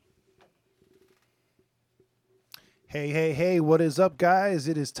Hey, what is up, guys?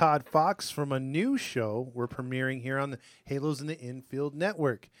 It is Todd Fox from a new show we're premiering here on the Halos in the Infield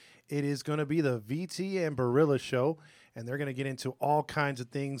Network. It is going to be the VT and Barilla show, and they're going to get into all kinds of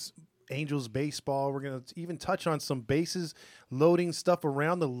things. Angels baseball. We're going to even touch on some bases loading stuff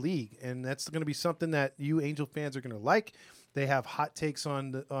around the league, and that's going to be something that you Angel fans are going to like. They have hot takes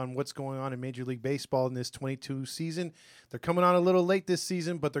on what's going on in Major League Baseball in this 22 season. They're coming on a little late this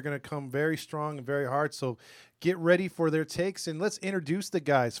season, but they're going to come very strong and very hard. So get ready for their takes, and let's introduce the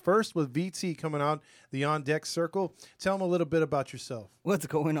guys. First, with VT coming on the On Deck Circle. Tell them a little bit about yourself. What's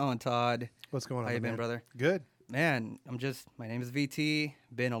going on, Todd? What's going on, How you been, man? brother? Good. Man, my name is VT.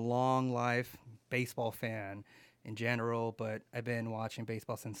 Been a long life baseball fan in general, but I've been watching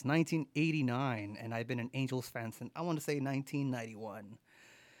baseball since 1989, and I've been an Angels fan since, I want to say, 1991.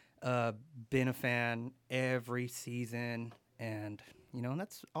 Been a fan every season, and,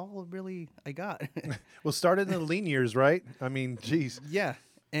 that's all really I got. Well, started in the lean years, right? I mean, geez. Yeah,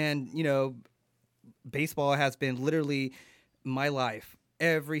 and, baseball has been literally my life.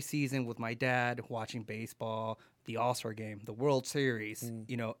 Every season with my dad watching baseball, the All-Star Game, the World Series,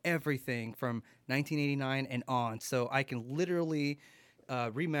 everything from 1989 and on. So I can literally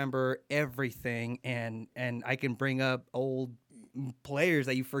remember everything, and I can bring up old players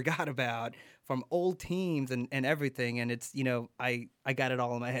that you forgot about from old teams and everything. And it's, I got it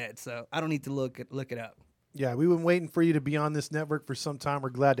all in my head. So I don't need to look it up. Yeah, we've been waiting for you to be on this network for some time.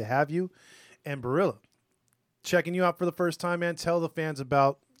 We're glad to have you. And Barilla, checking you out for the first time, man. Tell the fans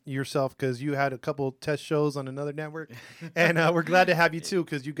about yourself, because you had a couple test shows on another network, and we're glad to have you too,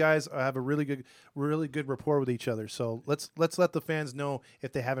 because you guys have a really good rapport with each other. So let's let the fans know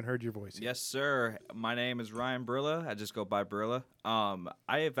if they haven't heard your voice yet. Yes, sir. My name is Ryan Brilla. I just go by Brilla.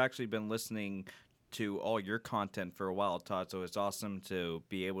 I have actually been listening to all your content for a while, Todd, so it's awesome to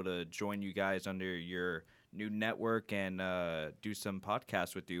be able to join you guys under your new network and do some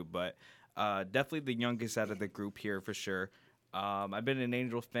podcasts with you. But definitely the youngest out of the group here for sure. I've been an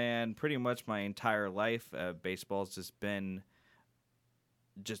Angel fan pretty much my entire life. Baseball's just been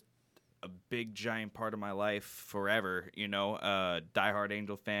just a big, giant part of my life forever, diehard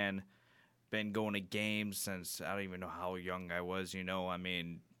Angel fan. Been going to games since I don't even know how young I was,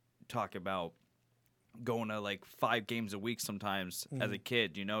 talk about going to like 5 games a week sometimes as a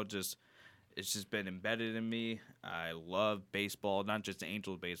kid, it's just been embedded in me. I love baseball, not just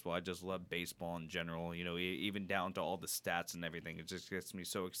Angels baseball. I just love baseball in general, even down to all the stats and everything. It just gets me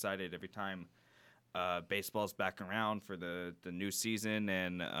so excited every time baseball's back around for the new season,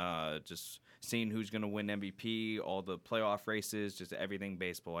 and just seeing who's going to win MVP, all the playoff races, just everything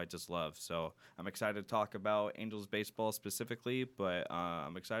baseball I just love. So I'm excited to talk about Angels baseball specifically, but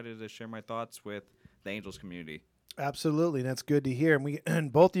I'm excited to share my thoughts with the Angels community. Absolutely, that's good to hear.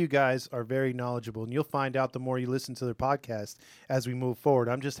 And both of you guys are very knowledgeable, and you'll find out the more you listen to their podcast as we move forward.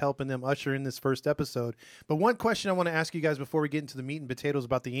 I'm just helping them usher in this first episode. But one question I want to ask you guys before we get into the meat and potatoes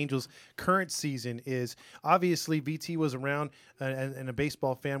about the Angels' current season is, obviously VT was around and a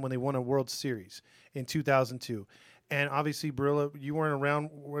baseball fan when they won a World Series in 2002. And obviously, Barilla, you weren't around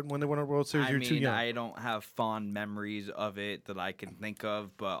when they won a World Series. You're too young. I don't have fond memories of it that I can think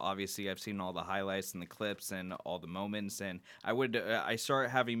of, but obviously I've seen all the highlights and the clips and all the moments. And I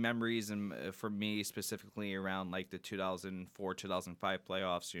start having memories, and for me specifically, around like the 2004, 2005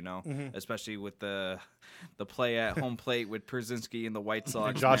 playoffs. Especially with the play at home plate with Przinsky and the White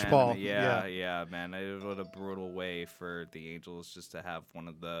Sox. Josh Paul. Yeah, man. It was a brutal way for the Angels just to have one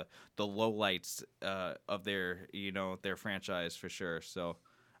of the lowlights of their their franchise for sure. So,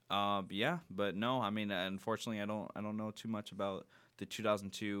 but no, unfortunately, I don't know too much about the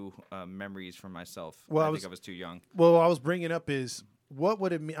 2002 memories for myself. Well, I think I was too young. Well, what I was bringing up is, what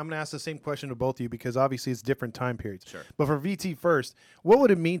would it mean? I'm going to ask the same question to both of you, because obviously it's different time periods. Sure. But for VT first, what would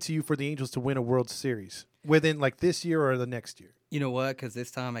it mean to you for the Angels to win a World Series within like this year or the next year? You know what? Because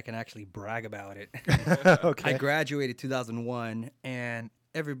this time I can actually brag about it. Okay. I graduated 2001, and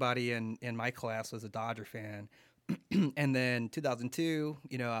everybody in my class was a Dodger fan. And then 2002,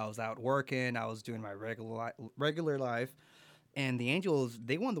 I was out working. I was doing my regular life. And the Angels,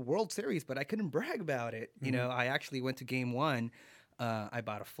 they won the World Series, but I couldn't brag about it. I actually went to Game 1. I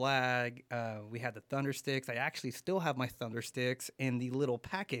bought a flag. We had the Thunder Sticks. I actually still have my Thunder Sticks in the little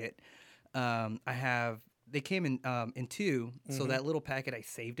packet. They came in 2, so that little packet, I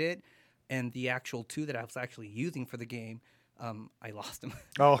saved it. And the actual 2 that I was actually using for the game, I lost them.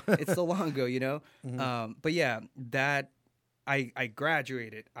 Oh. It's so long ago, But yeah, that I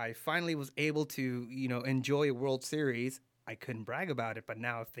graduated. I finally was able to, enjoy a World Series. I couldn't brag about it, but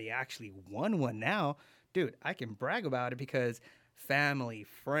now if they actually won one now, dude, I can brag about it, because family,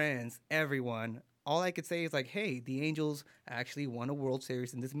 friends, everyone all I could say is like, hey, the Angels actually won a World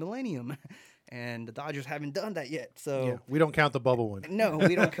Series in this millennium, and the Dodgers haven't done that yet. So Yeah, we don't count the bubble one. no,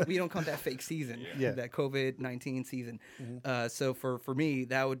 we don't. We don't count that fake season, Yeah. that COVID-19 season. So for me,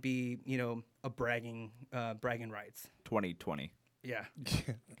 that would be a bragging rights. 2020. Yeah,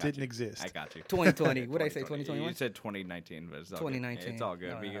 Didn't exist. I got you. 2020. What did I say? 2020. 2021. You said 2019, but it's all 2019. Good. It's all good.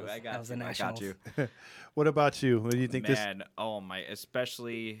 No, We- that was- I that got was you. the I got you. What about you? What do you think Man, oh my!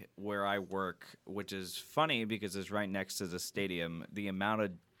 Especially where I work, which is funny because it's right next to the stadium. The amount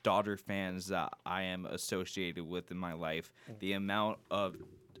of Dodger fans that I am associated with in my life, the amount of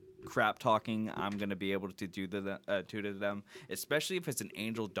crap talking I'm gonna be able to do to them, especially if it's an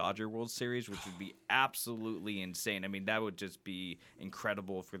Angel Dodger World Series, which would be absolutely insane. I mean, that would just be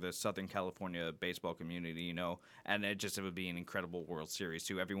incredible for the Southern California baseball community, and it would be an incredible World Series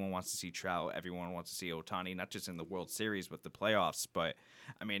too. Everyone wants to see Trout, everyone wants to see Ohtani, not just in the World Series but the playoffs. But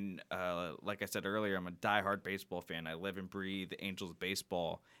I mean, like I said earlier, I'm a diehard baseball fan. I live and breathe Angels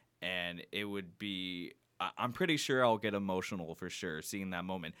baseball, and it would be. I'm pretty sure I'll get emotional for sure seeing that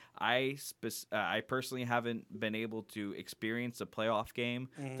moment. I personally haven't been able to experience a playoff game.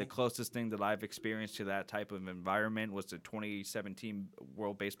 The closest thing that I've experienced to that type of environment was the 2017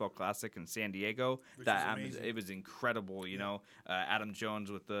 World Baseball Classic in San Diego. It was incredible. Adam Jones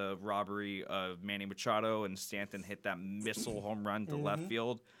with the robbery of Manny Machado, and Stanton hit that missile home run to left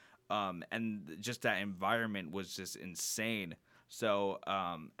field, and just that environment was just insane. So,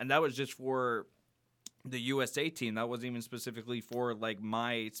 and that was just for the USA team. That wasn't even specifically for like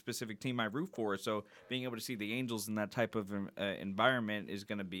my specific team I root for. So being able to see the Angels in that type of environment is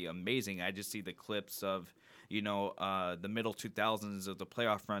going to be amazing. I just see the clips of the middle 2000s of the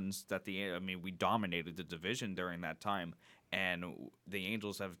playoff runs that we dominated the division during that time, and the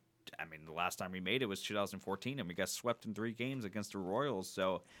Angels have. I mean, the last time we made it was 2014, and we got swept in 3 games against the Royals.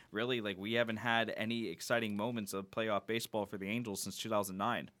 So really, like, we haven't had any exciting moments of playoff baseball for the Angels since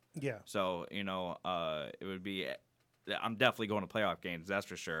 2009. Yeah. So, it would be – I'm definitely going to playoff games, that's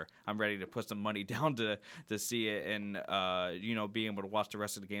for sure. I'm ready to put some money down to see it, and, being able to watch the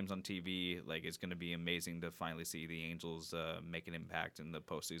rest of the games on TV. Like, it's going to be amazing to finally see the Angels make an impact in the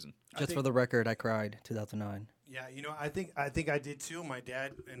postseason. Just for the record, I cried 2009. Yeah, I think I did too. My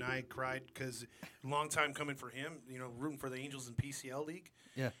dad and I cried because long time coming for him, rooting for the Angels in PCL League.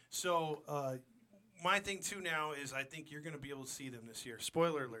 Yeah. So my thing too now is I think you're going to be able to see them this year.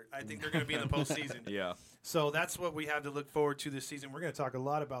 Spoiler alert. I think they're going to be in the postseason. Yeah. So that's what we have to look forward to this season. We're going to talk a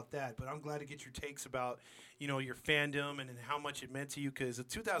lot about that, but I'm glad to get your takes about, your fandom and how much it meant to you, because the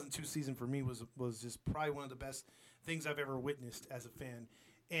 2002 season for me was just probably one of the best things I've ever witnessed as a fan.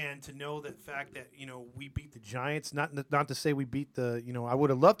 And to know the fact that, we beat the Giants, not to say we beat the, I would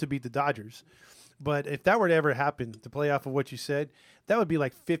have loved to beat the Dodgers. But if that were to ever happen, to play off of what you said, that would be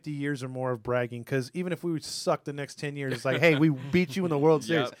like 50 years or more of bragging. Because even if we would suck the next 10 years, it's like, hey, we beat you in the World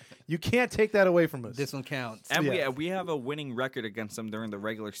Series. Yep. You can't take that away from us. This one counts. And Yeah. we have a winning record against them during the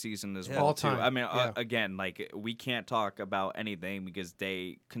regular season as well, All too. time. I mean, Yeah. again, like, we can't talk about anything because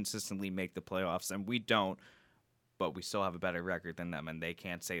they consistently make the playoffs, and we don't. But we still have a better record than them, and they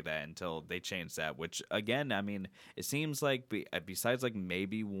can't say that until they change that. Which, again, I mean, it seems like besides like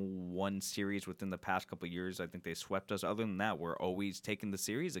maybe one series within the past couple of years, I think they swept us. Other than that, we're always taking the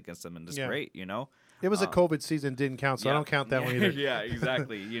series against them, and it's great, It was a COVID season, didn't count, so I don't count that one either. Yeah,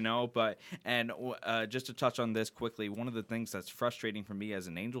 exactly. But just to touch on this quickly, one of the things that's frustrating for me as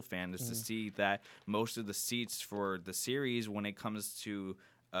an Angel fan is to see that most of the seats for the series, when it comes to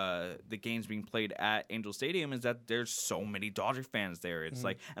the games being played at Angel Stadium, is that there's so many Dodger fans there. It's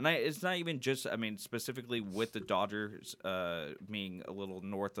like, and it's not even just, specifically with the Dodgers being a little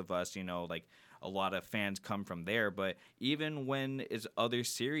north of us, like a lot of fans come from there. But even when it's other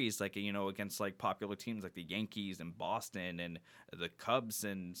series, like, against like popular teams like the Yankees and Boston and the Cubs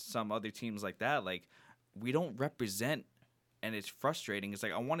and some other teams like that, like, we don't represent. And it's frustrating. It's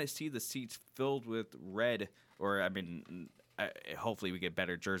like, I want to see the seats filled with red, or hopefully we get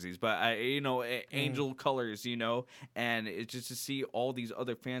better jerseys, but Angel colors, and it's just to see all these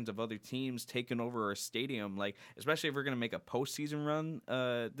other fans of other teams taking over our stadium. Like, especially if we're gonna make a postseason run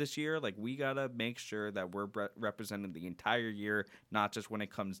this year, like, we gotta make sure that we're representing the entire year, not just when it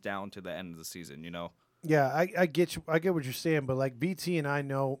comes down to the end of the season. Yeah, I get you. I get what you're saying, but like VT and I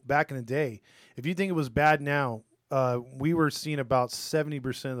know back in the day, if you think it was bad now, we were seeing about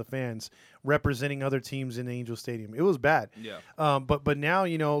 70% of the fans representing other teams in the Angel Stadium. It was bad. Yeah. But now,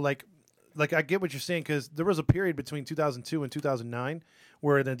 like I get what you're saying, because there was a period between 2002 and 2009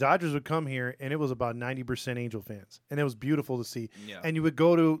 where the Dodgers would come here and it was about 90% Angel fans, and it was beautiful to see. Yeah. And you would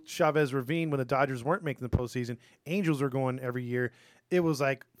go to Chavez Ravine when the Dodgers weren't making the postseason. Angels were going every year. It was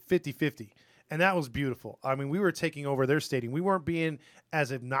like 50-50. And that was beautiful. I mean, we were taking over their stadium. We weren't being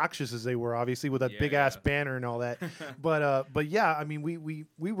as obnoxious as they were, obviously, with that big ass banner and all that. But yeah, I mean, we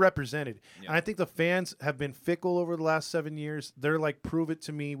represented, and I think the fans have been fickle over the last 7 years. They're like, prove it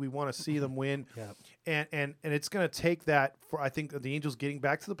to me. We want to see them win, and it's going to take that for I think the Angels getting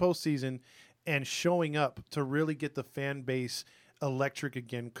back to the postseason and showing up to really get the fan base electric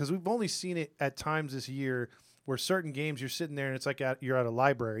again, because we've only seen it at times this year where certain games you're sitting there and it's like you're at a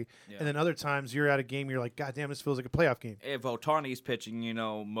library, and then other times you're at a game you're like, God damn, this feels like a playoff game. If Otani's pitching,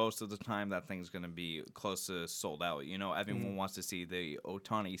 most of the time that thing's going to be close to sold out. Everyone wants to see the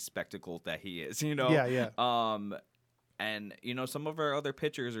Otani spectacle that he is, And, some of our other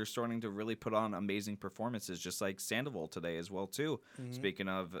pitchers are starting to really put on amazing performances, just like Sandoval today as well, too. Speaking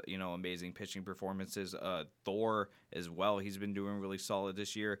of, amazing pitching performances, Thor as well. He's been doing really solid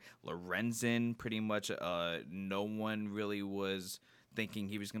this year. Lorenzen, pretty much no one really was thinking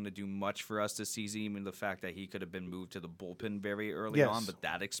he was going to do much for us this season, even the fact that he could have been moved to the bullpen very early on. But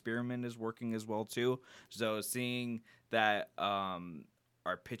that experiment is working as well, too. So seeing that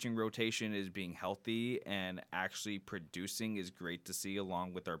our pitching rotation is being healthy and actually producing is great to see,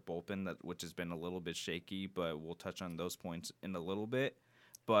 along with our bullpen, which has been a little bit shaky, but we'll touch on those points in a little bit.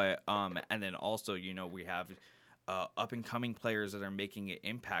 But and then also, we have up-and-coming players that are making an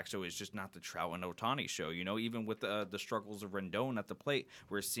impact, so it's just not the Trout and Otani show. Even with the struggles of Rendon at the plate,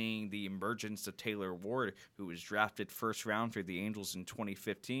 we're seeing the emergence of Taylor Ward, who was drafted first round for the Angels in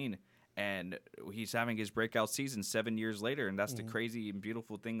 2015. And he's having his breakout season 7 years later, and that's the crazy and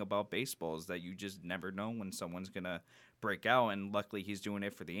beautiful thing about baseball, is that you just never know when someone's going to break out, and luckily he's doing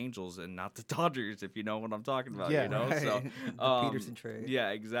it for the Angels and not the Dodgers, if you know what I'm talking about. Right. So the Peterson trade.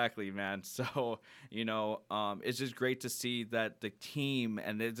 Yeah, exactly, man. So it's just great to see that the team,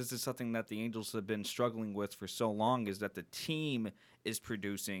 and this is something that the Angels have been struggling with for so long, is that the team is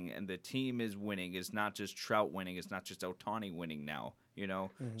producing and the team is winning. It's not just Trout winning, it's not just Otani winning now.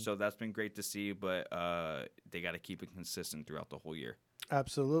 So that's been great to see, but they got to keep it consistent throughout the whole year.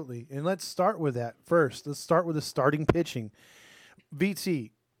 Absolutely. And let's start with that first. Let's start with the starting pitching.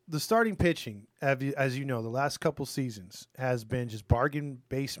 VT, the starting pitching, as you know, the last couple seasons has been just bargain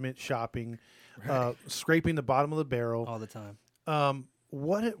basement shopping, scraping the bottom of the barrel all the time.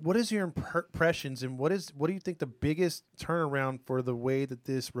 What is your impressions, and what do you think the biggest turnaround for the way that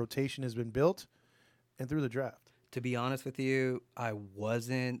this rotation has been built and through the draft? To be honest with you, I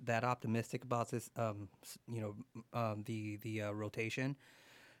wasn't that optimistic about this. The rotation.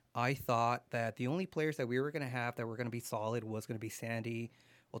 I thought that the only players that we were going to have that were going to be solid was going to be Sandy,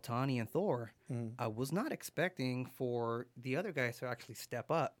 Otani, and Thor. I was not expecting for the other guys to actually step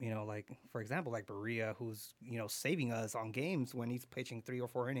up. Like for example, like Berea, who's saving us on games when he's pitching 3 or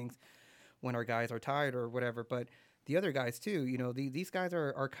 4 innings when our guys are tired or whatever. But the other guys too, these guys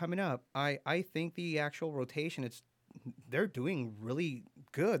are coming up. I think the actual rotation, they're doing really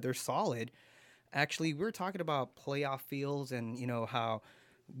good. They're solid. Actually, we were talking about playoff fields and how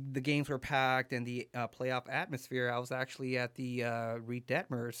the games were packed and the playoff atmosphere. I was actually at the Reed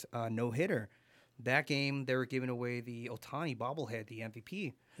Detmers no-hitter. That game, they were giving away the Otani bobblehead, the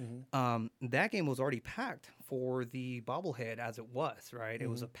MVP. That game was already packed for the bobblehead as it was, right? It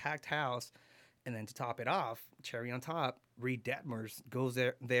was a packed house. And then to top it off, cherry on top, Reed Detmers goes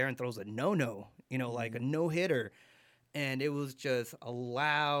there and throws a no-no, like a no-hitter. And it was just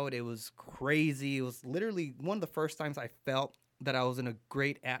loud. It was crazy. It was literally one of the first times I felt that I was in a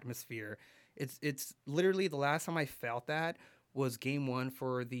great atmosphere. It's literally the last time I felt that was Game 1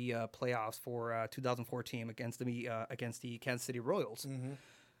 for the playoffs for 2014 against the Kansas City Royals.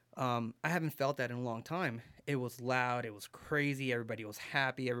 I haven't felt that in a long time. It was loud. It was crazy. Everybody was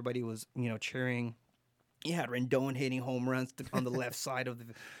happy. Everybody was, cheering. You had Rendon hitting home runs on the left side of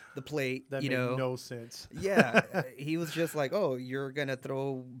the plate. That made no sense. Yeah. He was just like, oh, you're going to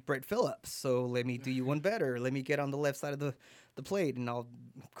throw Brett Phillips, so let me do you one better. Let me get on the left side of the plate, and I'll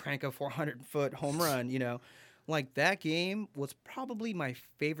crank a 400-foot home run, Like, that game was probably my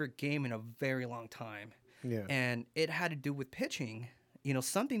favorite game in a very long time. Yeah. And it had to do with pitching.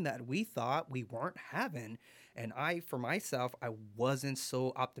 Something that we thought we weren't having. And for myself, I wasn't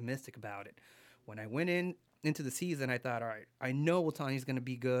so optimistic about it. When I went into the season, I thought, all right, I know Otani's going to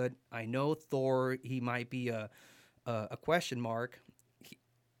be good. I know Thor, he might be a question mark.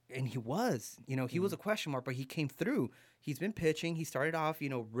 He was. He was a question mark, but he came through. He's been pitching. He started off,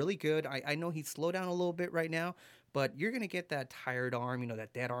 really good. I know he's slowed down a little bit right now, but you're going to get that tired arm,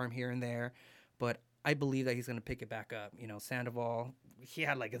 that dead arm here and there. But I believe that he's going to pick it back up. Sandoval, he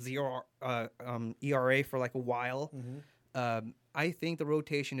had like a 0 ERA for like a while. I think the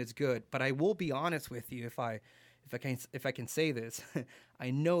rotation is good, but I will be honest with you. if I can say this,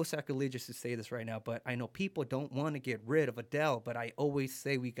 I know sacrilegious to say this right now, but I know people don't want to get rid of Adele, but I always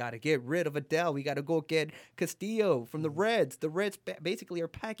say we got to get rid of Adele. We got to go get Castillo from the Reds. The Reds basically are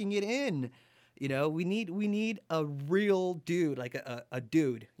packing it in. You know, we need a real dude, like a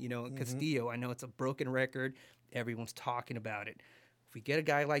dude, you know, Castillo. I know it's a broken record. Everyone's talking about it. If we get a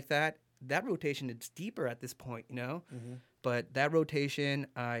guy like that, that rotation is deeper at this point, you know. But that rotation,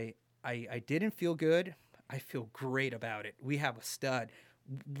 I didn't feel good. I feel great about it. We have a stud.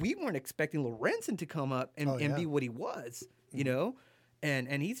 We weren't expecting Lorenzen to come up and be what he was, you know,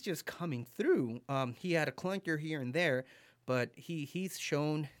 and he's just coming through. He had a clunker here and there, but he's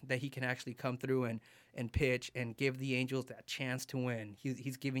shown that he can actually come through and pitch and give the Angels that chance to win.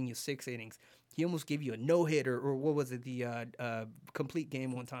 He's giving you 6 innings. He almost gave you a no-hitter, or what was it, the complete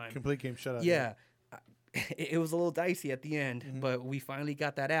game one time. Complete game shutout. Yeah. It was a little dicey at the end, but we finally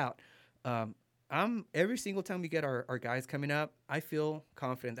got that out. Every single time we get our guys coming up, I feel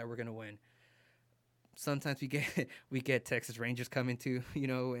confident that we're going to win. Sometimes we get Texas Rangers coming too, you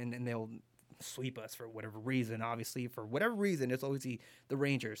know, and they'll sweep us for whatever reason. Obviously, for whatever reason, it's always the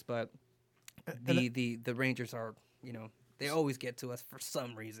Rangers, but the Rangers are, you know, they always get to us for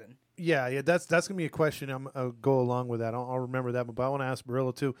some reason. Yeah, that's gonna be a question. I'll go along with that. I'll remember that, but I want to ask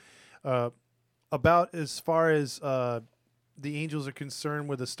Barillo too about as far as the Angels are concerned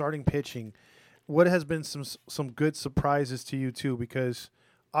with the starting pitching. What has been some good surprises to you too? Because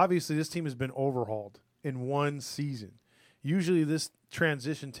obviously this team has been overhauled in one season. Usually this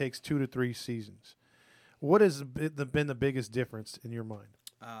transition takes 2 to 3 seasons. What has been the biggest difference in your mind?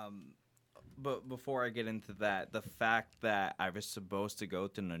 But before I get into that, the fact that I was supposed to go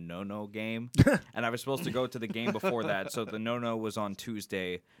to the no-no game, and I was supposed to go to the game before that, so the no-no was on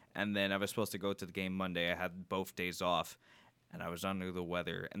Tuesday, and then I was supposed to go to the game Monday. I had both days off, and I was under the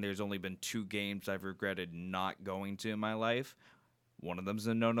weather, and there's only been 2 games I've regretted not going to in my life. One of them's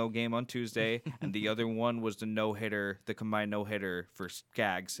the no-no game on Tuesday, and the other one was the no-hitter, the combined no-hitter for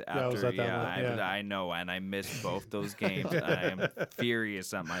Skaggs. I know, and I missed both those games. And I am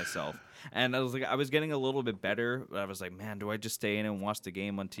furious at myself. And I was getting a little bit better, but I was like, man, do I just stay in and watch the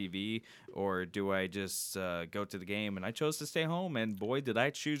game on TV, or do I just go to the game? And I chose to stay home, and boy, did I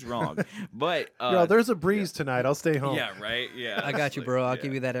choose wrong. But there's a breeze tonight. I'll stay home. Yeah, right. Yeah, I got you, bro. I'll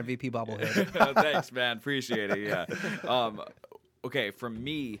give you that MVP bobblehead. Thanks, man. Appreciate it. Yeah. Okay, for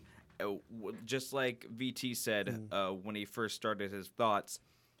me, just like VT said when he first started his thoughts,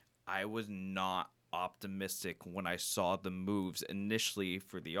 I was not optimistic when I saw the moves initially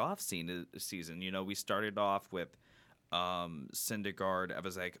for the season. You know, we started off with Syndergaard. I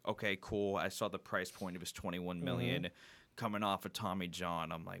was like, okay, cool. I saw the price point. It was $21 million. Coming off of Tommy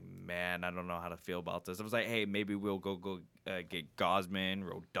John, I'm like, man, I don't know how to feel about this. I was like, hey, maybe we'll go get Gosman,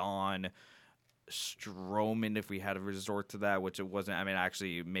 Rodon, Stroman if we had to resort to that, which it wasn't. I mean,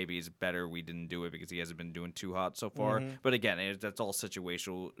 actually, maybe it's better we didn't do it because he hasn't been doing too hot so far. But again, that's all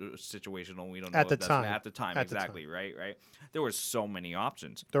situational. We don't know at the time. Exactly, right. There were so many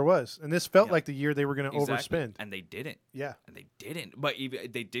options. There was, and this felt like the year they were going to overspend, and they didn't. Yeah, and they didn't. But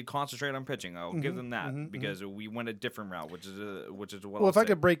they did concentrate on pitching. I'll give them that because we went a different route, which is what. Well, if I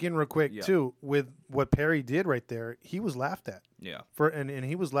could break in real quick too with what Perry did right there, he was laughed at. Yeah. And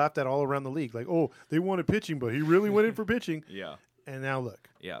he was laughed at all around the league. Like, oh, they wanted pitching, but he really went in for pitching. Yeah. And now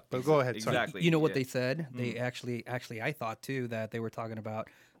look. Yeah. But go ahead. Exactly. You know what they said? They actually, I thought too that they were talking about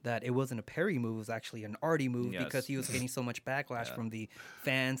that it wasn't a Perry move, it was actually an Artie move because he was getting so much backlash from the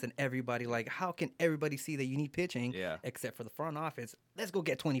fans and everybody. Like, how can everybody see that you need pitching except for the front office? Let's go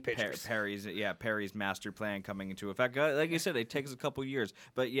get 20 pitchers. Perry's master plan coming into effect. Like you said, it takes a couple years.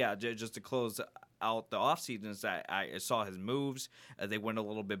 But yeah, just to close out the offseasons, I saw his moves. They went a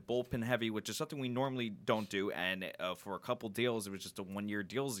little bit bullpen heavy, which is something we normally don't do. And for a couple deals, it was just a 1-year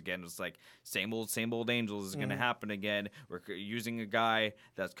deals again. It's like same old Angels is going to happen again. We're using a guy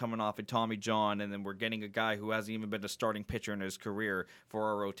that's coming off of Tommy John, and then we're getting a guy who hasn't even been a starting pitcher in his career for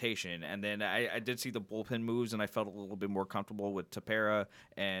our rotation. And then I did see the bullpen moves, and I felt a little bit more comfortable with Tepera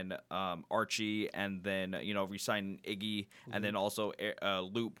and Archie, and then re-signing Iggy, and then also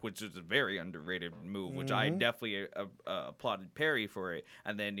Loop, which is a very underrated move, which I definitely applauded Perry for it.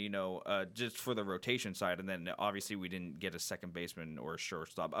 And then just for the rotation side, and then obviously we didn't get a second baseman or a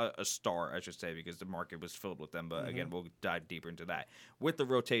shortstop, a star I should say, because the market was filled with them. But again, we'll dive deeper into that. With the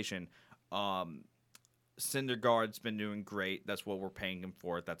rotation, Syndergaard's been doing great. That's what we're paying him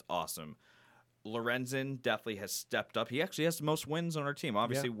for. That's awesome. Lorenzen definitely has stepped up. He actually has the most wins on our team.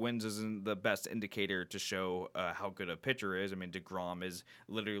 Obviously, wins isn't the best indicator to show how good a pitcher is. I mean, DeGrom is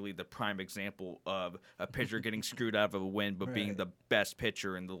literally the prime example of a pitcher getting screwed out of a win, but being the best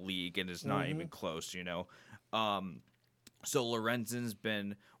pitcher in the league, and it's not even close, So Lorenzen's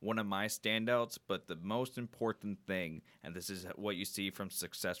been one of my standouts, but the most important thing, and this is what you see from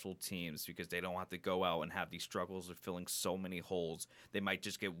successful teams, because they don't have to go out and have these struggles of filling so many holes. They might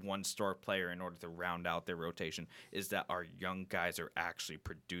just get one star player in order to round out their rotation, is that our young guys are actually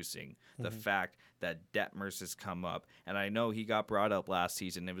producing. The fact that Detmers has come up, and I know he got brought up last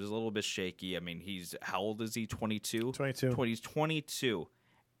season. It was a little bit shaky. I mean, how old is he, 22? 22. He's 22.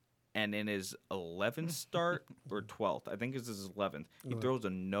 And in his 11th start or 12th, I think it's his 11th, he throws a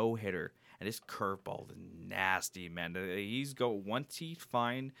no-hitter, and his curveball is nasty, man. Once he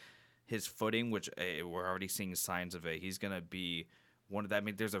find his footing, which we're already seeing signs of it, he's gonna be one of that. I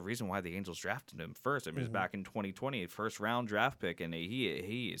mean, there's a reason why the Angels drafted him first. I mean, it was back in 2020, first round draft pick, and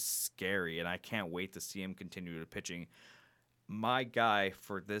he is scary, and I can't wait to see him continue to pitching. My guy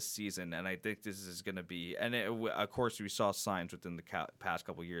for this season, and I think this is going to be, and of course we saw signs within the past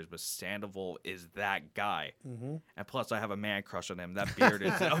couple of years, but Sandoval is that guy. And plus I have a man crush on him. That beard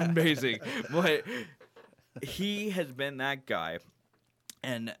is amazing. But he has been that guy.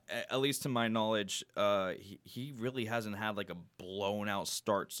 And at least to my knowledge, he really hasn't had like a blown out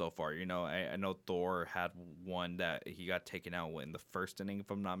start so far. You know, I know Thor had one that he got taken out in the first inning, if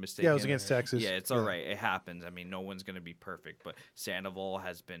I'm not mistaken. Yeah, it was against Texas. Yeah, it's all right. It happens. I mean, no one's going to be perfect, but Sandoval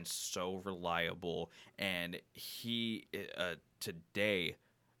has been so reliable. And he, today,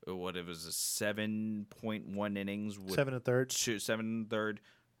 what it was, a 7.1 innings with 7 1/3. 7 1/3,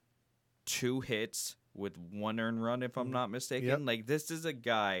 2 hits with 1 earned run, if I'm not mistaken. Yep. Like, this is a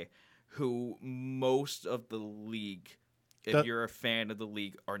guy who most of the league, if you're a fan of the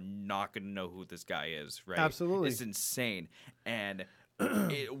league, are not going to know who this guy is, right? Absolutely. It's insane. And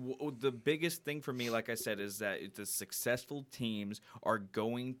the biggest thing for me, like I said, is that the successful teams are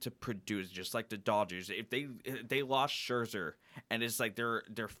going to produce, just like the Dodgers. If they lost Scherzer, and it's like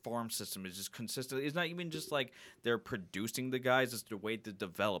their farm system is just consistent. It's not even just like they're producing the guys; it's the way to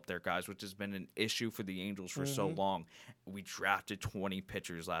develop their guys, which has been an issue for the Angels for so long. We drafted 20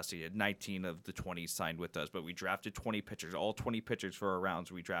 pitchers last year. 19 of the 20 signed with us, but we drafted 20 pitchers. All 20 pitchers for our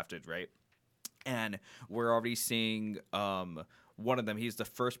rounds we drafted, right? And we're already seeing one of them. He's the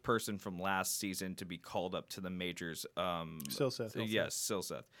first person from last season to be called up to the majors. Silseth. Yes,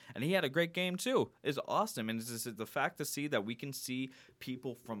 Silseth. And he had a great game too. It's awesome. And it's just the fact to see that we can see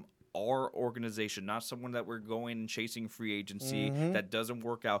people from our organization, not someone that we're going and chasing free agency that doesn't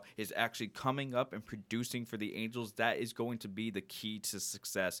work out, is actually coming up and producing for the Angels. That is going to be the key to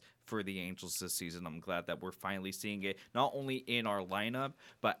success for the Angels this season. I'm glad that we're finally seeing it, not only in our lineup,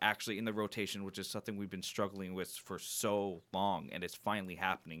 but actually in the rotation, which is something we've been struggling with for so long, and it's finally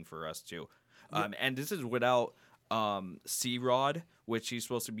happening for us too. And this is without C-Rod, which he's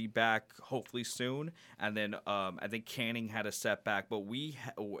supposed to be back hopefully soon, and then I think Canning had a setback. But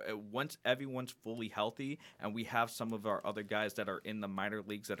once everyone's fully healthy, and we have some of our other guys that are in the minor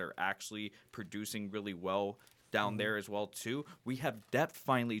leagues that are actually producing really well down there as well too, we have depth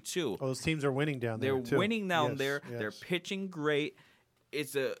finally too. Oh, those teams are winning down there. They're winning down there. Yes. They're pitching great.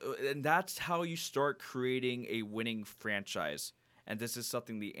 And that's how you start creating a winning franchise. And this is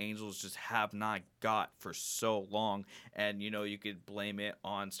something the Angels just have not got for so long. And, you could blame it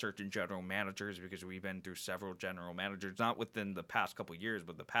on certain general managers, because we've been through several general managers, not within the past couple of years,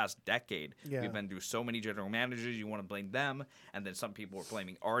 but the past decade. Yeah. We've been through so many general managers. You want to blame them. And then some people are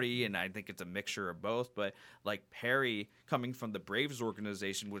blaming Artie, and I think it's a mixture of both. But like Perry, coming from the Braves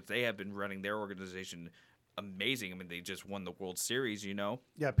organization, which they have been running their organization amazing. I mean, they just won the World Series,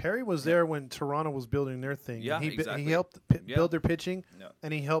 Yeah, Perry was there when Toronto was building their thing. Yeah, He helped build their pitching,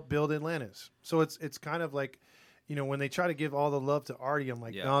 and he helped build Atlantis. So it's kind of like, when they try to give all the love to Artie, I'm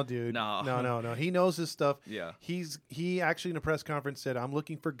like, no, dude, no. He knows his stuff. Yeah. He actually in a press conference said, I'm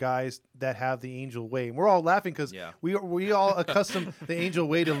looking for guys that have the Angel way. And we're all laughing because we all accustomed the Angel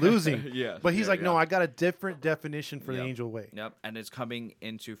way to losing. But he's no, I got a different definition for the Angel way. Yep, and it's coming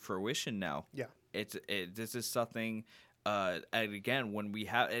into fruition now. Yeah. This is something, and again, when we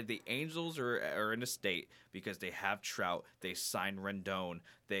have the Angels are in a state because they have Trout, they signed Rendon,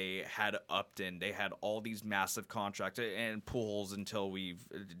 they had Upton, they had all these massive contracts and Pujols until we've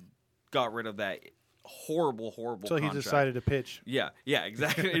got rid of that horrible So he decided to pitch. Yeah,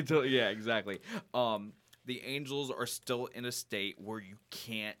 exactly. Exactly. The Angels are still in a state where you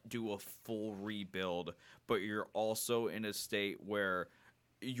can't do a full rebuild, but you're also in a state where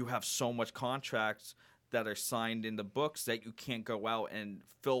you have so much contracts that are signed in the books that you can't go out and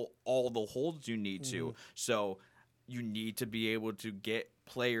fill all the holes you need to. So you need to be able to get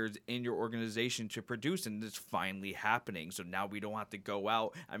players in your organization to produce, and it's finally happening. So now we don't have to go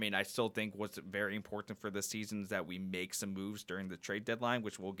out. I mean, I still think what's very important for this season is that we make some moves during the trade deadline,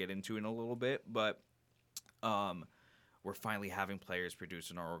 which we'll get into in a little bit. But we're finally having players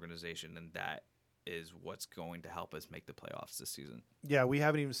produce in our organization, and that is what's going to help us make the playoffs this season. Yeah, we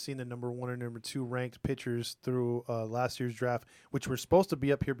haven't even seen the number 1 or number 2 ranked pitchers through last year's draft, which were supposed to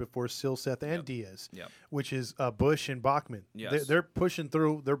be up here before Silseth and Diaz, which is Bush and Bachman. Yes. They're pushing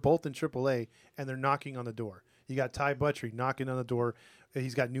through. They're both in AAA, and they're knocking on the door. You got Ty Buttrey knocking on the door.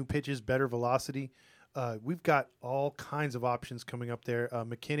 He's got new pitches, better velocity. We've got all kinds of options coming up there.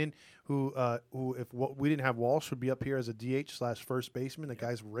 McKinnon, who if we didn't have Walsh, would be up here as a DH/first baseman. The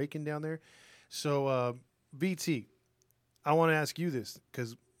guy's raking down there. So, VT, I want to ask you this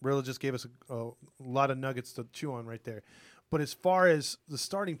because Rilla just gave us a lot of nuggets to chew on right there. But as far as the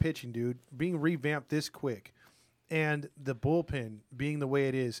starting pitching, dude, being revamped this quick and the bullpen being the way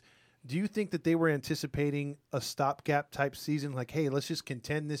it is, do you think that they were anticipating a stopgap type season? Like, hey, let's just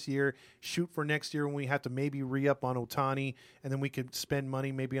contend this year, shoot for next year when we have to maybe re-up on Ohtani, and then we could spend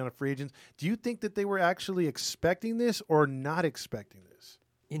money maybe on a free agent. Do you think that they were actually expecting this or not expecting this?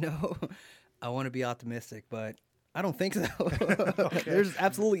 I want to be optimistic, but I don't think so. There's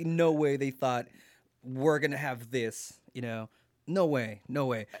absolutely no way they thought we're going to have this, No way.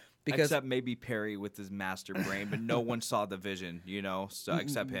 Because except maybe Perry with his master brain, but no one saw the vision, so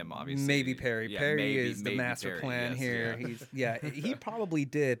except him, obviously. Maybe Perry. Yeah, Perry is the master plan here. Yeah. He probably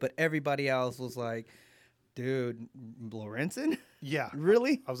did, but everybody else was like, dude, Lorenzen? Yeah.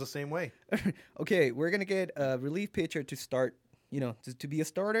 Really? I was the same way. Okay, we're going to get a relief pitcher to start, to be a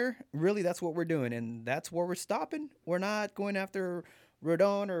starter. Really, that's what we're doing, and that's where we're stopping. We're not going after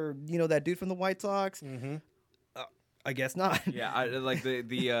Rodon or, that dude from the White Sox. Mm-hmm. I guess not. Yeah, like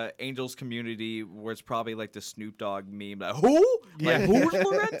the Angels community, where it's probably like the Snoop Dogg meme. Like, who? Yeah. Like, who's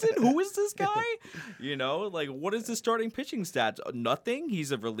Lorenzen? Who is this guy? Like, what is the starting pitching stats? Nothing?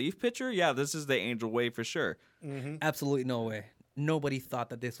 He's a relief pitcher? Yeah, this is the Angel way for sure. Mm-hmm. Absolutely no way. Nobody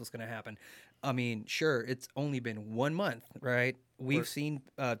thought that this was going to happen. I mean, sure, it's only been 1 month, right? We've seen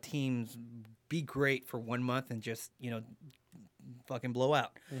teams be great for 1 month and just, fucking blow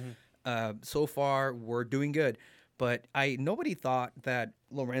out. Mm-hmm. So far, we're doing good. But nobody thought that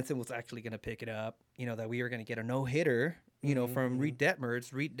Lorenzen was actually going to pick it up, that we were going to get a no-hitter, from Reed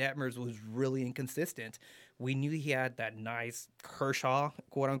Detmers. Reed Detmers was really inconsistent. We knew he had that nice Kershaw,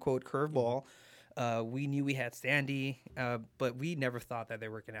 quote-unquote, curveball. We knew we had Sandy, but we never thought that they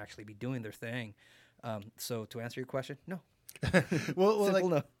were going to actually be doing their thing. So to answer your question, no. well, Simple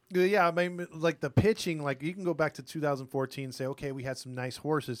no. Yeah, I mean, like the pitching, like you can go back to 2014 and say, okay, we had some nice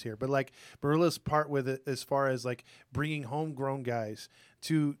horses here, but like Barilla's part with it as far as like bringing homegrown guys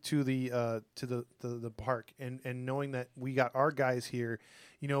to the park and knowing that we got our guys here.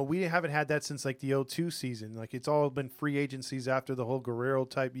 We haven't had that since like the 2002 season. Like it's all been free agencies after the whole Guerrero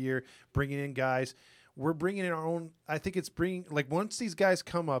type year, bringing in guys. We're bringing in our own. I think it's bringing, like, once these guys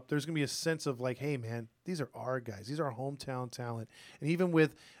come up, there's going to be a sense of like, hey, man, these are our guys. These are our hometown talent. And even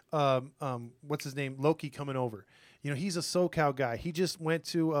with, what's his name, Loki coming over, he's a SoCal guy. He just went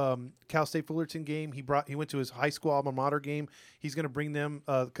to Cal State Fullerton game. He went to his high school alma mater game. He's going to bring them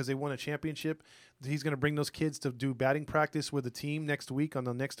because they won a championship. He's going to bring those kids to do batting practice with the team next week on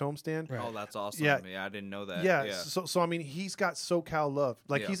the next homestand. Right. Oh, that's awesome. Yeah, I didn't know that. Yeah. So I mean, he's got SoCal love.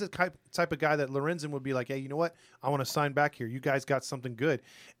 Like he's the type of guy that Lorenzen would be like, hey, you know what? I want to sign back here. You guys got something good.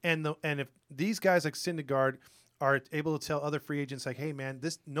 And if these guys like Syndergaard are able to tell other free agents like, hey, man,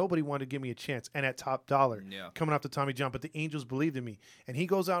 nobody wanted to give me a chance, and at top dollar coming off to Tommy John, but the Angels believed in me, and he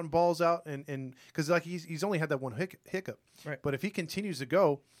goes out and balls out, and because like he's only had that one hiccup, right? But if he continues to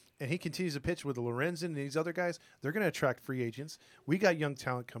go and he continues to pitch with Lorenzen and these other guys, they're going to attract free agents. We got young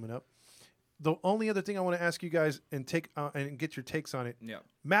talent coming up. The only other thing I want to ask you guys and take and get your takes on it,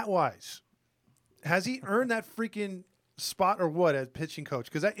 Matt Wise, has he earned that freaking spot or what as pitching coach?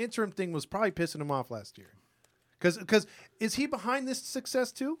 Because that interim thing was probably pissing him off last year. Because is he behind this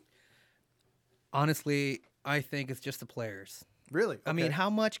success too? Honestly, I think it's just the players. Really? Okay. I mean, how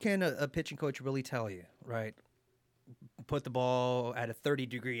much can a pitching coach really tell you, right? Put the ball at a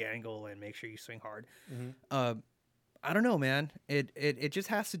 30-degree angle and make sure you swing hard. Mm-hmm. I don't know, man. It just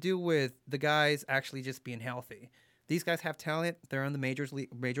has to do with the guys actually just being healthy. These guys have talent. They're in the major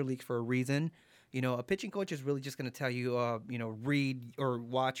leagues for a reason. A pitching coach is really just going to tell you, read or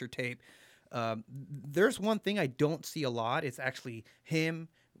watch your tape. There's one thing I don't see a lot. It's actually him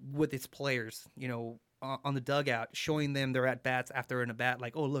with his players, on the dugout, showing them their at-bats after an at-bat,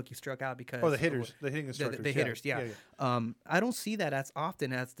 like, oh, look, you struck out because... Oh, the hitters, the hitting instructors. The hitters, yeah. I don't see that as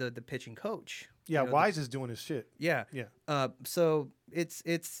often as the pitching coach. Yeah, Wise is doing his shit. Yeah. Yeah. So it's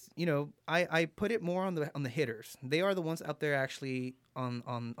I put it more on the hitters. They are the ones out there actually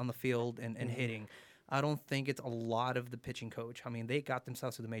on the field and hitting. I don't think it's a lot of the pitching coach. I mean, they got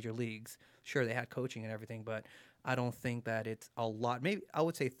themselves to the major leagues. Sure, they had coaching and everything, but I don't think that it's a lot. Maybe I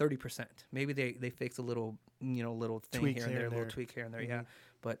would say 30%. Maybe they fix a little, little thing Tweaks here and here there, a and little there. tweak here and there. Yeah,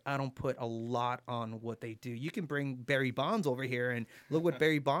 but I don't put a lot on what they do. You can bring Barry Bonds over here and look what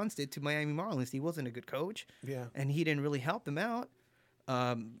Barry Bonds did to Miami Marlins. He wasn't a good coach. Yeah. And he didn't really help them out.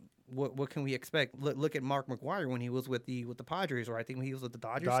 What can we expect? Look at Mark McGwire when he was with the Padres, or I think when he was with the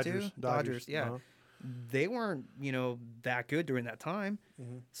Dodgers too. Dodgers, yeah. Uh-huh. They weren't, that good during that time.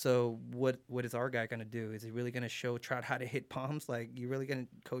 So what is our guy going to do? Is he really going to show Trout how to hit bombs? Like, you really going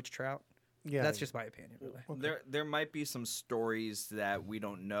to coach Trout? Yeah. That's just my opinion, really. Okay. There might be some stories that we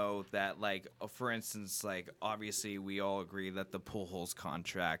don't know that, like, for instance, like, obviously we all agree that the Pujols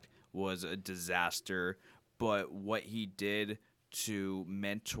contract was a disaster, but what he did to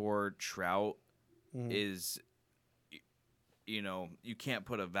mentor Trout is, you can't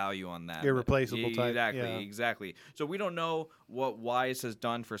put a value on that. Irreplaceable type. Exactly, Yeah. exactly. So we don't know what Wise has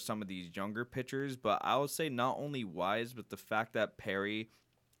done for some of these younger pitchers, but I would say not only Wise, but the fact that Perry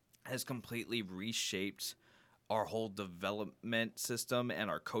has completely reshaped our whole development system and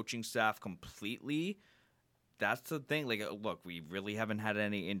our coaching staff completely. That's the thing. Like, look, we really haven't had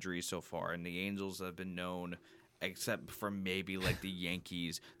any injuries so far, and the Angels have been known, except for maybe like the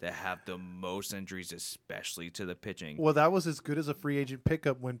Yankees, that have the most injuries, especially to the pitching. Well, that was as good as a free agent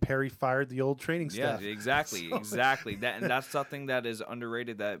pickup when Perry fired the old training Yeah, staff. exactly, exactly. That's something that is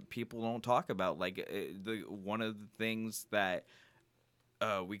underrated that people don't talk about. Like, one of the things that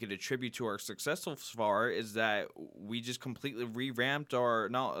we could attribute to our success so far is that we just completely revamped our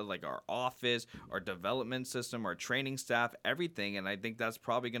office, our development system, our training staff, everything. And I think that's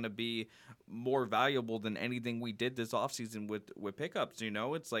probably going to be more valuable than anything we did this offseason with pickups.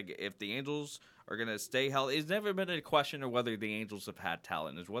 It's like, if the Angels are going to stay healthy, it's never been a question of whether the Angels have had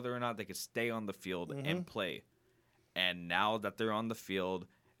talent. It's whether or not they could stay on the field and play. And now that they're on the field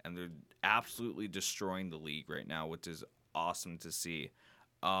and they're absolutely destroying the league right now, which is awesome to see.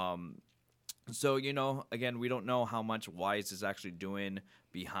 So, again, we don't know how much Wise is actually doing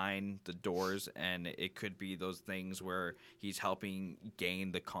behind the doors, and it could be those things where he's helping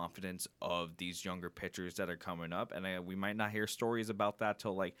gain the confidence of these younger pitchers that are coming up. And we might not hear stories about that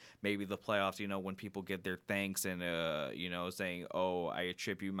till, like, maybe the playoffs, when people give their thanks and, saying, oh, I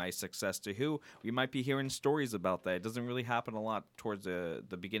attribute my success to who. We might be hearing stories about that. It doesn't really happen a lot towards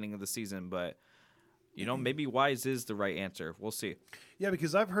the beginning of the season, but maybe Wise is the right answer. We'll see. Yeah,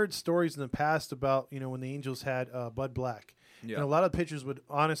 because I've heard stories in the past about, when the Angels had Bud Black. Yeah. And a lot of pitchers would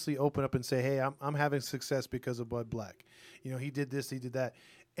honestly open up and say, hey, I'm having success because of Bud Black. He did this, he did that.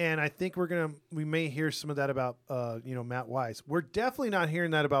 And I think we may hear some of that about, Matt Wise. We're definitely not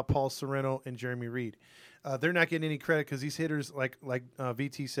hearing that about Paul Sorrento and Jeremy Reed. They're not getting any credit because these hitters, like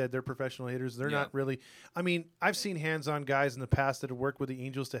VT said, they're professional hitters. They're not really. I mean, I've seen hands-on guys in the past that have worked with the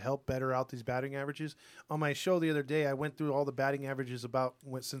Angels to help better out these batting averages. On my show the other day, I went through all the batting averages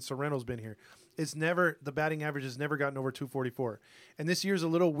since Sorrento's been here. The batting average has never gotten over 244. And this year's a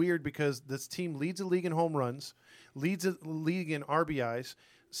little weird because this team leads the league in home runs, leads the league in RBIs,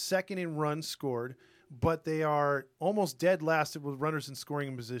 second in runs scored, but they are almost dead last with runners in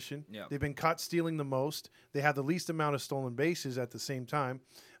scoring position. Yeah. They've been caught stealing the most. They have the least amount of stolen bases at the same time.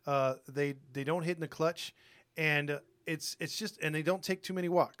 They don't hit in the clutch, and it's just, and they don't take too many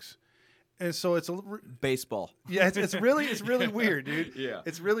walks. And so it's baseball. Yeah, it's really weird, dude. Yeah.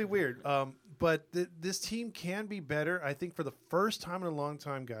 It's really weird. But this team can be better. I think for the first time in a long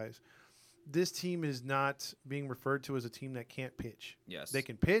time, guys, this team is not being referred to as a team that can't pitch. Yes. They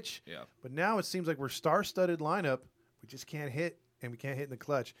can pitch, Yeah. but now it seems like we're star-studded lineup. We just can't hit, and we can't hit in the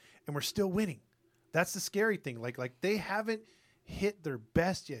clutch, and we're still winning. That's the scary thing. Like they haven't hit their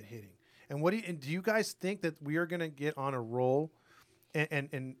best yet hitting. And do you guys think that we are going to get on a roll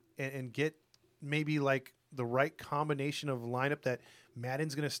and get maybe like the right combination of lineup that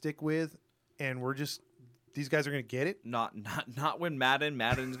Madden's going to stick with, and these guys are going to get it? Not when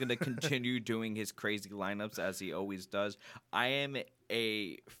Madden's going to continue doing his crazy lineups as he always does. I am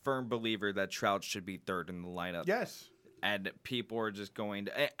a firm believer that Trout should be third in the lineup. Yes. And people are just going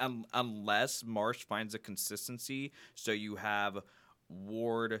to, unless Marsh finds a consistency. So you have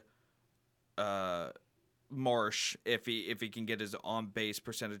Ward, Marsh, if he can get his on base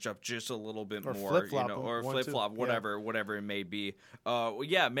percentage up just a little bit Or more, flip-flop or one, flip flop, two. whatever it may be.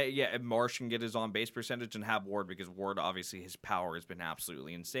 If Marsh can get his on base percentage and have Ward, because Ward obviously his power has been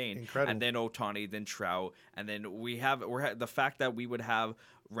absolutely insane. Incredible. And then Ohtani, then Trout, and then we're the fact that we would have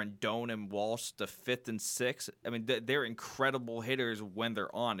Rendon and Walsh the 5th and 6th. I mean, they're incredible hitters when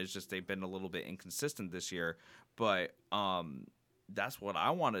they're on. It's just they've been a little bit inconsistent this year, but that's what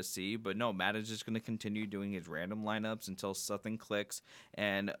I want to see. But no, Matt is just going to continue doing his random lineups until something clicks.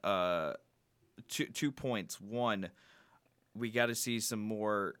 And 2 points. One, we got to see some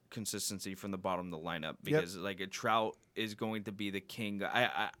more consistency from the bottom of the lineup because like a Trout is going to be the king.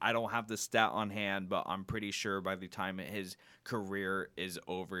 I don't have the stat on hand, but I'm pretty sure by the time his career is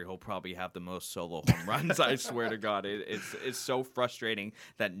over, he'll probably have the most solo home runs. I swear to God, it's so frustrating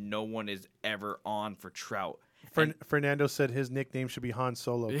that no one is ever on for Trout. Fernando said his nickname should be Han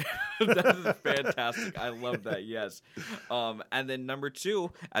Solo. That is fantastic. I love that. Yes. And then number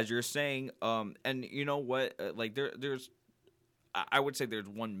 2, as you're saying, and you know what? Like there's. I would say there's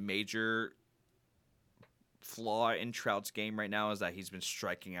one major flaw in Trout's game right now is that he's been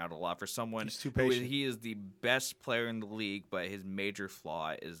striking out a lot. For someone he's too patient. He is the best player in the league, but his major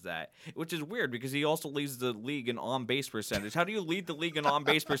flaw is that, which is weird because he also leads the league in on-base percentage. How do you lead the league in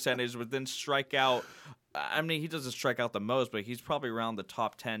on-base percentage but then strike out? I mean, he doesn't strike out the most, but he's probably around the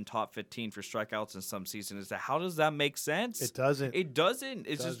top 10, top 15 for strikeouts in some seasons. How does that make sense? It doesn't. It doesn't.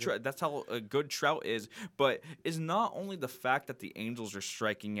 It's just that's how a good Trout is. But it's not only the fact that the Angels are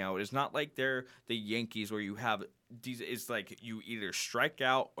striking out. It's not like they're the Yankees where you have these. It's like you either strike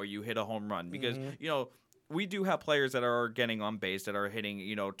out or you hit a home run because we do have players that are getting on base that are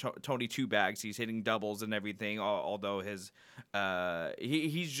hitting, Tony Two Bags. He's hitting doubles and everything. Although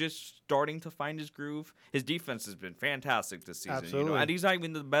he's just starting to find his groove. His defense has been fantastic this season. Absolutely. And he's not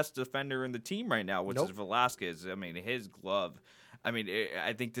even the best defender in the team right now, which is Velasquez. I mean, his glove.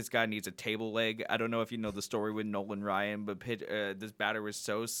 I think this guy needs a table leg. I don't know if you know the story with Nolan Ryan, but this batter was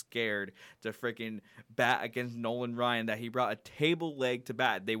so scared to freaking bat against Nolan Ryan that he brought a table leg to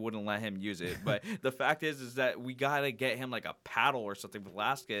bat. They wouldn't let him use it. But the fact is that we got to get him like a paddle or something.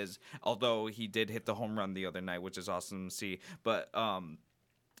 Velasquez, although he did hit the home run the other night, which is awesome to see. But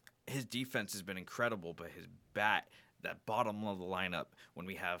his defense has been incredible, but his bat, that bottom of the lineup when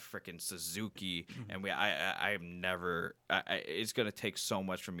we have freaking Suzuki and I am never. It's gonna take so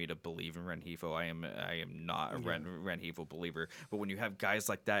much for me to believe in Rengifo. I am not a Rengifo believer. But when you have guys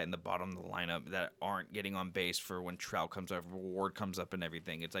like that in the bottom of the lineup that aren't getting on base for when Trout comes up, Ward comes up, and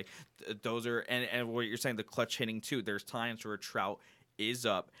everything, it's like those are and what you're saying, the clutch hitting too. There's times where Trout is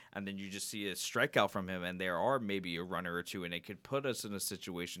up and then you just see a strikeout from him and there are maybe a runner or two and it could put us in a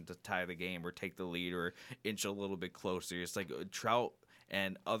situation to tie the game or take the lead or inch a little bit closer. It's like Trout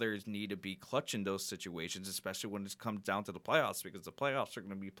and others need to be clutch in those situations, especially when it comes down to the playoffs, because the playoffs are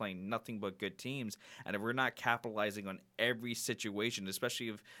going to be playing nothing but good teams. And if we're not capitalizing on every situation, especially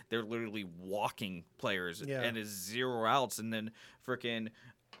if they're literally walking players and it's 0 outs and then freaking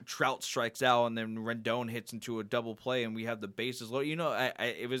Trout strikes out and then Rendon hits into a double play and we have the bases loaded.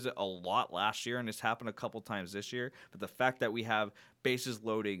 It was a lot last year and it's happened a couple times this year. But the fact that we have bases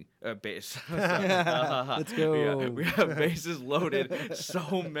loading, let's go. Yeah, we have bases loaded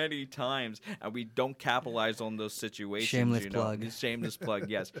so many times and we don't capitalize on those situations. Shameless plug,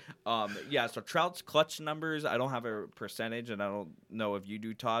 yes. So Trout's clutch numbers, I don't have a percentage and I don't know if you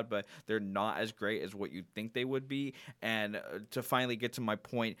do, Todd, but they're not as great as what you'd think they would be. And to finally get to my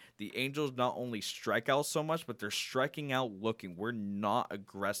point, the Angels not only strike out so much, but they're striking out looking. We're not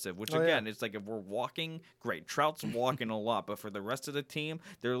aggressive, which it's like if we're walking, great. Trout's walking a lot, but for the rest of the team,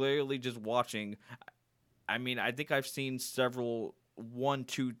 they're literally just watching. I mean, I think I've seen several 1,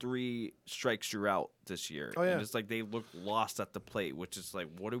 2, 3 strikes throughout this year. And it's like they look lost at the plate, which is like,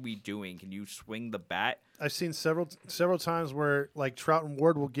 what are we doing? Can you swing the bat? I've seen several times where like Trout and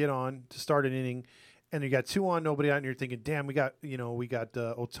Ward will get on to start an inning and you got 2 on, nobody out, and you're thinking, damn, we got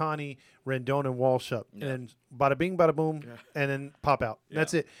Ohtani, Rendon, and Walsh up. Yeah. And bada bing, bada boom, and then pop out. Yeah.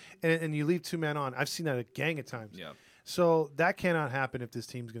 That's it. And you leave 2 men on. I've seen that a gang of times. Yeah. So that cannot happen if this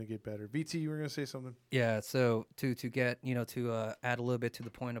team's going to get better. VT, you were going to say something? Yeah, so to get, to add a little bit to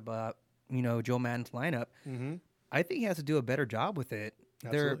the point about, Joe Maddon's lineup, I think he has to do a better job with it.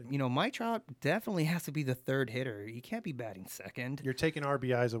 Absolutely. Mike Trout definitely has to be the third hitter. He can't be batting second. You're taking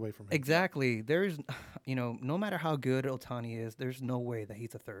RBIs away from him. Exactly. There's, no matter how good Ohtani is, there's no way that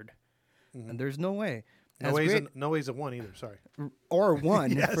he's a third. And there's no way. No way's a 1 either. Sorry. Or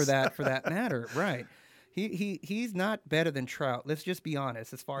 1 for that matter. Right. He's not better than Trout. Let's just be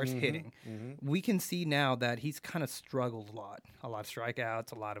honest. As far as hitting, we can see now that he's kind of struggled a lot of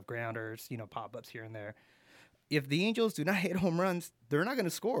strikeouts, a lot of grounders, pop ups here and there. If the Angels do not hit home runs, they're not going to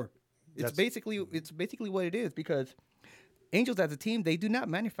score. It's basically what it is, because Angels as a team, they do not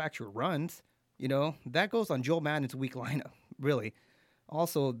manufacture runs. That goes on Joe Maddon's weak lineup, really.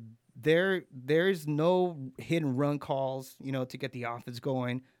 Also, there's no hit and run calls, to get the offense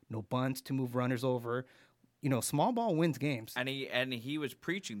going. No bunts to move runners over. Small ball wins games. And he was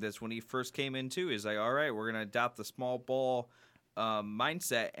preaching this when he first came in too. He's like, all right, we're gonna adopt the small ball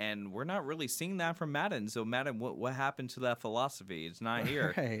mindset, and we're not really seeing that from Madden. So Madden, what happened to that philosophy? It's not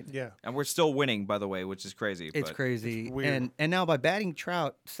here, Right. Yeah. and we're still winning, by the way, which is crazy. It's but crazy. It's weird. And now by batting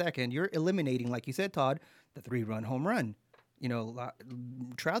Trout second, you're eliminating, like you said, Todd, the 3-run home run. You know,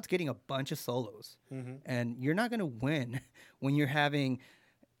 Trout's getting a bunch of solos, and you're not going to win when you're having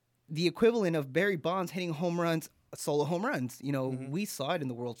the equivalent of Barry Bonds hitting home runs, solo home runs. You know, we saw it in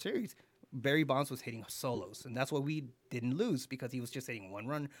the World Series. Barry Bonds was hitting solos, and that's why we didn't lose, because he was just hitting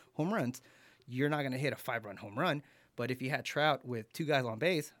 1-run home runs. You're not going to hit a 5-run home run, but if you had Trout with 2 guys on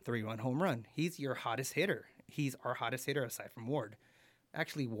base, 3-run home run. He's your hottest hitter. He's our hottest hitter aside from Ward.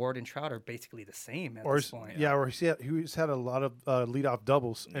 Actually, Ward and Trout are basically the same at this point. Yeah, or he's had a lot of leadoff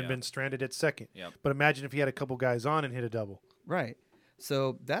doubles and Yeah. been stranded at second. Yep. But imagine if he had a couple guys on and hit a double. Right.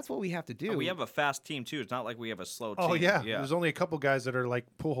 So that's what we have to do. we have a fast team too. It's not like we have a slow Oh team. yeah. There's only a couple guys that are like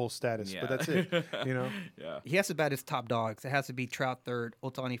pool hole status, Yeah. but that's it. You know. Yeah. He has to bat his top dogs. It has to be Trout third,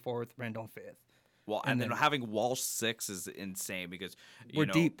 Ohtani fourth, Rendon fifth. Well, And and then then- having Walsh 6 is insane because We're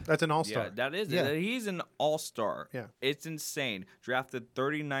deep. That's an all-star. Yeah, that is. Yeah. He's an all-star. Yeah. It's insane. Drafted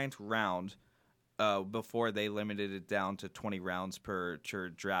 39th round before they limited it down to 20 rounds per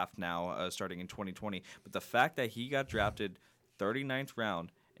draft now, starting in 2020. But the fact that he got drafted 39th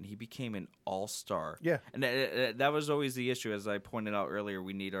round and he became an all-star. Yeah. And that was always the issue, as I pointed out earlier.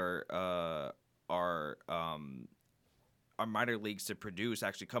 We need our minor leagues to produce,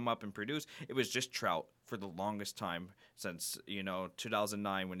 actually come up and produce. It was just Trout for the longest time since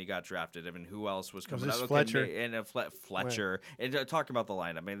 2009 when he got drafted. I mean, who else was coming just out? Fletcher. And Fletcher. And talking about the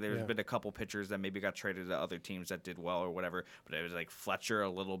line, I mean, there's Yeah. been a couple pitchers that maybe got traded to other teams that did well or whatever, but it was like Fletcher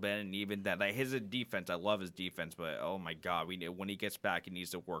a little bit, and even that. Like his defense, I love his defense, but oh my god, when he gets back, he needs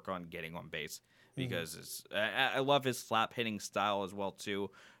to work on getting on base because I love his slap hitting style as well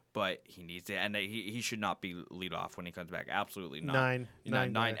too. But he needs to, and he should not be lead off when he comes back. Absolutely not. Nine.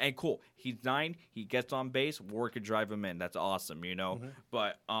 Nine. And cool. He's 9. He gets on base. Ward could drive him in. That's awesome,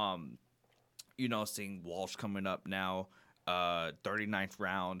 But seeing Walsh coming up now, 39th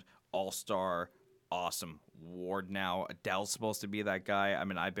round, all-star, awesome. Ward now. Adele's supposed to be that guy. I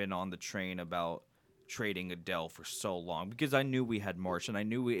mean, I've been on the train about trading Adele for so long because I knew we had Marsh, and I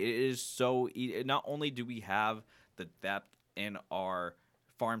knew it is so. Not only do we have the depth in our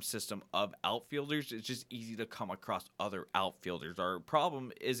farm system of outfielders, it's just easy to come across other outfielders. Our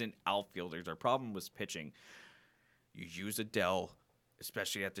problem isn't outfielders. Our problem was pitching. You use Adele,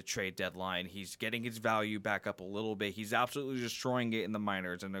 especially at the trade deadline. He's getting his value back up a little bit. He's absolutely destroying it in the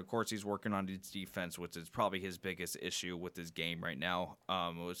minors. And, of course, he's working on his defense, which is probably his biggest issue with his game right now.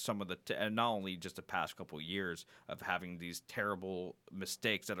 With some of the and not only just the past couple of years of having these terrible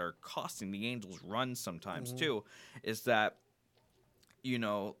mistakes that are costing the Angels runs sometimes, too, is that he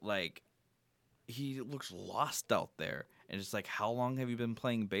looks lost out there. And it's like, how long have you been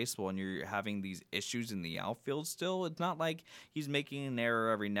playing baseball and you're having these issues in the outfield still? It's not like he's making an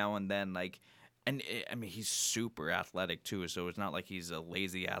error every now and then. He's super athletic too, so it's not like he's a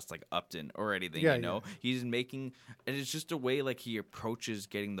lazy ass like Upton or anything, Yeah. He's making, and it's just a way like he approaches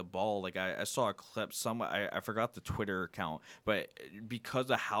getting the ball. Like I saw a clip, I forgot the Twitter account, but because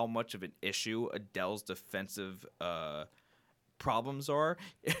of how much of an issue Adele's defensive problems are,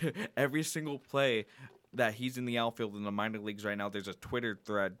 every single play that he's in the outfield in the minor leagues right now, there's a Twitter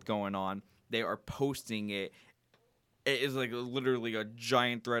thread going on. They are posting it. It is like literally a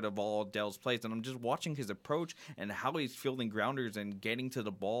giant thread of all Dell's plays, and I'm just watching his approach and how he's fielding grounders and getting to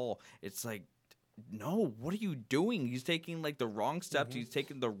the ball. It's like, no, what are you doing? He's taking like the wrong steps. He's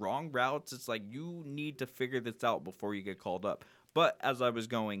taking the wrong routes. It's like, you need to figure this out before you get called up. But as I was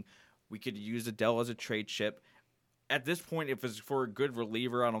going, we could use Adele as a trade chip. At this point, if it's for a good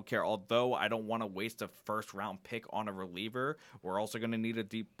reliever, I don't care. Although I don't want to waste a first-round pick on a reliever, we're also going to need a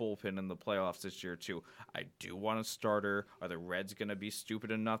deep bullpen in the playoffs this year, too. I do want a starter. Are the Reds going to be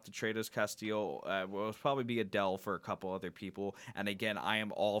stupid enough to trade us Castillo? It'll probably be Adele for a couple other people. And again, I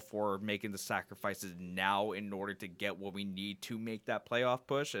am all for making the sacrifices now in order to get what we need to make that playoff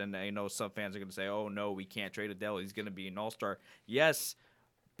push. And I know some fans are going to say, oh, no, we can't trade Adele. He's going to be an all-star. Yes,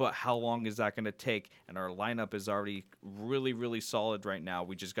 but how long is that going to take? And our lineup is already really, really solid right now.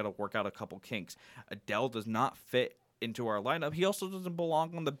 We just got to work out a couple kinks. Adele does not fit into our lineup. He also doesn't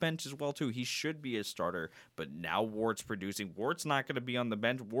belong on the bench as well, too. He should be a starter, but now Ward's producing. Ward's not going to be on the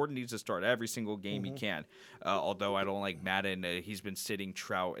bench. Ward needs to start every single game he can. Although I don't like Madden. He's been sitting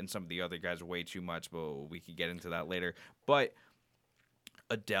Trout and some of the other guys way too much, but we can get into that later. But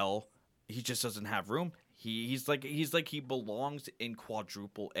Adele, he just doesn't have room. He's like he belongs in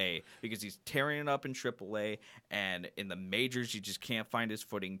quadruple A because he's tearing it up in triple A, and in the majors you just can't find his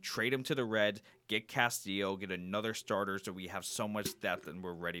footing. Trade him to the Reds, get Castillo, get another starter, so we have so much depth and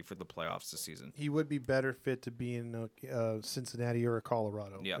we're ready for the playoffs this season. He would be better fit to be in Cincinnati or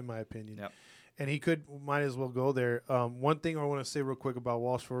Colorado, in my opinion. Yep. And he might as well go there. One thing I want to say real quick about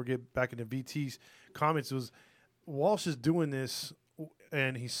Walsh before we get back into VT's comments was Walsh is doing this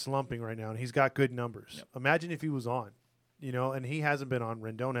and he's slumping right now, and he's got good numbers. Yep. Imagine if he was on, and he hasn't been on.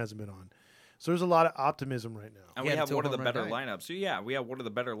 Rendon hasn't been on. So there's a lot of optimism right now. And we have one of the better lineups. So, yeah, we have one of the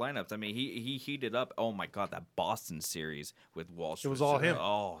better lineups. I mean, he heated up. Oh, my God, that Boston series with Walsh. It was all him.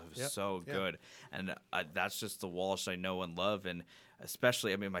 Oh, it was so good. And that's just the Walsh I know and love. And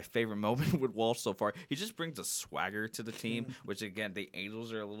especially, I mean, my favorite moment with Walsh so far, he just brings a swagger to the team, which, again, the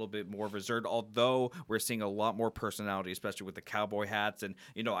Angels are a little bit more reserved, although we're seeing a lot more personality, especially with the cowboy hats. And,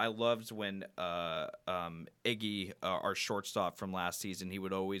 I loved when Iggy, our shortstop from last season, he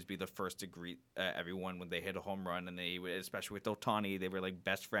would always be the first to greet everyone when they hit a home run, and they would, especially with Ohtani, they were like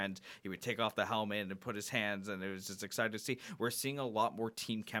best friends. He would take off the helmet and put his hands, and it was just exciting to see. We're seeing a lot more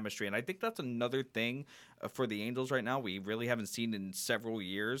team chemistry, and I think that's another thing for the Angels right now we really haven't seen in several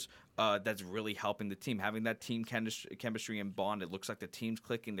years that's really helping the team. Having that team chemistry and bond, it looks like the team's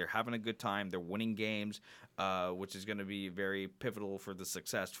clicking. They're having a good time. They're winning games, which is going to be very pivotal for the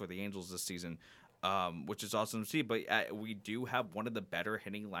success for the Angels this season. Which is awesome to see. But we do have one of the better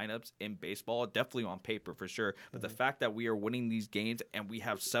hitting lineups in baseball, definitely on paper for sure. But the fact that we are winning these games and we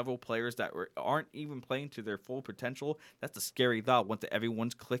have several players that aren't even playing to their full potential, that's a scary thought. Once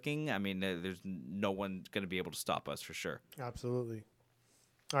everyone's clicking, I mean, there's no one going to be able to stop us for sure. Absolutely.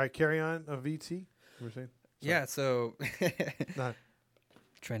 All right, carry on, VT. You were saying? Yeah, so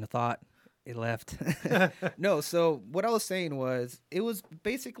train of thought. It left. No, so what I was saying was it was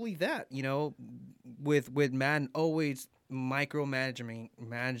basically that, with Madden always managing,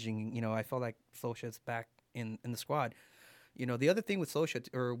 I felt like Socha's back in the squad. The other thing with Socha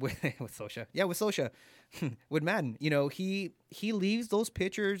or with Socha. Yeah, with Socha. With Madden, he leaves those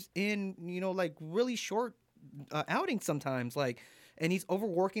pitchers in, like really short outings sometimes, and he's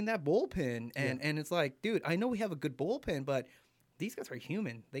overworking that bullpen and it's like, dude, I know we have a good bullpen, but these guys are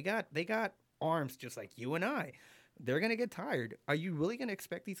human. They got arms just like you and I. They're going to get tired. Are you really going to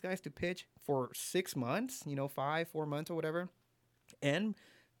expect these guys to pitch for 6 months, 4 months or whatever, and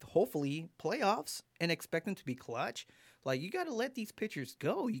hopefully playoffs and expect them to be clutch? You got to let these pitchers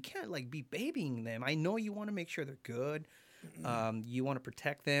go. You can't be babying them. I know you want to make sure they're good. You want to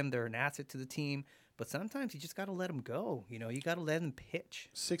protect them. They're an asset to the team. But sometimes you just got to let them go. You got to let them pitch.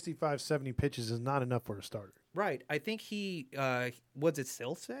 65, 70 pitches is not enough for a starter. Right. I think he was it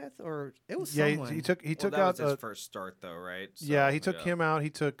Silseth or it was someone. He took that out was his first start though, right? So, he took him out.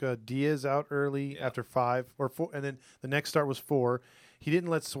 He took Diaz out early after 5 or 4, and then the next start was 4. He didn't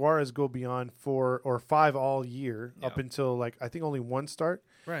let Suarez go beyond 4 or 5 all year up until I think only one start.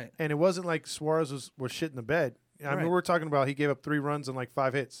 Right. And it wasn't like Suarez was shit in the bed. I mean, we're talking about he gave up 3 runs and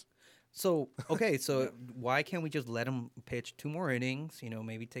 5 hits. So, okay, so why can't we just let him pitch 2 more innings,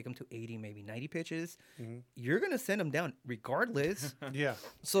 maybe take him to 80, maybe 90 pitches? Mm-hmm. You're going to send him down regardless. Yeah.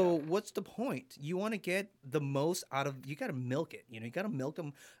 So what's the point? You want to get the most out of – you got to milk it. You got to milk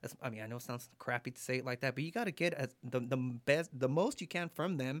them. I mean, I know it sounds crappy to say it like that, but you got to get the most you can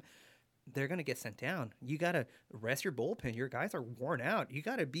from them. They're going to get sent down. You got to rest your bullpen. Your guys are worn out. You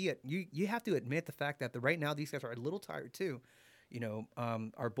got to be – you have to admit the fact that right now these guys are a little tired too.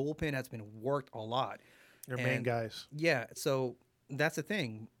 Our bullpen has been worked a lot. Your main guys. Yeah, so that's the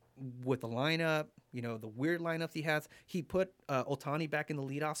thing. With the lineup, the weird lineups he has, he put Ohtani back in the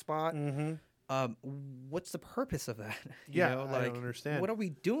leadoff spot. Mm-hmm. What's the purpose of that? I don't understand. What are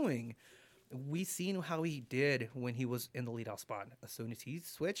we doing? We seen how he did when he was in the leadoff spot. As soon as he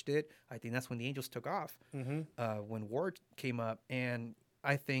switched it, I think that's when the Angels took off. Mm-hmm. When Ward came up, and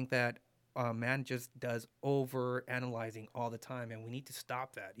I think that man just does over analyzing all the time, and we need to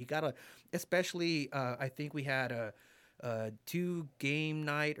stop that. You gotta, especially I think we had a 2-game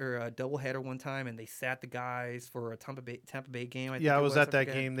night or a doubleheader one time, and they sat the guys for a Tampa Bay game. I was at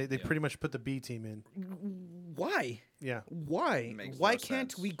that game. They pretty much put the B team in. Why? Yeah. Why? Why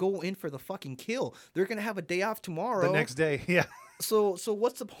can't we go in for the fucking kill? They're gonna have a day off tomorrow. The next day, yeah. So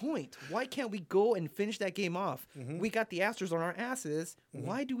what's the point? Why can't we go and finish that game off? Mm-hmm. We got the Astros on our asses. Mm-hmm.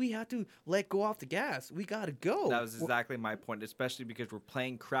 Why do we have to let go off the gas? We got to go. That was exactly my point, especially because we're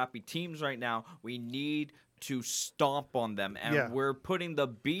playing crappy teams right now. We need to stomp on them, and we're putting the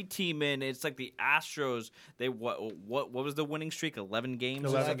B team in. It's like the Astros. They what was the winning streak? 11 games.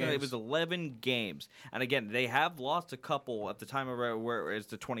 11 games. It was 11 games, and again, they have lost a couple at the time of where it's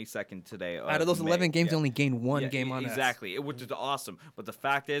the 22nd today. Out of those 11 games, they only gained one game on us. Exactly, which is awesome. But the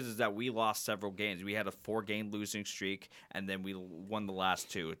fact is that we lost several games. We had a 4-game losing streak, and then we won the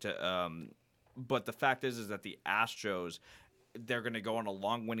last 2. But the fact is that the Astros, they're going to go on a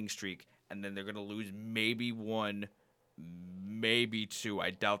long winning streak, and then they're going to lose maybe 1, maybe 2.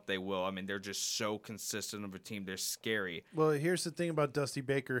 I doubt they will. I mean, they're just so consistent of a team. They're scary. Well, here's the thing about Dusty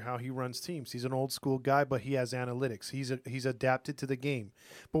Baker, how he runs teams. He's an old school guy, but he has analytics. He's adapted to the game.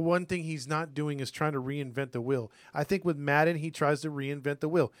 But one thing he's not doing is trying to reinvent the wheel. I think with Madden, he tries to reinvent the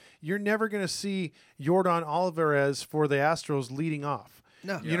wheel. You're never going to see Yordan Alvarez for the Astros leading off.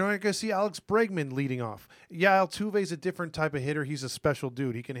 No. You're not going to see Alex Bregman leading off. Yeah, Altuve's a different type of hitter. He's a special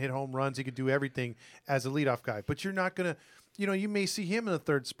dude. He can hit home runs. He can do everything as a leadoff guy. But you're not going to, you may see him in the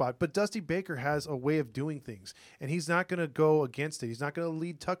third spot. But Dusty Baker has a way of doing things, and he's not going to go against it. He's not going to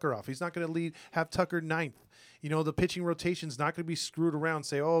lead Tucker off. He's not going to have Tucker ninth. The pitching rotation's not going to be screwed around.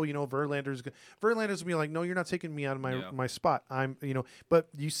 Say, Verlander's going to be like, no, you're not taking me out of my spot. But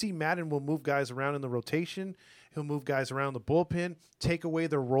you see Madden will move guys around in the rotation. He'll move guys around the bullpen, take away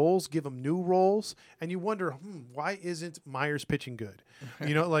their roles, give them new roles, and you wonder, why isn't Myers pitching good?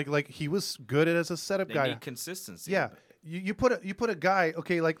 Like he was good as a setup guy. They need consistency. Yeah, you put a guy,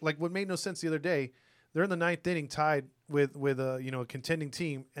 okay, like what made no sense the other day. They're in the 9th inning, tied with a contending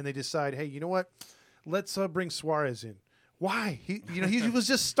team, and they decide, hey, you know what? Let's bring Suarez in. Why? He was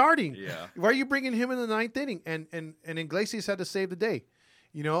just starting. Yeah. Why are you bringing him in the 9th inning? And Iglesias had to save the day,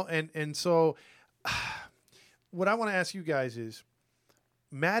 and so. What I want to ask you guys is,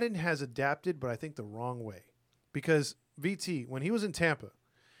 Madden has adapted, but I think the wrong way. Because, VT, when he was in Tampa,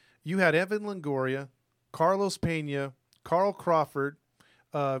 you had Evan Longoria, Carlos Pena, Carl Crawford,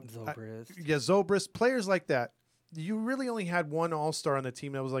 Zobrist, players like that. You really only had one all-star on the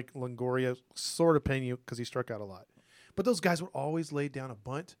team that was like Longoria, sort of Pena, because he struck out a lot. But those guys would always lay down a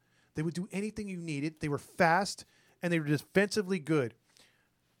bunt. They would do anything you needed. They were fast, and they were defensively good.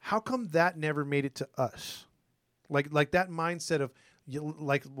 How come that never made it to us? Like that mindset of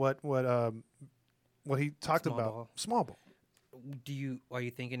like what he talked about, small ball. Are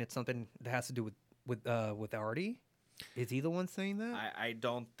you thinking it's something that has to do with Artie? Is he the one saying that? I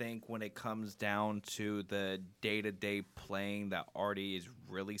don't think when it comes down to the day-to-day playing that Artie is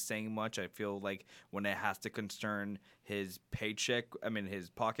really saying much. I feel like when it has to concern his paycheck, his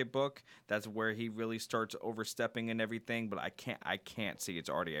pocketbook, that's where he really starts overstepping and everything. But I can't see it's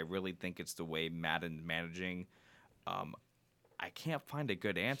Artie. I really think it's the way Madden's managing. I can't find a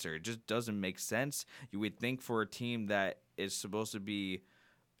good answer. It just doesn't make sense. You would think for a team that is supposed to be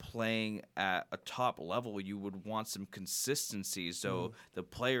playing at a top level, you would want some consistency. So the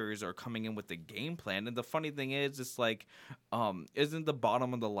players are coming in with the game plan. And the funny thing is, it's like, isn't the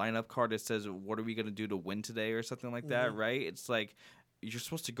bottom of the lineup card that says, what are we going to do to win today or something like that, right? It's like, you're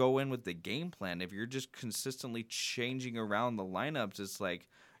supposed to go in with the game plan. If you're just consistently changing around the lineups, it's like,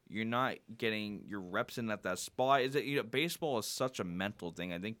 you're not getting your reps in at that spot. Baseball is such a mental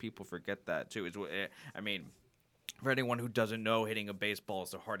thing. I think people forget that too. For anyone who doesn't know, hitting a baseball is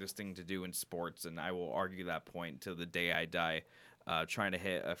the hardest thing to do in sports, and I will argue that point till the day I die. Trying to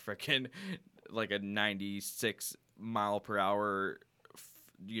hit a freaking like a 96 mile per hour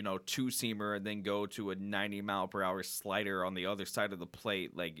two-seamer and then go to a 90-mile-per-hour slider on the other side of the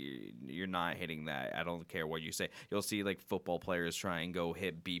plate, like, you're not hitting that. I don't care what you say. You'll see, like, football players try and go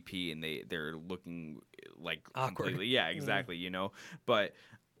hit BP, and they're looking, like, awkward. Completely. Yeah, exactly, But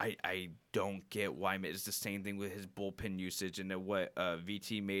I don't get why it's the same thing with his bullpen usage, and what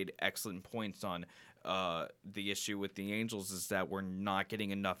VT made excellent points on. The issue with the Angels is that we're not getting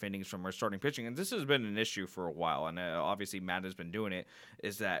enough innings from our starting pitching, and this has been an issue for a while, and obviously Matt has been doing it,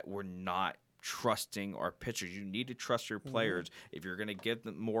 is that we're not trusting our pitchers. You need to trust your players. If you're going to give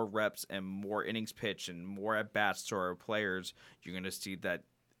them more reps and more innings pitched and more at-bats to our players, you're going to see that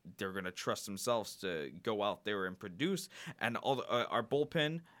they're going to trust themselves to go out there and produce, and our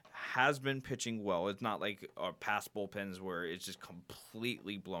bullpen has been pitching well. It's not like our past bullpens where it's just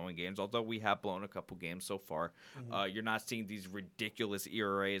completely blowing games, although we have blown a couple games so far. You're not seeing these ridiculous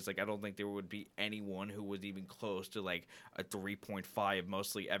ERAs. Like, I don't think there would be anyone who was even close to like a 3.5.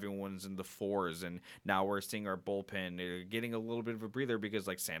 Mostly everyone's in the 4s, and now we're seeing our bullpen getting a little bit of a breather because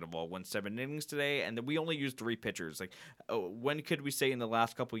like Sandoval went 7 innings today, and then we only used 3 pitchers. Like, when could we say in the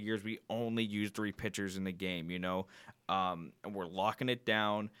last couple of years we only used 3 pitchers in the game, and we're locking it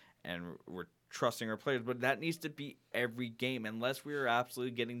down, and we're trusting our players, but that needs to be every game unless we are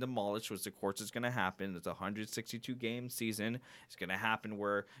absolutely getting demolished, which of course is going to happen. It's a 162 game season. It's going to happen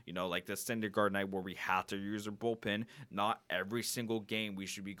where, like the Syndergaard night where we have to use our bullpen. Not every single game we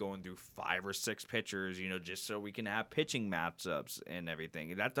should be going through 5 or 6 pitchers, just so we can have pitching matchups and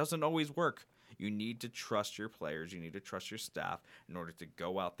everything. That doesn't always work. You need to trust your players. You need to trust your staff in order to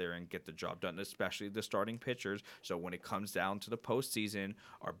go out there and get the job done, especially the starting pitchers. So when it comes down to the postseason,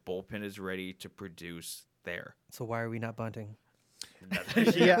 our bullpen is ready to produce there. So why are we not bunting? That's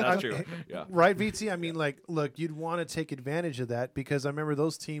true. Yeah. Right, VT? I mean, look, you'd want to take advantage of that because I remember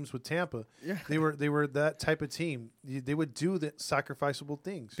those teams with Tampa. Yeah. They were that type of team. They would do the sacrificable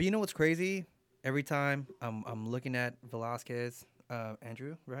things. But you know what's crazy? Every time I'm looking at Velasquez,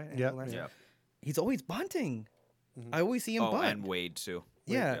 Andrew, right? Andrew Yeah. He's always bunting. Mm-hmm. I always see him bunt. And Wade too.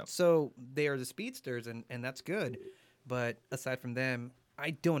 Yeah, so they are the speedsters, and that's good. But aside from them, I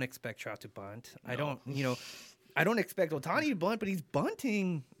don't expect Trout to bunt. No. I don't expect Ohtani to bunt, but he's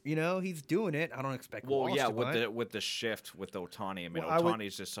bunting. He's doing it. I don't expect Walsh to bunt. with the shift with Ohtani. I mean,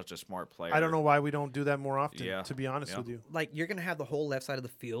 Ohtani's just such a smart player. I don't know why we don't do that more often, to be honest with you. Like, you're going to have the whole left side of the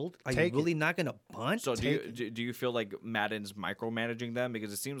field. Are you really not going to bunt? So do you feel like Madden's micromanaging them?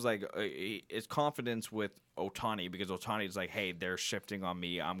 Because it seems like it's confidence with Ohtani, because Ohtani's like, hey, they're shifting on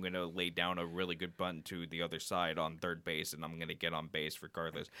me. I'm going to lay down a really good bunt to the other side on third base, and I'm going to get on base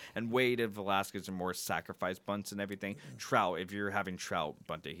regardless. And Wade and Velasquez are more sacrifice bunts and everything. Trout, if you're having Trout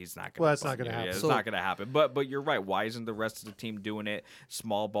bunting, he's not going to. Well, that's not going to happen. Yeah, it's not going to happen. But you're right. Why isn't the rest of the team doing it?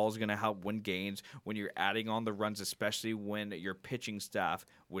 Small ball's going to help win games when you're adding on the runs, especially when your pitching staff,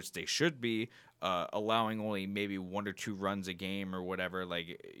 which they should be, allowing only maybe 1 or 2 runs a game or whatever.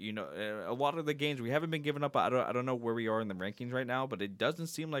 Like, a lot of the games we haven't been giving up. I don't know where we are in the rankings right now, but it doesn't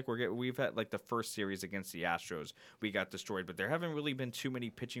seem like we've had like the first series against the Astros, we got destroyed, but there haven't really been too many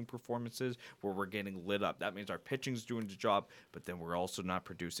pitching performances where we're getting lit up. That means our pitching's doing the job, but then we're also not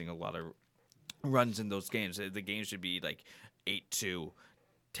producing a lot of runs in those games. The game should be like 8-2.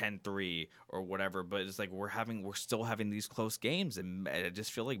 10-3 or whatever, but it's like we're still having these close games, and I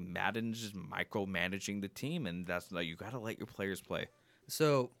just feel like Madden's just micromanaging the team, and that's you got to let your players play.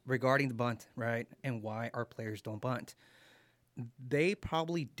 So regarding the bunt, right, and why our players don't bunt, they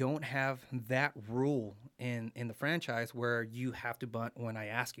probably don't have that rule in the franchise where you have to bunt when I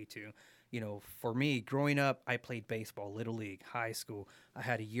ask you to. For me, growing up, I played baseball, little league, high school. I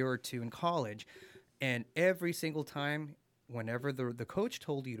had a year or 2 in college, and every single time, whenever the coach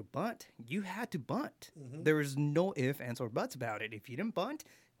told you to bunt, you had to bunt. Mm-hmm. There was no ifs, ands, or buts about it. If you didn't bunt,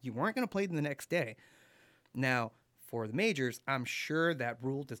 you weren't going to play the next day. Now, for the majors, I'm sure that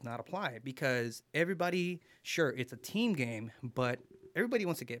rule does not apply because everybody, sure, it's a team game, but everybody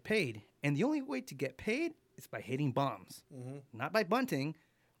wants to get paid. And the only way to get paid is by hitting bombs, not by bunting.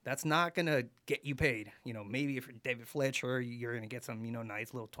 That's not going to get you paid. Maybe if you're David Fletcher, you're going to get some,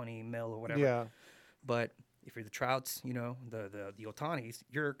 nice little 20 mil or whatever. Yeah. But if you're the Trouts, the Ohtanis,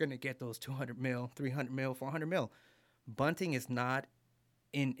 you're going to get those 200 mil, 300 mil, 400 mil. Bunting is not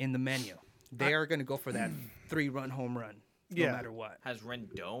in the menu. They are going to go for that 3-run home run no matter what. Has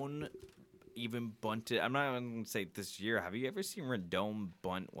Rendon even bunted? I'm not even going to say this year. Have you ever seen Rendon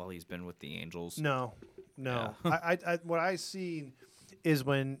bunt while he's been with the Angels? No. Yeah. I what I seen is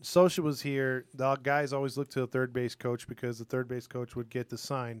when Socha was here, the guys always looked to the third base coach because the third base coach would get the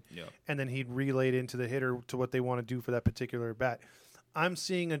sign, and then he'd relay it into the hitter to what they want to do for that particular bat. I'm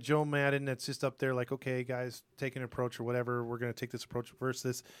seeing a Joe Madden that's just up there like, okay, guys, take an approach or whatever. We're going to take this approach versus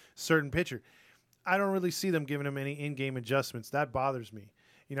this certain pitcher. I don't really see them giving him any in-game adjustments. That bothers me.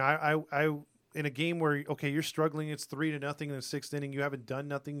 I in a game where, okay, you're struggling, it's 3-0 in the 6th inning, you haven't done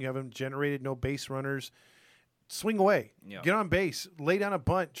nothing, you haven't generated no base runners. Swing away, get on base, lay down a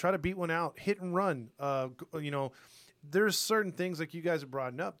bunt, try to beat one out, hit and run. There's certain things like you guys have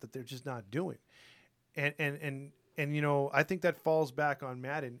brought up that they're just not doing. And I think that falls back on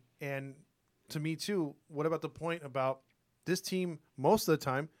Madden. And to me too, what about the point about this team most of the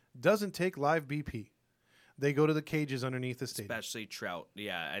time doesn't take live BP? They go to the cages underneath the stadium. Especially Trout.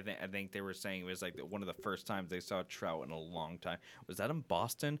 Yeah, I think they were saying it was like one of the first times they saw Trout in a long time. Was that in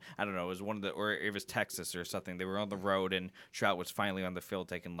Boston? I don't know. It was or it was Texas or something. They were on the road and Trout was finally on the field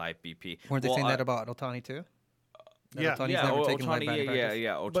taking live BP. Weren't they saying that about Ohtani too? Ohtani's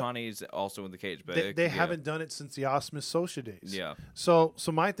also in the cage, but they haven't done it since the Osmus Socha days. Yeah. So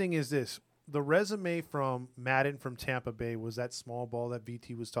my thing is this: the resume from Madden from Tampa Bay was that small ball that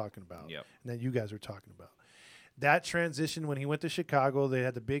VT was talking about, and that you guys were talking about. That transition when he went to Chicago, they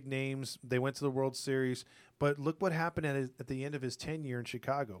had the big names. They went to the World Series. But look what happened at the end of his tenure in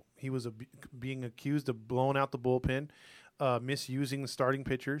Chicago. He was being accused of blowing out the bullpen, misusing the starting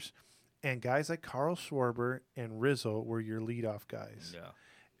pitchers. and guys like Carl Schwarber and Rizzo were your leadoff guys.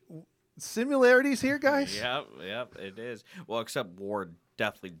 Yeah. Similarities here, guys? Yep, it is. Well, except Ward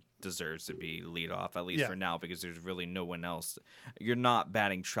definitely deserves to be leadoff, at least for now, because there's really no one else. You're not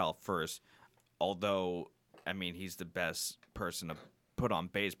batting Trout first, although, I mean, he's the best person to put on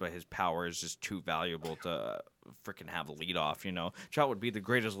base, but his power is just too valuable to freaking have a leadoff, you know? Trout would be the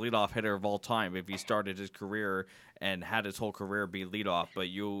greatest leadoff hitter of all time if he started his career and had his whole career be leadoff, but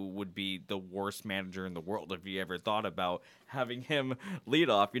you would be the worst manager in the world if you ever thought about having him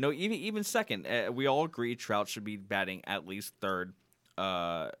leadoff. You know, even second. We all agree Trout should be batting at least third.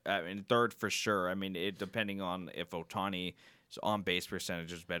 I mean, third for sure. I mean, depending on if Ohtani's on base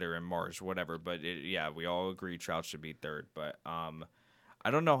percentage is better in March, whatever. But we all agree Trout should be third. But I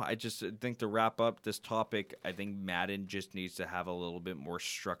don't know. I just think to wrap up this topic, I think Madden just needs to have a little bit more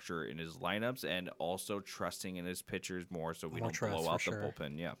structure in his lineups and also trusting in his pitchers more so we don't blow out the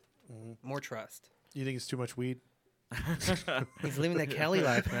bullpen. Yeah. Mm-hmm. More trust. You think it's too much weed? He's living that Cali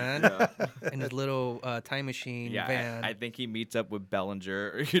life, man. In his little time machine van. I think he meets up with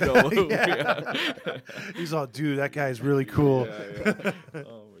Bellinger. You know, He's all, dude, that guy's really cool. Yeah.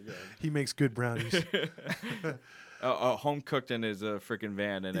 Oh my god. He makes good brownies. Home cooked in his freaking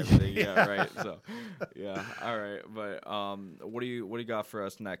van and everything. Yeah, right. So, yeah, all right. But what do you got for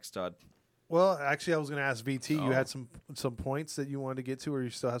us next, Todd? Well, actually, I was going to ask VT. You had some points that you wanted to get to, or you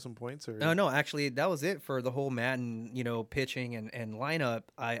still have some points? Or no, actually, that was it for the whole Madden, pitching and lineup.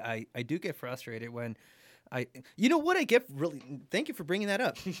 I do get frustrated when you know what I get really. Thank you for bringing that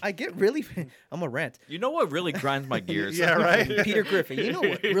up. I get really. I'm a rant. You know what really grinds my gears? Yeah, right. Peter Griffin. You know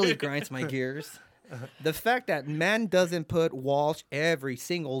what really grinds my gears? The fact that man doesn't put Walsh every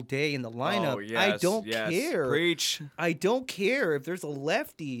single day in the lineup. Oh, yes, I don't care. Preach. I don't care if there's a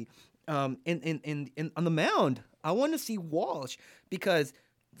lefty in on the mound. I want to see Walsh because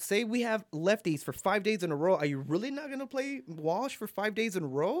say we have lefties for 5 days in a row. Are you really not going to play Walsh for 5 days in a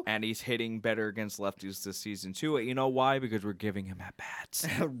row? And he's hitting better against lefties this season too. You know why? Because we're giving him at bats.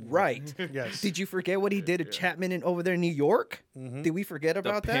 Right. Yes. Did you forget what he did to Chapman over there in New York? Mm-hmm. Did we forget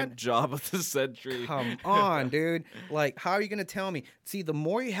about the pimp job of the century. Come on, dude. Like, how are you going to tell me? See, the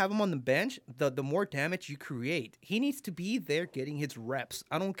more you have him on the bench, the more damage you create. He needs to be there getting his reps.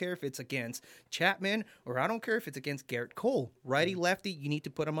 I don't care if it's against Chapman or I don't care if it's against Garrett Cole. Righty, lefty, you need to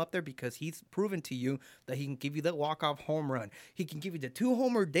put him up there because he's proven to you that he can give you that walk-off home run. He can give you the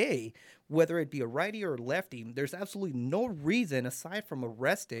 2-homer day, whether it be a righty or a lefty. There's absolutely no reason, aside from a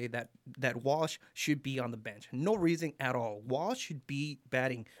rest day, that Walsh should be on the bench. No reason at all. Walsh should be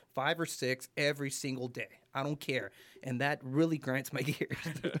batting 5 or 6 every single day. I don't care. And that really grinds my gears.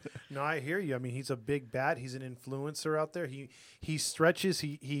 No, I hear you. I mean, he's a big bat. He's an influencer out there. He stretches.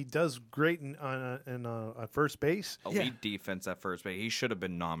 He does great in first base. Elite defense at first base. He should have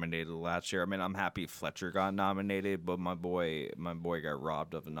been nominated last year. I mean, I'm happy Fletcher got nominated, but my boy got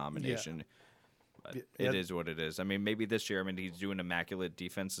robbed of a nomination. Yeah. But it is what it is. I mean, maybe this year, I mean, he's doing immaculate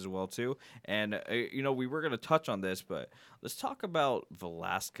defense as well, too. And, we were going to touch on this, but let's talk about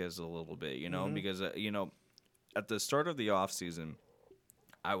Velasquez a little bit, because, at the start of the offseason,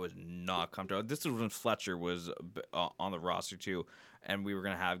 I was not comfortable. This is when Fletcher was on the roster, too, and we were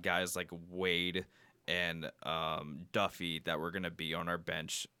going to have guys like Wade and Duffy that were going to be on our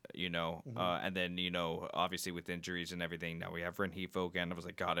bench, and then, obviously with injuries and everything, now we have Rengifo again. I was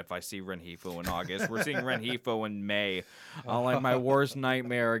like, God, if I see Rengifo in August, we're seeing Rengifo in May. I'm like my worst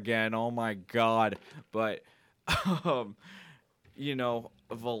nightmare again. Oh, my God. But,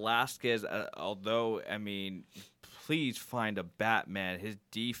 Velasquez, although, I mean, please find a Batman. His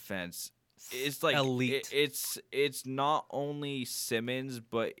defense is like elite. It's not only Simmons,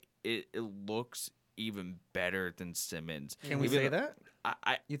 but it looks even better than Simmons. Can we say that?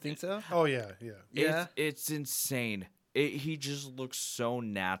 You think so? Oh, yeah. It's insane. He just looks so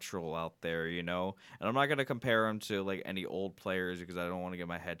natural out there, And I'm not going to compare him to, like, any old players because I don't want to get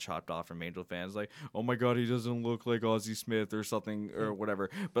my head chopped off from Angel fans. Like, oh, my God, he doesn't look like Ozzie Smith or something or whatever.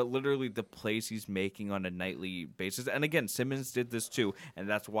 But literally the plays he's making on a nightly basis. And, again, Simmons did this too. And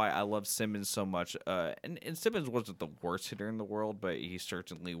that's why I love Simmons so much. And Simmons wasn't the worst hitter in the world, but he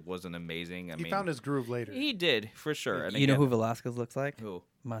certainly wasn't amazing. I mean, found his groove later. He did, for sure. And you know who Velasquez looks like? Who?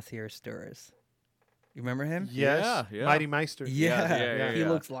 Masier Sturz. You remember him? Yes. Yeah. Mighty Meister. Yeah. He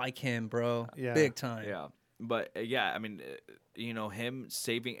looks like him, bro. Yeah. Big time. Yeah. But yeah, I mean, him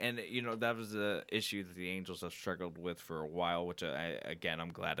saving, and that was the issue that the Angels have struggled with for a while. Which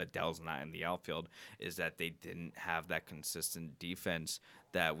I'm glad Adele's not in the outfield. Is that they didn't have that consistent defense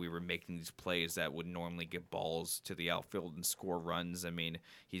that we were making these plays that would normally get balls to the outfield and score runs. I mean,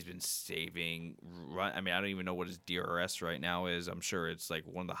 he's been saving run. I mean, I don't even know what his DRS right now is. I'm sure it's like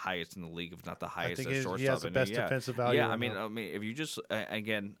one of the highest in the league, if not the highest. I think at shortstop. he has the best defensive value. Yeah, right I mean, now. if you just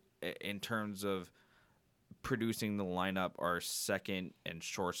again in terms of producing the lineup, our second and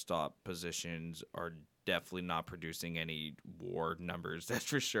shortstop positions are definitely not producing any WAR numbers. That's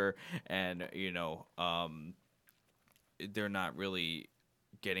for sure. And they're not really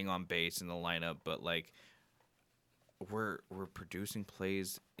getting on base in the lineup. But like, we're producing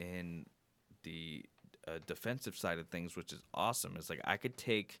plays in the defensive side of things, which is awesome. It's like I could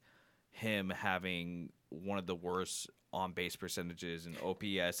take him having one of the worst on base percentages in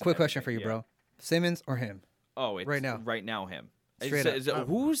OPS. Quick question for you, bro. Simmons or him? Oh, it's right now him. Straight up.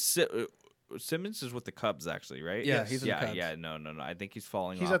 Simmons is with the Cubs, actually, right? Yeah, he's with the Cubs. Yeah, no. I think he's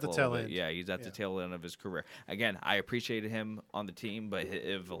falling off. He's at the a tail little bit. end. Yeah, he's at the tail end of his career. Again, I appreciated him on the team, but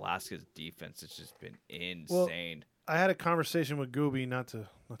Velasquez's defense has just been insane. I had a conversation with Gooby, not to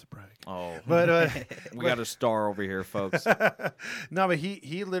brag. Oh, But we got a star over here, folks. no, but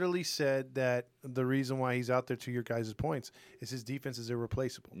he literally said that the reason why he's out there, to your guys' points, is his defense is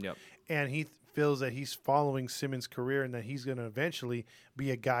irreplaceable. Yep. And he feels that he's following Simmons' career and that he's going to eventually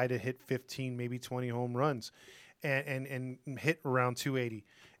be a guy to hit 15, maybe 20 home runs and hit around 280.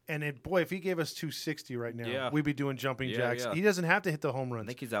 And if he gave us 260 right now, we'd be doing jumping jacks. Yeah. He doesn't have to hit the home runs. I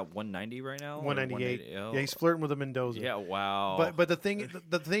think he's at 190 right now. 198. Oh. Yeah, he's flirting with a Mendoza. Yeah, wow. But the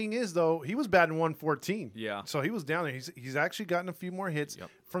thing is though, he was batting 114. Yeah. So he was down there. He's actually gotten a few more hits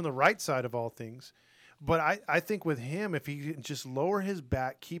from the right side of all things. But I think with him, if he can just lower his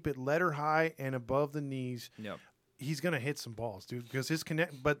bat, keep it letter high and above the knees, he's gonna hit some balls, dude. Because his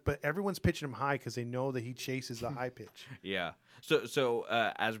connect, but everyone's pitching him high because they know that he chases the high pitch. Yeah. So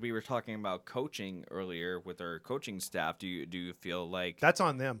as we were talking about coaching earlier with our coaching staff, do you feel like that's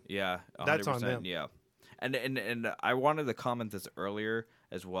on them? Yeah, 100%, that's on them. Yeah. And I wanted to comment this earlier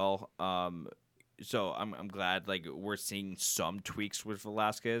as well. So I'm glad like we're seeing some tweaks with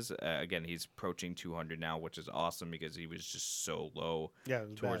Velasquez. Again, he's approaching 200 now, which is awesome because he was just so low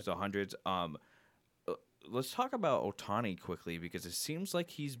towards the hundreds. Let's talk about Ohtani quickly because it seems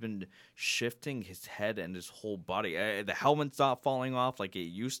like he's been shifting his head and his whole body. The helmet's not falling off like it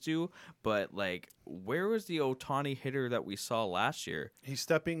used to, but like, where was the Ohtani hitter that we saw last year? He's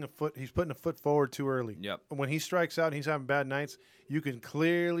putting a foot forward too early. Yep. When he strikes out and he's having bad nights, you can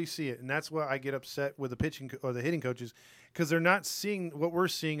clearly see it, and that's why I get upset with the pitching or the hitting coaches because they're not seeing what we're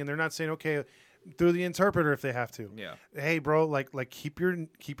seeing, and they're not saying, okay, through the interpreter if they have to. Yeah. Hey, bro, like keep your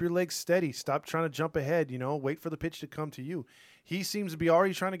legs steady. Stop trying to jump ahead. Wait for the pitch to come to you. He seems to be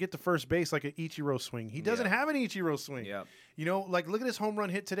already trying to get to first base like an Ichiro swing. He doesn't have an Ichiro swing. Yeah. Like look at his home run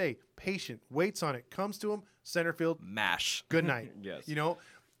hit today. Patient, waits on it, comes to him, center field, mash. good night. Yes.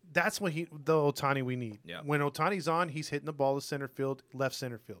 That's what the Ohtani we need. Yeah. When Ohtani's on, he's hitting the ball to center field, left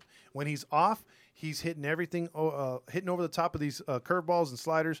center field. When he's off, he's hitting everything, hitting over the top of these curveballs and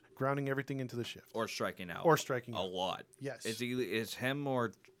sliders, grounding everything into the shift. Or striking out. A lot. Yes. Is him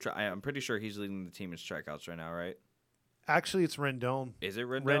or I'm pretty sure he's leading the team in strikeouts right now, right? Actually, it's Rendon. Is it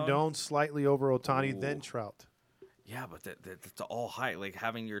Rendon? Rendon slightly over Ohtani, then Trout. Yeah, but that's all high. Like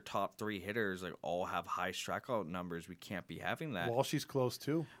having your top three hitters like all have high strikeout numbers. We can't be having that. Walshy's close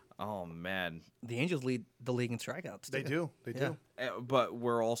too. Oh man, the Angels lead the league in strikeouts. They do. They do. But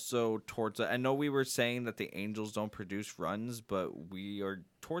we're also towards. I know we were saying that the Angels don't produce runs, but we are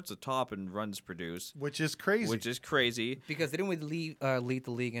towards the top in runs produced, which is crazy. Because didn't we lead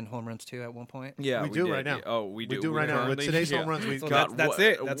the league in home runs too at one point? Yeah, we do right now. Oh, we do. We do right now. With today's home runs, we've got. That's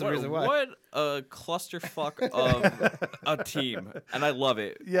it. That's the reason why. What a clusterfuck of a team, and I love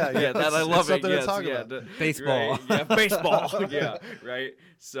it. Yeah. That I love it. Something to talk about. Baseball. Right? Yeah, baseball. Yeah, right.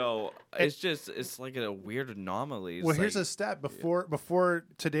 So it's like a weird anomaly. It's here's a stat before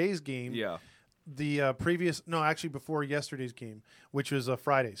today's game. Yeah. The before yesterday's game, which was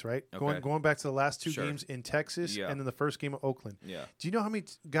Fridays, right? Okay. Going back to the last two games in Texas and then the first game of Oakland. Yeah. Do you know how many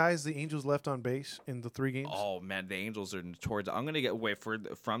guys the Angels left on base in the 3 games? Oh man, the Angels are notorious. I'm gonna get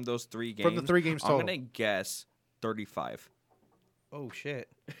from those 3 games. From the 3 games total, I'm gonna guess 35. Oh shit!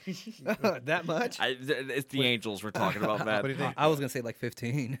 That much? It's the Angels we're talking about, man. What do you think? I was gonna say like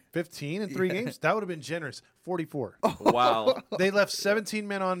 15. 15 in 3 games? That would have been generous. 44. Wow. They left 17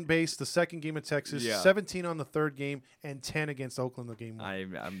 men on base the second game of Texas, Yeah. 17 on the third game, and 10 against Oakland the game one.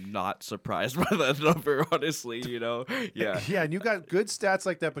 I'm not surprised by that number, honestly. Yeah. Yeah, and you got good stats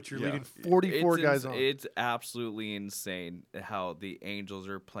like that, but you're leading 44 guys on. It's absolutely insane how the Angels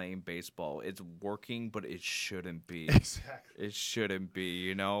are playing baseball. It's working, but it shouldn't be. Exactly. It shouldn't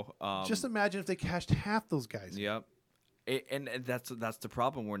be. Just imagine if they cashed half those guys. Yep. And that's the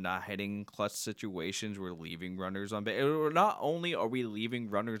problem. We're not hitting clutch situations. We're leaving runners on base. Not only are we leaving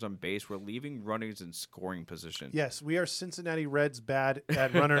runners on base, we're leaving runners in scoring position. Yes, we are Cincinnati Reds bad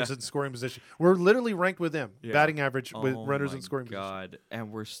at runners in scoring position. We're literally ranked with them, batting average with runners in scoring position. God,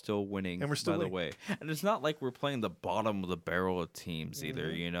 and we're still winning. And we're still by winning. the way. And it's not like we're playing the bottom of the barrel of teams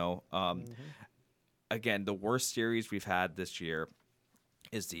either. Again, the worst series we've had this year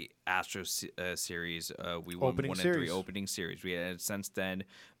is the Astros series. We won Opening 1-3 series. opening series. We had since then,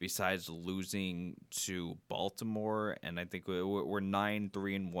 besides losing to Baltimore, and I think we're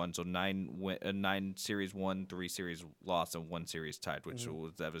 9-3-1, so 9 series won, 3 series lost, and 1 series tied, which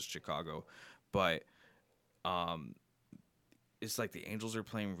was Chicago. But it's like the Angels are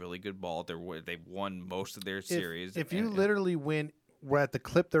playing really good ball. They've won most of their series. If you literally win, we're at the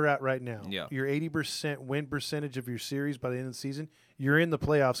clip they're at right now. Yeah. Your 80% win percentage of your series by the end of the season, you're in the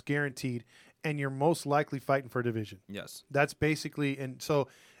playoffs guaranteed, and you're most likely fighting for a division. Yes. That's basically, and so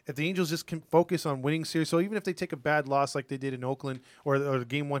if the Angels just can focus on winning series, so even if they take a bad loss like they did in Oakland or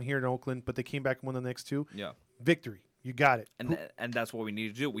game one here in Oakland, but they came back and won the next 2, Yeah. victory. You got it. And that's what we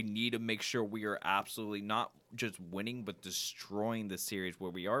need to do. We need to make sure we are absolutely not just winning, but destroying the series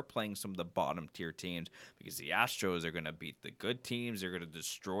where we are playing some of the bottom tier teams, because the Astros are going to beat the good teams. They're going to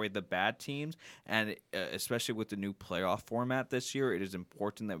destroy the bad teams. And especially with the new playoff format this year, it is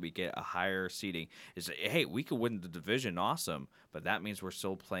important that we get a higher seeding. Hey, we could win the division. Awesome. But that means we're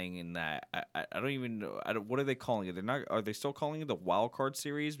still playing in that. I don't even know. What are they calling it? Are they still calling it the wild card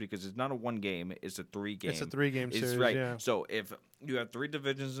series? Because it's not a 1 game. It's a 3 game. It's a 3-game series, right. yeah. So if you have 3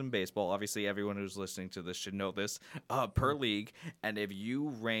 divisions in baseball, obviously everyone who's listening to this should know this, per league. And if you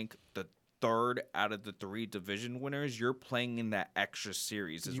rank the 3rd out of the 3 division winners, you're playing in that extra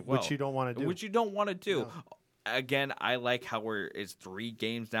series as well. Which you don't want to do. Which you don't want to do. No. Again, I like how it's 3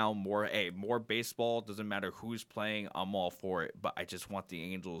 games now. More baseball. Doesn't matter who's playing. I'm all for it. But I just want the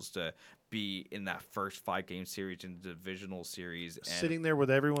Angels to be in that first 5-game series in the divisional series. And sitting there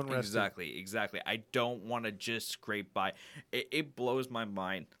with everyone resting. Exactly. I don't want to just scrape by. It blows my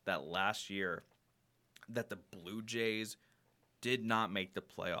mind that last year that the Blue Jays did not make the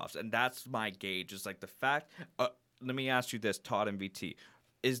playoffs. And that's my gauge. It's like the fact. Let me ask you this, Todd and VT.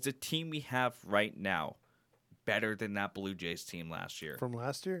 Is the team we have right now better than that Blue Jays team last year? From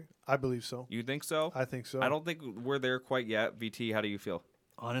last year? I believe so. You think so? I think so. I don't think we're there quite yet. VT, how do you feel?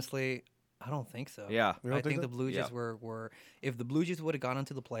 Honestly, I don't think so. Yeah. don't I think so? the Blue Jays were if the Blue Jays would have gone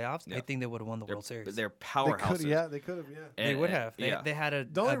into the playoffs, Yeah. I think they would have won the World Series. They're They powerhouses. could, they could have, yeah. They would have. Yeah. They had a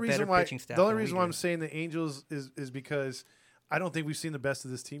The only better reason why pitching staff. the only than we reason why I'm did. saying the Angels is because I don't think we've seen the best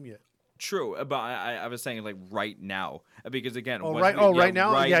of this team yet. True, but I was saying like right now, because again, Oh, once right- right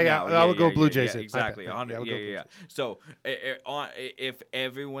now? Yeah. I would go Blue Jays in. Exactly, Okay. Yeah, I would go Blue yeah. So if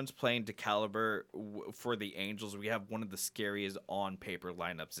everyone's playing to caliber for the Angels, we have one of the scariest on paper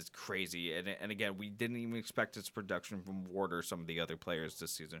lineups. It's crazy, and again, we didn't even expect its production from Ward or some of the other players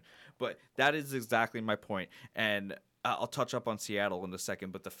this season. But that is exactly my point, and I'll touch up on Seattle in a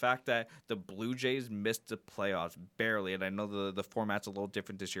second, but the fact that the Blue Jays missed the playoffs barely, and I know the format's a little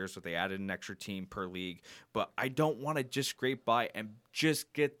different this year, so they added an extra team per league, but I don't want to just scrape by and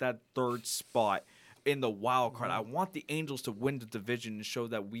just get that 3rd spot in the wild card. I want the Angels to win the division and show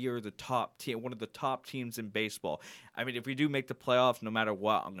that we are the top team, one of the top teams in baseball. I mean, if we do make the playoffs, no matter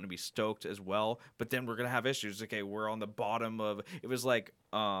what, I'm going to be stoked as well, but then we're going to have issues. Okay, we're on the bottom of – it was like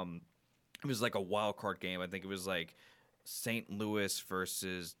a wild card game. I think it was like St. Louis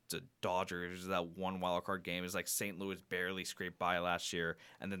versus the Dodgers. That one wild card game is like St. Louis barely scraped by last year,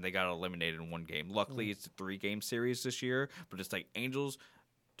 and then they got eliminated in 1 game. Luckily, it's a 3-game series this year, but it's like Angels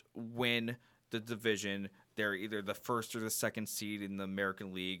win the division. They're either the 1st or the 2nd seed in the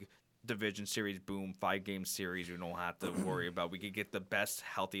American League. Division series, boom, 5-game series. We don't have to worry about. We could get the best,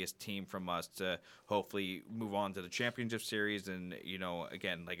 healthiest team from us to hopefully move on to the championship series. And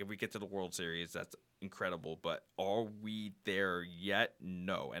again, like if we get to the World Series, that's incredible. But are we there yet?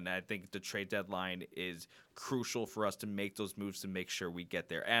 No. And I think the trade deadline is crucial for us to make those moves to make sure we get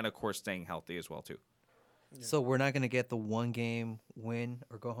there, and of course, staying healthy as well too. So we're not going to get the 1-game win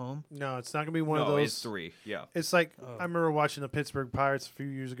or go home? No, it's not gonna be one of No, those. it's 3. Yeah. It's like Oh. I remember watching the Pittsburgh Pirates a few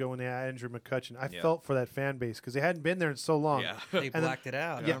years ago when they had Andrew McCutcheon. I Yeah. felt for that fan base because they hadn't been there in so long. Yeah. They then- blacked it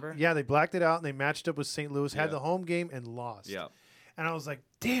out, remember? Yeah, they blacked it out and they matched up with St. Louis, had Yeah. the home game and lost. Yeah. And I was like,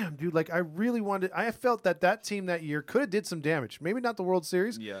 damn, dude, like I really wanted I felt that team that year could have did some damage. Maybe not the World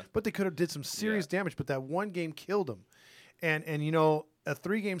Series, Yeah. but they could have did some serious damage, but that one game killed them. And you know, a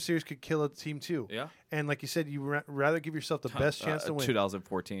 3-game series could kill a team too. Yeah. And like you said, you rather give yourself the best chance to win.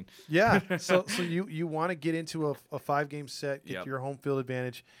 2014. Yeah. So you want to get into a 5-game set, get Yep. your home field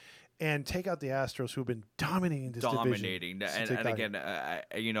advantage, and take out the Astros, who've been dominating this Dominating. division. since And they got again,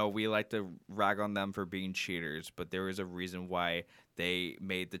 here. you know, we like to rag on them for being cheaters, but there is a reason why they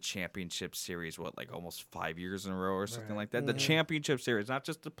made the championship series, like almost 5 years in a row or something like that. The championship series, not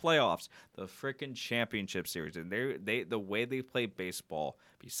just the playoffs, the freaking championship series. And the way they play baseball,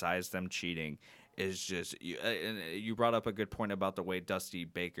 besides them cheating, is just and you brought up a good point about the way Dusty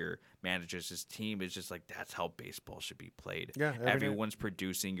Baker manages his team. Is just like that's how baseball should be played. Yeah, every night. Everyone's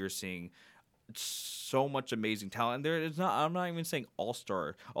producing. You're seeing so much amazing talent. There is not. I'm not even saying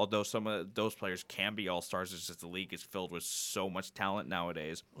all-star, although some of those players can be all-stars. It's just the league is filled with so much talent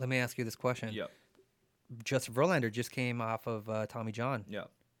nowadays. Let me ask you this question. Yeah, Justin Verlander just came off of Tommy John. yeah.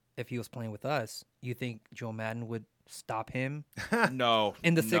 If he was playing with us, you think Joe Madden would stop him? No,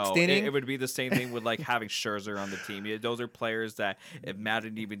 In the no. sixth inning? It would be the same thing with like having Scherzer on the team. Yeah, those are players that if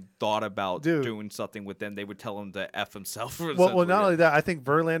Madden even thought about Dude. doing something with them, they would tell him to f himself. Well, not only that, I think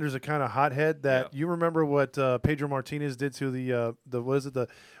Verlander's a kind of hothead that Yeah. you remember what Pedro Martinez did to the what is it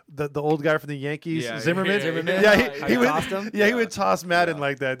the old guy from the Yankees, Yeah, Zimmerman. Zimmerman. Yeah, How he he would tossed him? Yeah, he Yeah. would toss Madden Yeah.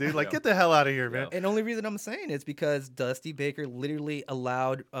 like that, dude. Like, Yeah. get the hell out of here, man. And the only reason I'm saying is because Dusty Baker literally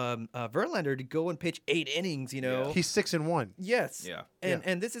allowed Verlander to go and pitch 8 innings, you know? Yeah. He's 6-1. Yes. Yeah.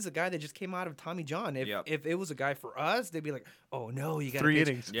 And this is a guy that just came out of Tommy John. Yep. If it was a guy for us, they'd be like, oh no, you got 3 pitch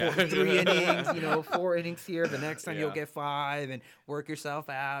innings. Yeah. 3 innings, 4 innings here. The next time you'll Yeah. get 5 and work yourself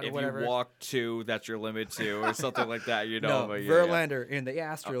out or If whatever. you walk 2, that's your limit 2, or something like that. You know, No, but Verlander in the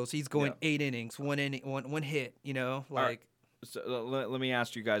Astros, he's going yeah. 8 innings, one hit, right. like So let me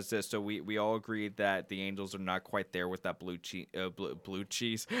ask you guys this. So we all agreed that the Angels are not quite there with that blue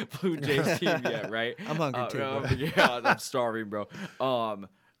Jays team yet, right? I'm hungry too, bro. Yeah, I'm starving, bro.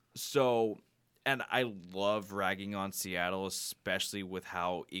 So, and I love ragging on Seattle, especially with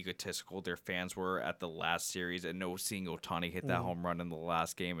how egotistical their fans were at the last series, and seeing Ohtani hit that home run in the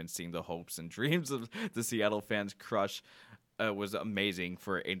last game, and seeing the hopes and dreams of the Seattle fans crush. Was amazing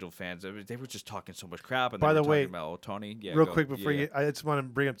for Angel fans. I mean, they were just talking so much crap. And By they the were way, talking about Ohtani. Yeah, Real go- quick before yeah. I just want to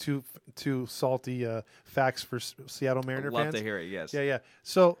bring up two salty facts for Seattle Mariner Love fans. to hear it. Yes. Yeah.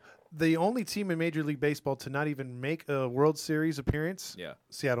 So the only team in Major League Baseball to not even make a World Series appearance, Yeah.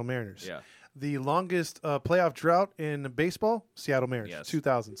 Seattle Mariners. Yeah. The longest playoff drought in baseball, Seattle Mariners, Yes.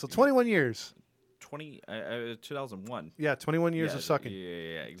 2000. So 21 years. 2001. Yeah, 21 years Yeah, of sucking.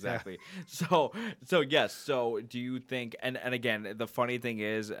 Yeah, exactly. So yes. So do you think? And again, the funny thing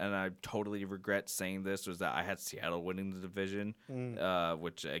is, and I totally regret saying this, was that I had Seattle winning the division,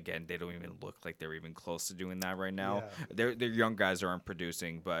 which again they don't even look like they're even close to doing that right now. Yeah. Their young guys aren't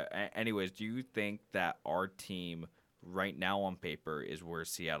producing. But anyways, do you think that our team right now on paper is where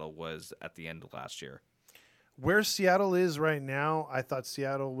Seattle was at the end of last year? Where Seattle is right now, I thought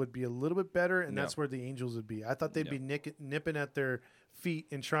Seattle would be a little bit better, and Yeah. that's where the Angels would be. I thought they'd Yeah. be nipping at their feet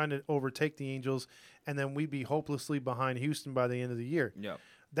and trying to overtake the Angels, and then we'd be hopelessly behind Houston by the end of the year. Yeah.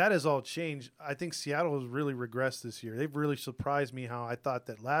 That has all changed. I think Seattle has really regressed this year. They've really surprised me how I thought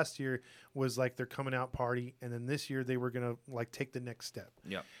that last year was like their coming out party, and then this year they were going to like take the next step.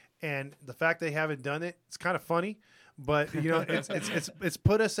 Yeah. And the fact they haven't done it, it's kind of funny, but you know, it's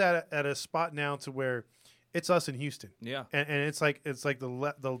put us at a spot now to where it's us in Houston. Yeah. And it's like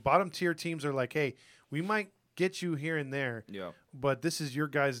the bottom tier teams are like, hey, we might get you here and there, Yeah. but this is your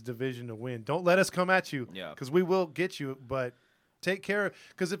guys' division to win. Don't let us come at you, Yeah. because we will get you. But take care of,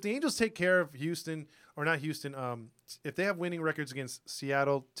 because if the Angels take care of Houston, or not Houston, if they have winning records against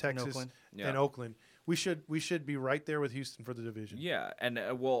Seattle, Texas, Oakland. Yeah. and Oakland, we should be right there with Houston for the division. Yeah, and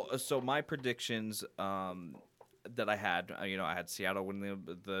so my predictions that I had, I had Seattle winning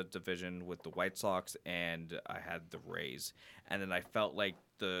the division with the White Sox, and I had the Rays, and then I felt like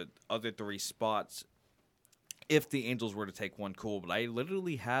the other 3 spots, if the Angels were to take one, cool. But I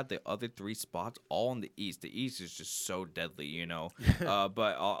literally had the other 3 spots all in the East. The East is just so deadly, you know.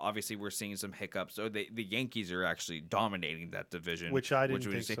 But obviously, we're seeing some hiccups. So the Yankees are actually dominating that division, Which I didn't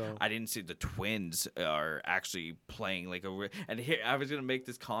think so. I didn't see the Twins are actually playing like a. And here I was gonna make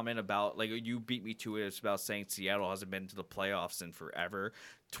this comment about like you beat me to it. It's about saying Seattle hasn't been to the playoffs in forever.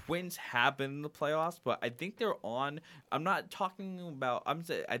 Twins have been in the playoffs, but I think they're on. I'm not talking about.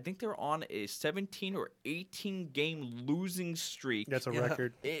 I think they're on a 17 or 18 game losing streak. That's a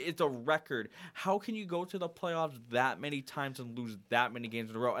record. It's a record. How can you go to the playoffs that many times and lose that many games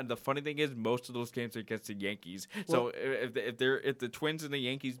in a row? And the funny thing is, most of those games are against the Yankees. Well, so if the Twins and the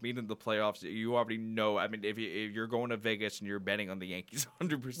Yankees meet in the playoffs, you already know. I mean, if you're going to Vegas and you're betting on the Yankees,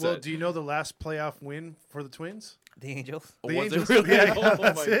 100%. Well, do you know the last playoff win for the Twins? The Angels. The Was Angels. it really? Yeah, Oh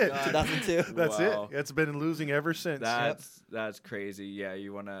that's my it. God. 2002. That's Wow. it. It's been losing ever since. That's crazy. Yeah,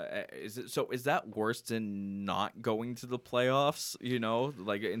 you wanna is that worse than not going to the playoffs? You know,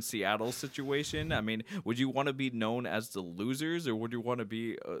 like in Seattle's situation. I mean, would you want to be known as the losers, or would you want to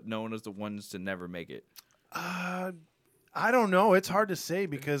be known as the ones to never make it? I don't know. It's hard to say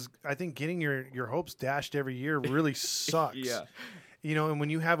because I think getting your hopes dashed every year really sucks. Yeah. You know, and when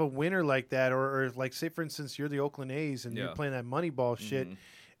you have a winner like that, or like say for instance you're the Oakland A's and you're Yeah. playing that Moneyball shit, Mhm.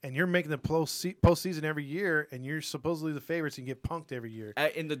 and you're making the postseason every year, and you're supposedly the favorites and get punked every year.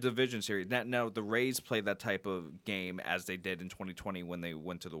 In the division series. Now the Rays play that type of game as they did in 2020 when they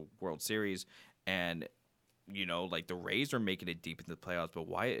went to the World Series, and you know, like the Rays are making it deep into the playoffs, but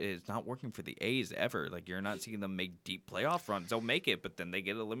why it's not working for the A's ever? Like you're not seeing them make deep playoff runs. They'll make it, but then they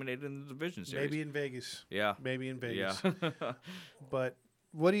get eliminated in the division series. Maybe in Vegas. Yeah. Maybe in Vegas. Yeah. But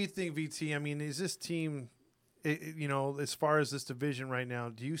what do you think, VT? I mean, is this team, you know, as far as this division right now,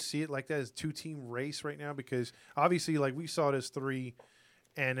 do you see it like that as 2-team race right now? Because obviously, like we saw it as 3,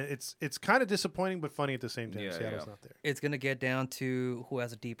 and it's kind of disappointing but funny at the same time. Yeah, Seattle's yeah. not there. It's going to get down to who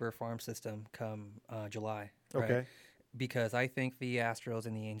has a deeper farm system come July. Right? Okay. Because I think the Astros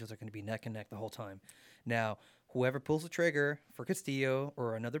and the Angels are going to be neck and neck the whole time. Now, whoever pulls the trigger for Castillo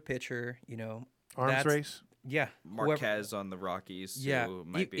or another pitcher, you know, Arms that's- race. Yeah, Marquez on the Rockies. Yeah, too,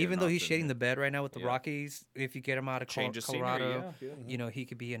 might be even an though he's option. shading the bed right now with the Yeah. Rockies, if you get him out of Change of scenery, Colorado, yeah. you know, he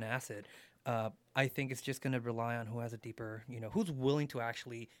could be an asset. I think it's just going to rely on who has a deeper, you know, who's willing to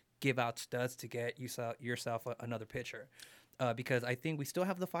actually give out studs to get yourself another pitcher. Because I think we still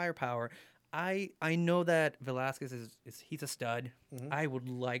have the firepower. I know that Velasquez is he's a stud. Mhm. I would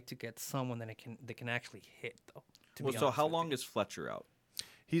like to get someone that can actually hit though. To Well, be so honest how with long you. is Fletcher out?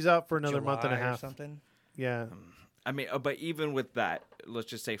 He's out for another month and a July or half. something? Yeah. I mean, but even with that, let's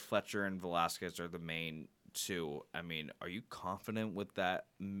just say Fletcher and Velasquez are the main 2. I mean, are you confident with that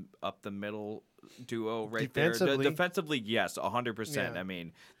up the middle duo right Defensively? there? Defensively, yes, 100%. Yeah. I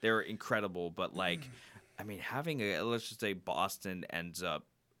mean, they're incredible, but like, I mean, having let's just say Boston ends up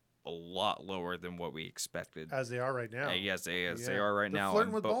a lot lower than what we expected. As they are right now. Yes, they Yeah. are right They're now.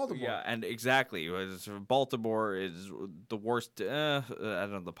 flirting with Baltimore. Yeah, and exactly. Baltimore is the worst. I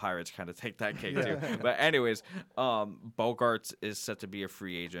don't know. The Pirates kind of take that cake too. But anyways, Bogarts is set to be a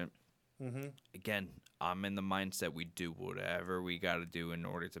free agent. Mm-hmm. Again, I'm in the mindset we do whatever we got to do in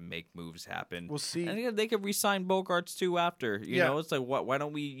order to make moves happen. We'll see. And again, they could re-sign Bogarts too after. You Yeah. know, it's like why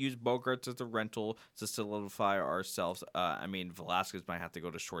don't we use Bogarts as a rental to solidify ourselves? I mean, Velasquez might have to go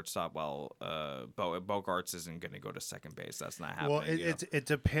to shortstop while Bogarts isn't going to go to second base. That's not happening. Well, it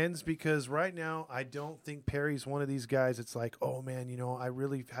depends because right now I don't think Perry's one of these guys. It's like, oh man, you know, I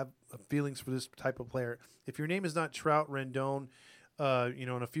really have feelings for this type of player. If your name is not Trout, Rendon, you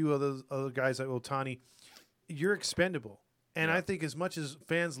know, and a few other guys like Otani, you're expendable. And Yeah. I think as much as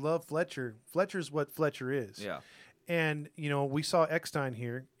fans love Fletcher, Fletcher's what Fletcher is. Yeah. And, you know, we saw Eckstein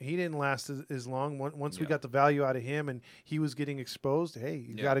here. He didn't last as long. Once we Yeah. got the value out of him and he was getting exposed, hey,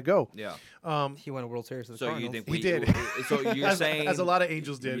 you Yeah. got to go. Yeah. He won a World Series with the So you Cardinals. think He did. So you're as, saying as a lot of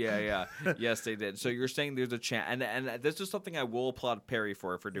Angels did. Yeah. Yes, they did. So you're saying there's a chance, and this is something I will applaud Perry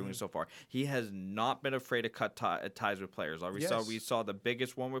for doing so far. He has not been afraid to cut ties with players. Yes. We saw the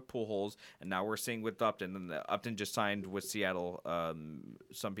biggest one with Pujols, and now we're seeing with Upton. And Upton just signed with Seattle.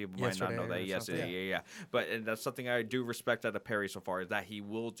 Some people might not Yesterday know that. or Yes, something. yeah. But and that's something I do respect out of Perry so far is that he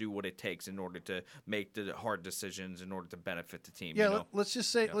will do what it takes in order to make the hard decisions in order to benefit the team. Yeah, you know? let's just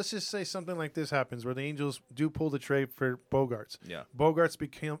say something like this happens where the Angels do pull the trade for Bogarts. Yeah. Bogarts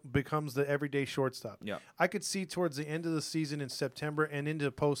becomes the everyday shortstop. Yeah. I could see towards the end of the season in September and into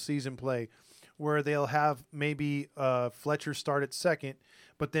postseason play where they'll have maybe Fletcher start at second,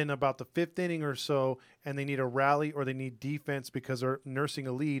 but then about the 5th inning or so, and they need a rally or they need defense because they're nursing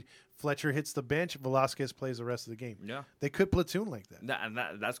a lead, Fletcher hits the bench, Velasquez plays the rest of the game. Yeah. They could platoon like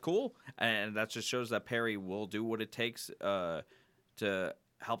that. That's cool. And that just shows that Perry will do what it takes to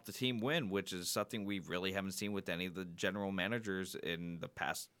help the team win, which is something we really haven't seen with any of the general managers in the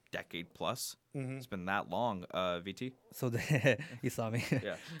past decade plus. Mm-hmm. It's been that long, VT. So you saw me.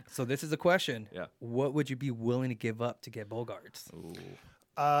 Yeah. So this is a question. Yeah. What would you be willing to give up to get Bogarts? Ooh.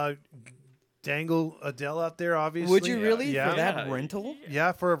 Dangle Adele out there, obviously. Would you really Yeah. for that Yeah. rental?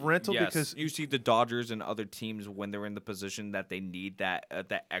 Yeah, for a rental Yes. because you see the Dodgers and other teams when they're in the position that they need that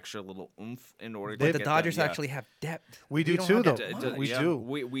extra little oomph in order to But get the them, Dodgers yeah. actually have depth. We do don't too, have though. that D- much. We yeah, do.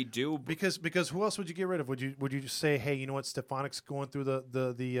 We do. because who else would you get rid of? Would you just say, hey, you know what, Stefanik's going through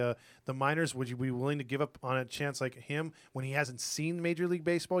the minors? Would you be willing to give up on a chance like him when he hasn't seen Major League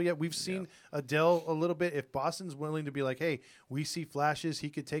Baseball yet? We've seen Adele a little bit. If Boston's willing to be like, hey, we see flashes,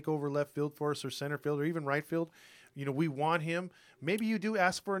 he could take over left field for us or center field or even right field. You know, we want him. Maybe you do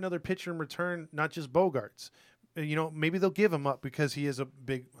ask for another pitcher in return, not just Bogarts. You know, maybe they'll give him up because he is a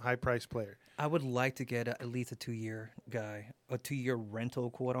big, high-priced player. I would like to get at least a 2-year guy, a 2-year rental,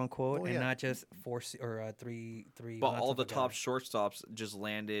 quote unquote, Oh, and yeah. not just 3 But months all of the a top guy. shortstops just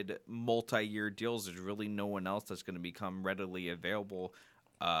landed multi-year deals. There's really no one else that's going to become readily available.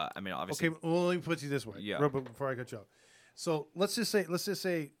 I mean, obviously, Okay, well, let me put it this way. Yeah. Real quick before I cut you off. So let's just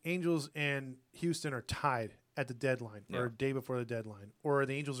say Angels and Houston are tied at the deadline or Yeah. a day before the deadline, or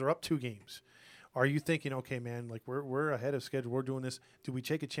the Angels are up 2 games. Are you thinking, okay, man, like we're ahead of schedule, we're doing this? Do we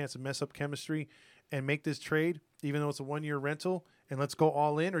take a chance to mess up chemistry and make this trade, even though it's a 1-year rental, and let's go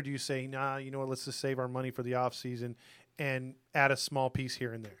all in? Or do you say, nah, you know what, let's just save our money for the offseason and add a small piece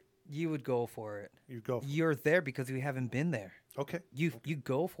here and there? You would go for it. You go. You're there because you haven't been there. Okay. You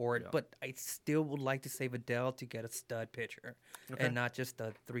go for it, Yeah. but I still would like to save Adele to get a stud pitcher Okay. and not just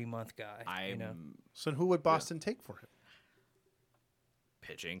a 3-month guy. I'm you know? So who would Boston take for him?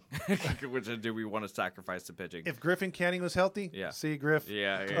 pitching. Which do we want to sacrifice the pitching? If Griffin Canning was healthy, Yeah. see Griff.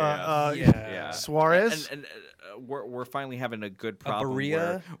 Yeah, Yeah. Suarez. And we're finally having a good problem Berea?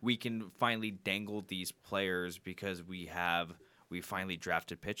 where we can finally dangle these players because we finally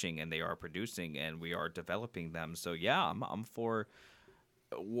drafted pitching and they are producing and we are developing them. So yeah, I'm for.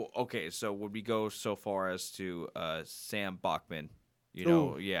 Okay, so would we go so far as to Sam Bachman? You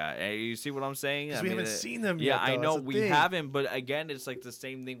know, Ooh. yeah. You see what I'm saying? 'Cause I we mean, haven't seen them Yeah, yet, I though. know That's the we thing. haven't, but again, it's like the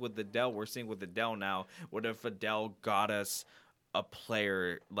same thing with Adele. We're seeing with Adele now. What if Adele got us a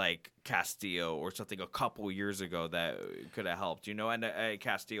player like Castillo or something a couple years ago that could have helped? You know, and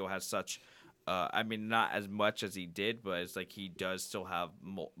Castillo has such. I mean, not as much as he did, but it's like he does still have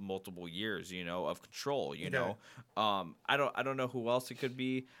multiple years, you know, of control. You know, I don't know who else it could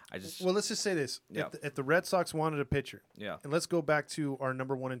be. I just Well, let's just say this: Yeah. if the Red Sox wanted a pitcher, yeah, and let's go back to our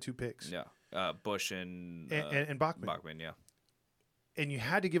number 1 and 2 picks, yeah. Bush and and Bachman, Bachman, yeah, and you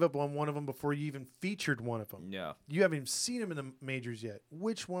had to give up on one of them before you even featured one of them. yeah. You haven't even seen him in the majors yet.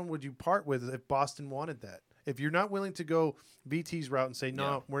 Which one would you part with if Boston wanted that? If you're not willing to go VT's route and say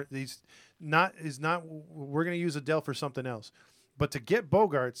no, we're going to use Adele for something else, but to get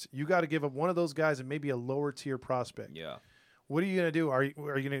Bogarts, you got to give up one of those guys and maybe a lower tier prospect. Yeah. What are you going to do? Are you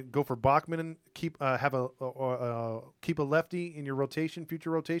going to go for Bachman and keep keep a lefty in your rotation,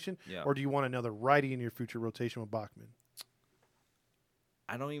 future rotation, Yeah. or do you want another righty in your future rotation with Bachman?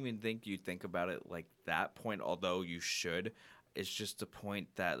 I don't even think you think about it like that point, although you should. It's just the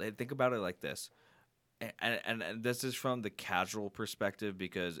point that think about it like this. And this is from the casual perspective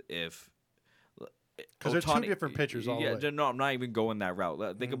because if Because they're two different pitchers all the way. no, I'm not even going that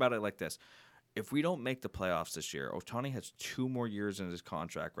route. Think about it like this. If we don't make the playoffs this year, Ohtani has 2 more years in his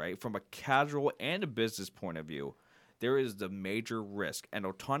contract, right? From a casual and a business point of view, there is the major risk. And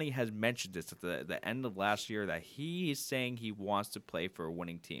Ohtani has mentioned this at the end of last year that he is saying he wants to play for a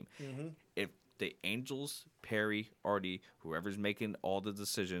winning team. Mm-hmm. If the Angels, Perry, Artie, whoever's making all the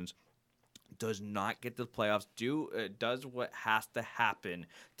decisions, does not get to the playoffs, does what has to happen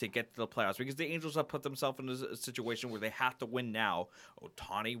to get to the playoffs, because the Angels have put themselves in a situation where they have to win now.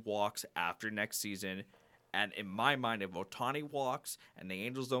 Ohtani walks after next season, and in my mind, if Ohtani walks and the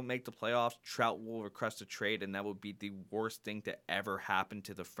Angels don't make the playoffs, Trout will request a trade, and that would be the worst thing to ever happen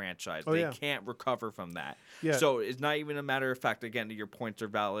to the franchise. Oh, they yeah. can't recover from that. Yeah. So it's not even a matter of fact. Again, your points are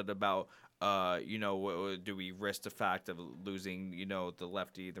valid about do we risk the fact of losing, the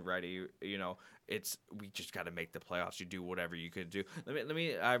lefty, the righty, we just got to make the playoffs. You do whatever you could do.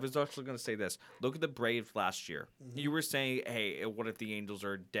 I was also going to say this. Look at the Braves last year. Mm-hmm. You were saying, hey, what if the Angels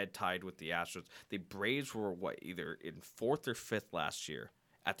are dead tied with the Astros? The Braves were either in 4th or 5th last year.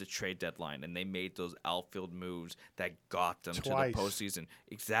 at the trade deadline, and they made those outfield moves that got them Twice. to the postseason.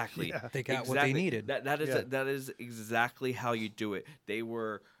 Exactly. Yeah. They got what they needed. That is exactly how you do it. They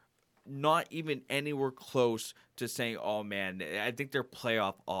were not even anywhere close to saying, "Oh man," I think their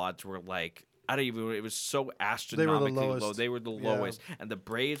playoff odds were like, I don't even. It was so astronomically low. They were the lowest, and the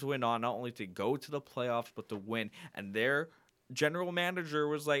Braves went on not only to go to the playoffs but to win. And their general manager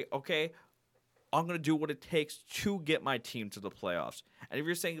was like, "Okay, I'm going to do what it takes to get my team to the playoffs." And if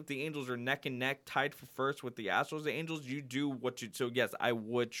you're saying that the Angels are neck and neck, tied for first with the Astros, the Angels, you do what you. So yes, I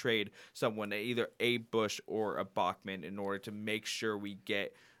would trade someone, either a Bush or a Bachman, in order to make sure we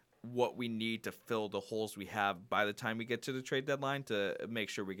get what we need to fill the holes we have by the time we get to the trade deadline to make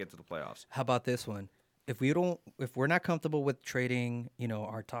sure we get to the playoffs. How about this one? If we're not comfortable with trading,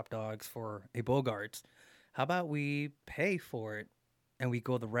 our top dogs for a Bogarts, how about we pay for it and we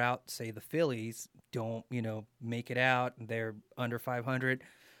go the route, say the Phillies don't, make it out, they're under 500.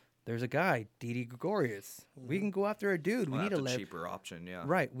 There's a guy, Didi Gregorius. We can go after a dude. Well, we need a cheaper option, yeah.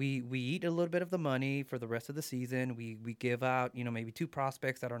 Right. We eat a little bit of the money for the rest of the season. We give out, maybe 2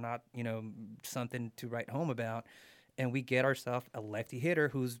 prospects that are not, something to write home about, and we get ourselves a lefty hitter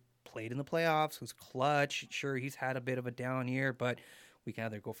who's played in the playoffs, who's clutch. Sure, he's had a bit of a down year, but we can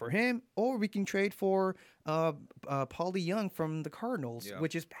either go for him or we can trade for Paulie Young from the Cardinals,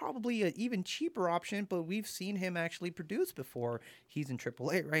 which is probably an even cheaper option, but we've seen him actually produce before. He's in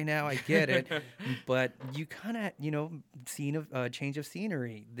AAA right now. I get it. But you kind of, seen a change of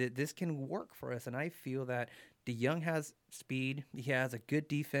scenery. This can work for us. And I feel that DeYoung has speed. He has a good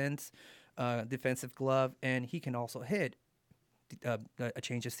defensive glove, and he can also hit. A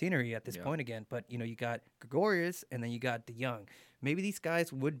change of scenery at this point again. But, you got Gregorius and then you got DeYoung. Maybe these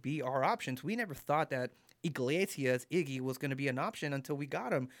guys would be our options. We never thought that Iggy was going to be an option until we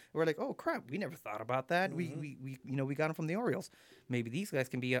got him. We're like, oh, crap, we never thought about that. Mm-hmm. We got him from the Orioles. Maybe these guys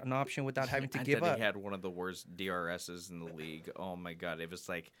can be an option without having to give up. He had one of the worst DRSs in the league. Oh, my God. It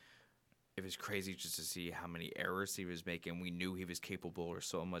was crazy just to see how many errors he was making. We knew he was capable of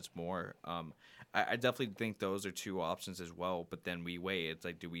so much more. I definitely think those are 2 options as well. But then we weigh. It's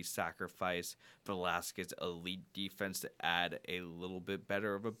like, do we sacrifice Velasquez's elite defense to add a little bit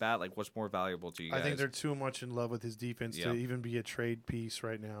better of a bat? Like, what's more valuable to you guys? I think they're too much in love with his defense to even be a trade piece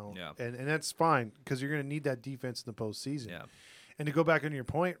right now. Yeah. And that's fine because you're going to need that defense in the postseason. Yeah. And to go back on your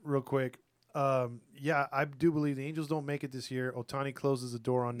point real quick, I do believe the Angels don't make it this year. Ohtani closes the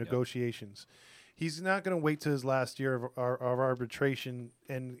door on negotiations. He's not going to wait till his last year of arbitration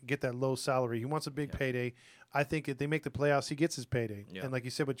and get that low salary. He wants a big payday. I think if they make the playoffs, he gets his payday. Yeah. And like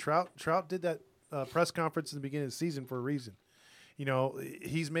you said with Trout did that press conference in the beginning of the season for a reason.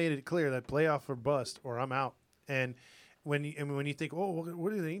 He's made it clear that playoff or bust or I'm out. And when you think, oh,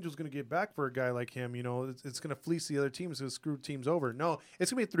 what are the Angels going to get back for a guy like him? It's going to fleece the other teams, it's going to screw teams over. No,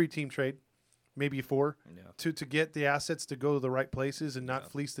 it's going to be a 3-team trade. Maybe 4 to get the assets to go to the right places and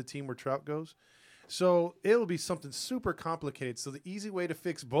not fleece the team where Trout goes. So it'll be something super complicated. So the easy way to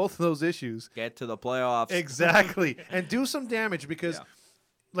fix both of those issues. Get to the playoffs. Exactly. And do some damage because,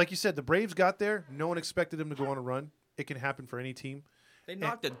 like you said, the Braves got there. No one expected them to go on a run. It can happen for any team. They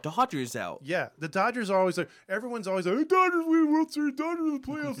knocked the Dodgers out. Yeah, the Dodgers are always like, everyone's always like, hey, Dodgers win World Series, Dodgers in the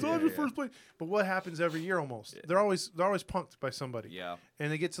playoffs, Dodgers first place. But what happens every year almost? Yeah. They're always punked by somebody. Yeah.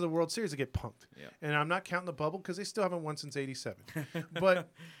 And they get to the World Series, they get punked. Yeah. And I'm not counting the bubble because they still haven't won since '87. But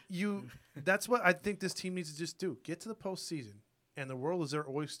that's what I think this team needs to just do. Get to the postseason, and the world is their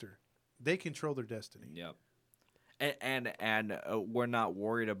oyster. They control their destiny. Yep. And we're not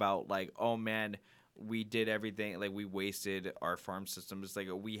worried about like, oh man, we did everything, like we wasted our farm system. It's like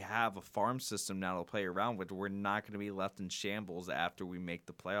we have a farm system now to play around with. We're not going to be left in shambles after we make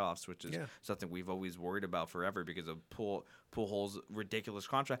the playoffs, which is something we've always worried about forever because of Pujols' ridiculous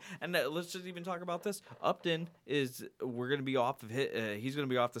contract. And let's just even talk about this. Upton we're going to be off of he's going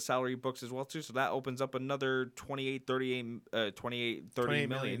to be off the salary books as well too. So that opens up another 28 million.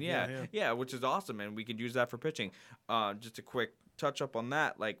 Yeah, which is awesome, and we can use that for pitching. Just a quick touch up on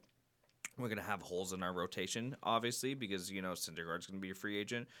that, like. We're going to have holes in our rotation, obviously, because, Syndergaard's going to be a free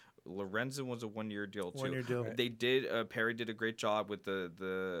agent. Lorenzen was a one-year deal, too. One-year deal. They did Perry did a great job with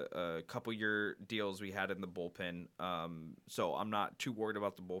the couple-year deals we had in the bullpen. So I'm not too worried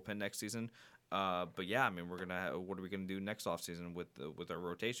about the bullpen next season. But, yeah, I mean, what are we going to do next offseason with our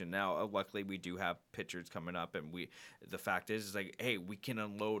rotation? Now, luckily, we do have pitchers coming up, and the fact is like, hey, we can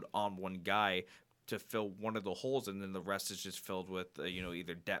unload on one guy to fill one of the holes, and then the rest is just filled with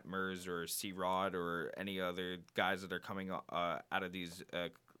either Detmers or C-Rod or any other guys that are coming out of these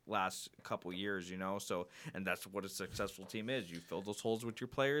last couple years, you know. So, and that's what a successful team is. You fill those holes with your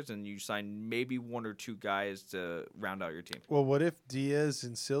players, and you sign maybe one or two guys to round out your team. Well, what if Diaz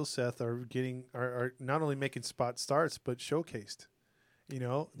and Silseth are not only making spot starts but showcased? You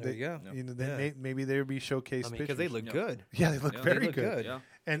know, There you go. You know, maybe they would be showcased Because they look good. Yeah, they look Yeah, very they look good. good. Yeah.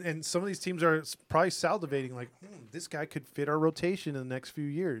 And some of these teams are probably salivating like, this guy could fit our rotation in the next few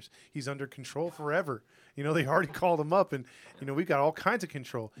years. He's under control forever. You know, they already called him up, and you know we've got all kinds of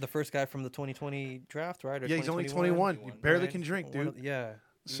control. The first guy from the 2020 draft, right? Or Yeah, he's only 2021? 21. You barely Right? can drink, One dude. of- yeah.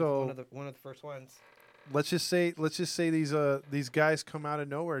 He's So- one of the first ones. Let's just say these guys come out of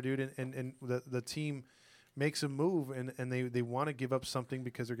nowhere, dude, and the team makes a move, and they want to give up something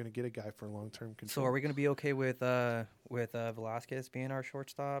because they're going to get a guy for long-term control. So are we going to be okay with Velasquez being our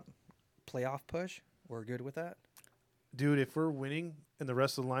shortstop playoff push? We're good with that? Dude, if we're winning and the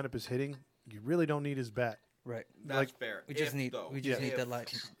rest of the lineup is hitting, you really don't need his bat. Right. That's fair. We just need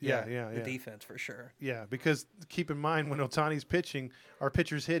that Yeah, the defense for sure. Yeah, because keep in mind when Ohtani's pitching, our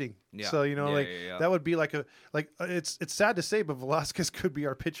pitcher's hitting. Yeah. So you know, Yeah. that would be it's sad to say, but Velasquez could be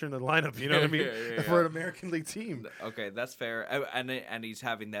our pitcher in the lineup. You know what I mean? If we're an American League team. Okay, that's fair. And he's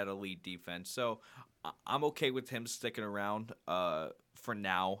having that elite defense. So I'm okay with him sticking around for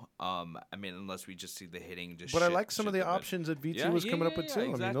now. I mean, unless we just see the hitting just But I shit- like some of shit the bed. options that VT was coming up with too.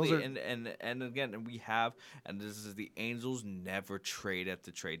 Exactly. I mean, those are and again, and we have, and this is the Angels never trade at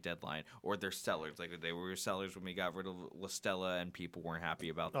the trade deadline, or they're sellers. Like they were sellers when we got rid of La Stella, and people weren't happy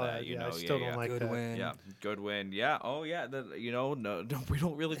about that. You know, I still don't like Good that. win. Yeah, Goodwin. Yeah. Oh, yeah. No, we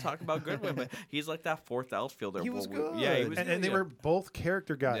don't really talk about Goodwin, but he's like that fourth outfielder. He was good. Yeah, he was. And they were both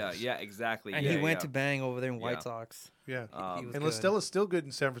character guys. Yeah, exactly. And yeah, he went yeah. to bang over there in White Yeah. Sox. Yeah. He was And good. Listella's still good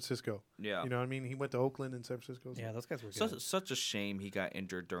in San Francisco. Yeah. You know what I mean? He went to Oakland and San Francisco. Yeah, those guys were good. Such a shame he got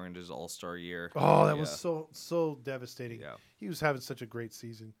injured during his All-Star year. Oh, that Yeah. was so devastating. Yeah. He was having such a great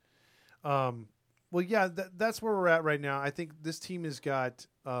season. Well, yeah, that's where we're at right now. I think this team has got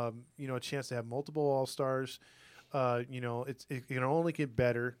a chance to have multiple All-Stars. It can only get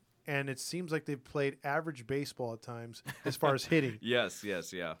better, and it seems like they've played average baseball at times as far as hitting. Yes,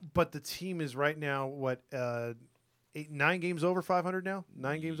 yeah. But the team is right now 9 games over 500 now.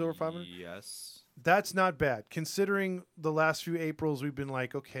 9 games over 500. Yes. That's not bad, considering the last few Aprils we've been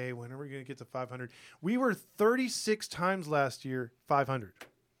like, okay, when are we going to get to 500? We were 36 times last year 500.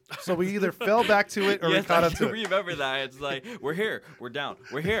 So we either fell back to it or we Yes, caught I up to do it. remember that. It's like we're here, we're down,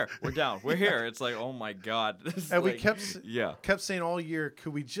 we're here, we're down, we're here. It's like, oh my god. And we like, kept saying all year,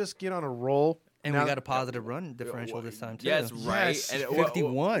 could we just get on a roll? And Now- we got a positive run differential this time too. Yes, right. Yes, And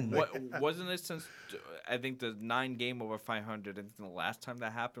 51. What wasn't it since? I think the 9 game over 500. I think the last time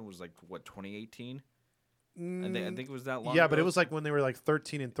that happened was like 2018. I think it was that long. Yeah, ago. but it was like when they were like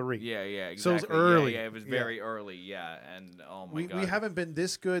 13-3. Yeah, exactly. So it was early. Yeah, it was very early. Yeah, and oh my We god, haven't been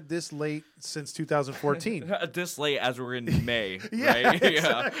this good this late since 2014. this late as we're in May, Yeah, right?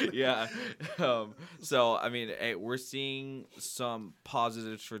 exactly. Yeah. So I mean, hey, we're seeing some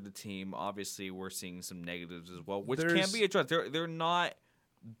positives for the team. Obviously, we're seeing some negatives as well, which can be addressed. They're not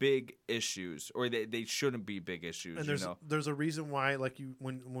big issues, or they shouldn't be big issues. And you know? there's a reason why, like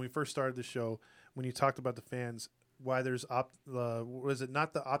when we first started the show, when you talked about the fans, why there's was it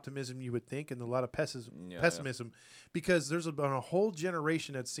not the optimism you would think and a lot of pessimism, because there's been a whole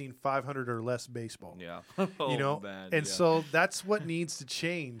generation that's seen 500 or less baseball. Yeah. You know, man, and yeah. so that's what needs to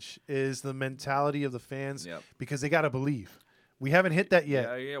change is the mentality of the fans, Yep. because they got to believe. We haven't hit that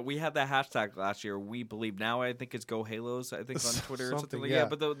yet. Yeah. We had that hashtag last year. We believe. Now I think it's Go Halos. I think on Twitter or something Something, like yeah.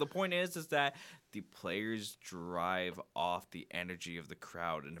 that. But the point is that the players drive off the energy of the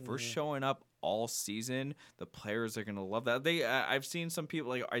crowd, and if we're showing up all season, the players are gonna love that. I've seen some people,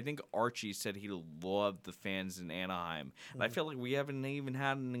 like I think Archie said he loved the fans in Anaheim, and I feel like we haven't even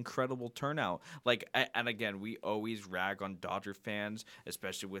had an incredible turnout. Like, and again, we always rag on Dodger fans,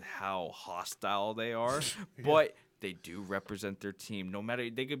 especially with how hostile they are, but they do represent their team. No matter,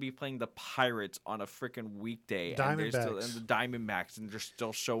 they could be playing the Pirates on a freaking weekday, and the Diamondbacks, and they're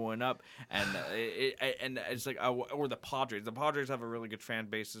still showing up. And it's like, or the Padres. The Padres have a really good fan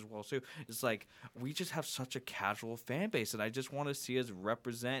base as well too. It's like we just have such a casual fan base, and I just want to see us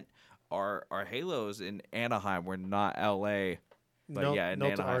represent our Halos in Anaheim. We're not LA. But No- yeah, in no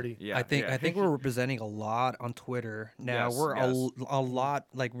to Anaheim. Artie. Yeah, I think yeah. I think we're representing a lot on Twitter now. Yes, We're yes. a lot,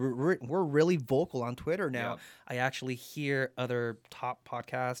 like we're really vocal on Twitter now. Yeah. I actually hear other top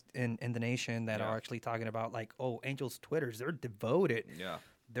podcasts in the nation that Yeah. are actually talking about, like, oh, Angels Twitters, they're devoted. Yeah.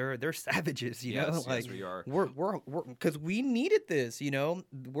 They're savages, you know. Yes, Like we are. we're because we needed this, you know.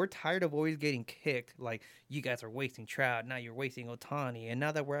 We're tired of always getting kicked. Like, you guys are wasting Trout, now you're wasting Ohtani, and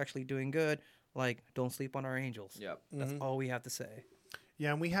now that we're actually doing good, like, don't sleep on our Angels. Yep. That's all we have to say.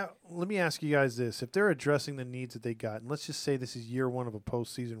 Yeah, and let me ask you guys this. If they're addressing the needs that they got, and let's just say this is year one of a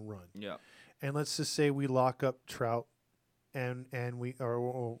postseason run, Yeah. and let's just say we lock up Trout, and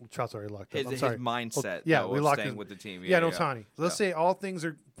Trout's already locked up. I'm His sorry. mindset. Yeah, though, we of locked staying his- with the team. Yeah, Yeah. no Ohtani. Let's say all things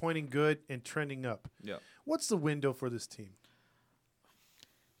are pointing good and trending up. Yeah. What's the window for this team?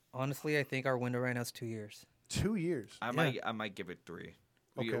 Honestly, I think our window right now is 2 years. 2 years. I might give it 3.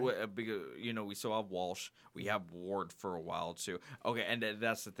 Okay. Because we still have Walsh. We have Ward for a while too. Okay, and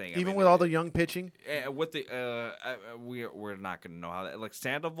that's the thing. Even with all the young pitching? with the we're not gonna know how that. Like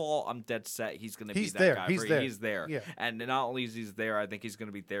Sandoval, I'm dead set. He's gonna be He's that there. guy. He's there. He's there. Yeah. And not only is he there, I think he's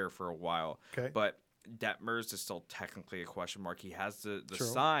gonna be there for a while. Okay. But Detmers is still technically a question mark. He has the True.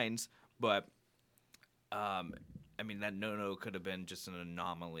 signs, but I mean, that no could have been just an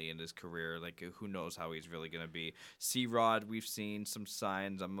anomaly in his career. Like, who knows how he's really going to be. C-Rod, we've seen some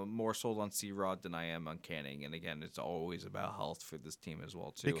signs. I'm more sold on C-Rod than I am on Canning. And again, it's always about health for this team as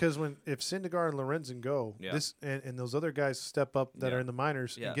well, too. Because if Syndergaard and Lorenzen go, Yeah. this and those other guys step up that Yeah. are in the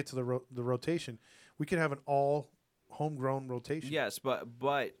minors Yeah. and get to the rotation, we could have an all homegrown rotation. Yes, but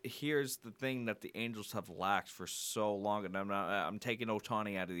here's the thing that the Angels have lacked for so long, and I'm taking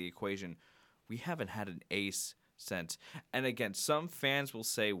Ohtani out of the equation. We haven't had an ace since. And again, some fans will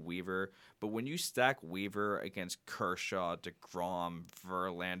say Weaver, but when you stack Weaver against Kershaw, DeGrom,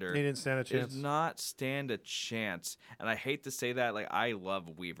 Verlander, He didn't stand a chance. does not stand a chance. And I hate to say that. Like, I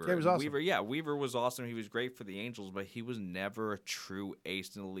love Weaver. Yeah, he was awesome. Weaver was awesome. He was great for the Angels, but he was never a true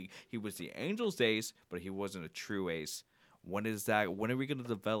ace in the league. He was the Angels' ace, but he wasn't a true ace. When is that? When are we going to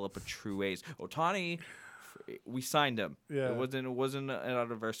develop a true ace? Ohtani, we signed him. Yeah. It wasn't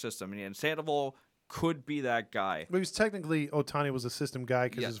out of our system. And Sandoval could be that guy. But he was technically Ohtani was a system guy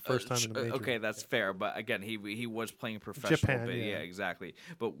because his first time in the major. Okay, that's fair. But again, he was playing professional. Japan, but yeah. Exactly.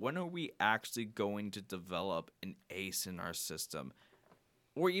 But when are we actually going to develop an ace in our system?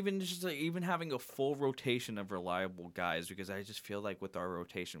 Or even just even having a full rotation of reliable guys, because I just feel like with our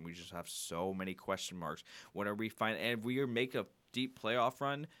rotation, we just have so many question marks. When are we and if we make a deep playoff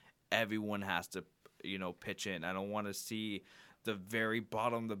run, everyone has to, pitch in. I don't want to see the very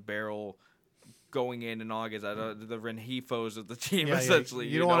bottom of the barrel going in August, the Renjifos of the team, Yeah, essentially.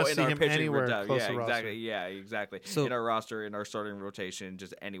 You don't want to in see our him pitching anywhere rotation. close Yeah, to exactly. roster. Yeah, exactly. So- in our roster, in our starting rotation,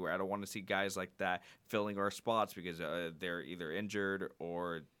 just anywhere. I don't want to see guys like that filling our spots because they're either injured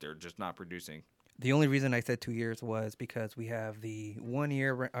or they're just not producing. The only reason I said 2 years was because we have the 1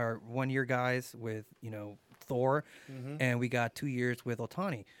 year guys with Thor, and we got 2 years with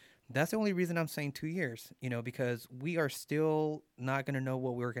Ohtani. That's the only reason I'm saying 2 years, because we are still not going to know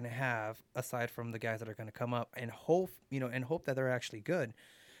what we're going to have aside from the guys that are going to come up and hope that they're actually good.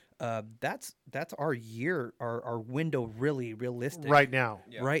 That's our year, our window, really realistic Right now.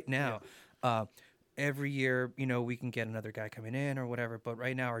 Yeah. right now. Every year, we can get another guy coming in or whatever, but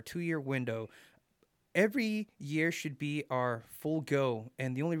right now our 2 year window, every year should be our full go.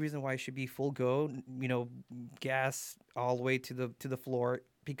 And the only reason why it should be full go, gas all the way to the floor,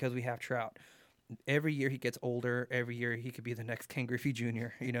 because we have Trout. Every year he gets older. Every year he could be the next Ken Griffey Jr.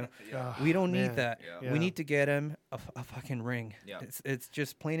 We don't need man. that. Yeah. We need to get him a fucking ring. Yeah. It's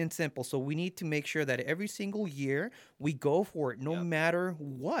just plain and simple. So we need to make sure that every single year we go for it, no Yeah. matter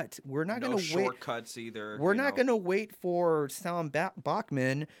what. We're not No going to wait. shortcuts either. We're not going to wait for Sal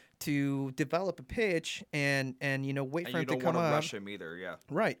Bachman to develop a pitch and wait And for you him to don't come want to up. rush him either. Yeah.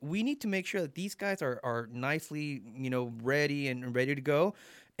 Right. We need to make sure that these guys are nicely, ready and ready to go.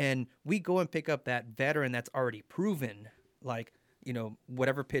 And we go and pick up that veteran that's already proven, like,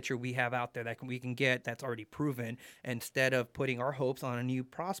 whatever pitcher we have out there that we can get that's already proven, instead of putting our hopes on a new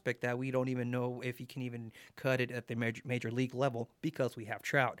prospect that we don't even know if he can even cut it at the major league level, because we have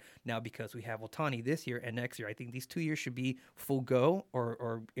Trout. Now, because we have Ohtani this year and next year, I think these 2 years should be full go,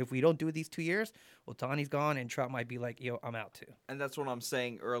 or if we don't do these 2 years, Ohtani's gone and Trout might be like, I'm out too. And that's what I'm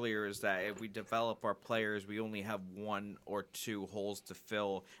saying earlier, is that if we develop our players, we only have 1 or 2 holes to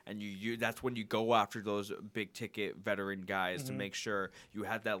fill, and that's when you go after those big ticket veteran guys to make sure you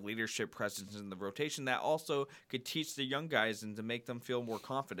have that leadership presence in the rotation that also could teach the young guys and to make them feel more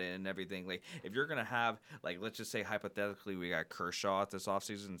confident in everything. Like, if you're gonna have, like, let's just say hypothetically we got Kershaw this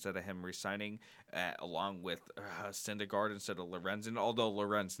offseason instead of him resigning, along with Syndergaard instead of Lorenzen, although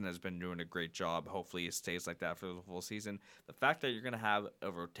Lorenzen has been doing a great job. Hopefully it stays like that for the full season. The fact that you're going to have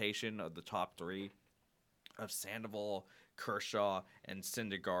a rotation of the top 3 of Sandoval, Kershaw, and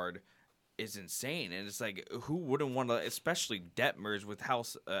Syndergaard is insane. And it's like, who wouldn't want to, especially Detmers with how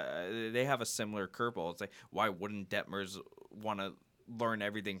they have a similar curveball. It's like, why wouldn't Detmers want to learn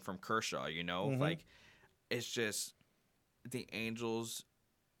everything from Kershaw, Like, it's just the Angels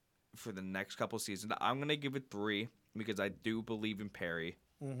for the next couple seasons. I'm going to give it 3. because I do believe in Perry.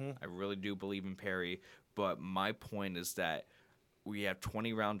 I really do believe in Perry. But my point is that we have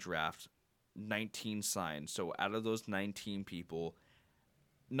 20-round draft, 19 signed. So out of those 19 people,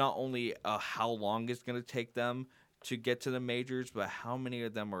 not only how long it's going to take them to get to the majors, but how many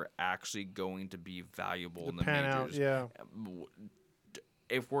of them are actually going to be valuable in the majors.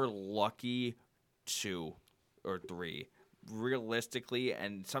 If we're lucky, 2 or 3. Realistically,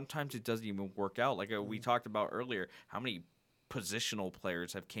 and sometimes it doesn't even work out. Like we talked about earlier, how many positional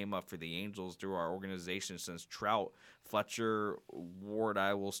players have came up for the Angels through our organization since Trout, Fletcher, Ward,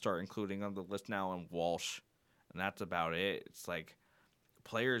 I will start including on the list now, and Walsh. And that's about it. It's like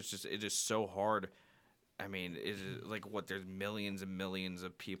players it is so hard. I mean, it is like there's millions and millions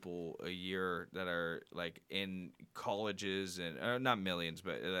of people a year that are like in colleges and not millions,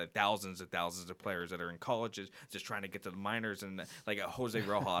 but thousands of players that are in colleges just trying to get to the minors. And like Jose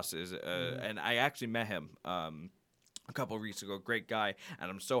Rojas is, and I actually met him a couple of weeks ago. Great guy, and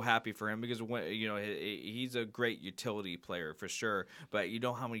I'm so happy for him because he's a great utility player for sure. But you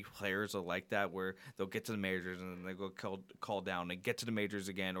know how many players are like that where they'll get to the majors and then they go call down and get to the majors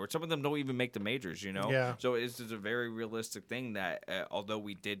again, or some of them don't even make the majors. Yeah. So it's just a very realistic thing that although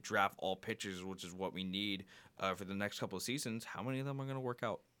we did draft all pitchers, which is what we need for the next couple of seasons, how many of them are going to work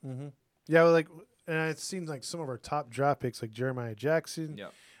out? Yeah, well, and it seems like some of our top draft picks, like Jeremiah Jackson. Yeah.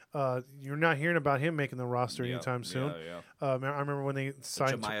 You're not hearing about him making the roster anytime soon. I remember when they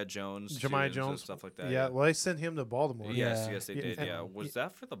signed Jemiah Jones, and stuff like that. Yeah, well, they sent him to Baltimore. Yes, they did. Yeah, was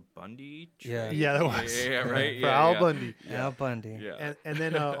that for the Bundy trade? Yeah, that was. Yeah, right. For Al Bundy. Al Bundy. Yeah, and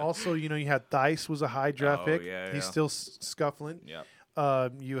then also, you had Theis was a high draft pick. Yeah, He's still scuffling. Yeah.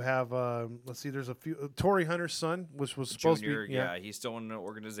 You have let's see, there's a few. Torrey Hunter's son, which was supposed Junior, to be. Yeah, he's still in the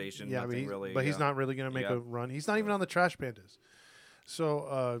organization. Yeah, but he's not really going to make a run. He's not even on the Trash Pandas.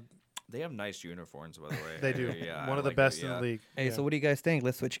 So they have nice uniforms, by the way. They do. Yeah, one of the best in the league. Hey, so what do you guys think?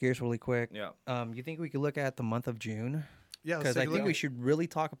 Let's switch gears really quick. Yeah. You think we could look at the month of June? Yeah, because I think we should really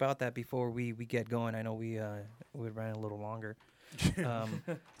talk about that before we get going. I know we ran a little longer.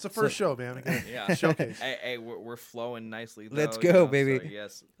 It's the first show, man. Yeah. Showcase. Hey, we're flowing nicely. Though, Let's go, baby. So,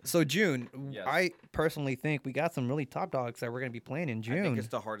 yes. So June, Yes. I personally think we got some really top dogs that we're going to be playing in June. I think it's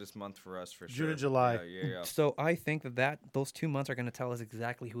the hardest month for us for sure. June and July. Yeah. So I think that those 2 months are going to tell us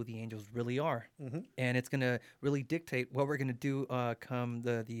exactly who the Angels really are, and it's going to really dictate what we're going to do come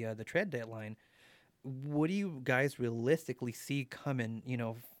the trade deadline. What do you guys realistically see coming?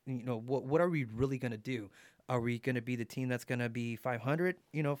 What are we really going to do? Are we going to be the team that's going to be 500,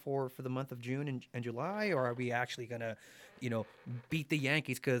 for the month of June and July, or are we actually going to, beat the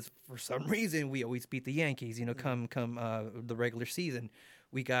Yankees? Because for some reason we always beat the Yankees. Come the regular season,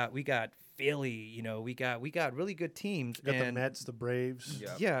 we got Philly. We got really good teams. We got the Mets, the Braves.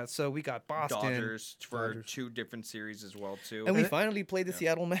 Yeah, so we got Boston, Dodgers for 2 different series as well too. and we finally played the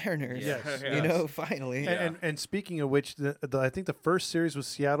Seattle Mariners. Yes. Finally. And speaking of which, I think the first series with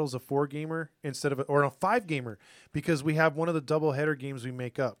Seattle's a 4-gamer instead of a 5-gamer because we have one of the doubleheader games we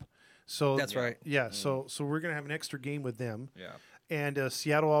make up. So That's right. Yeah. So we're gonna have an extra game with them. Yeah. And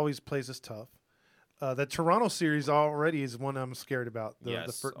Seattle always plays us tough. The Toronto series already is one I'm scared about. The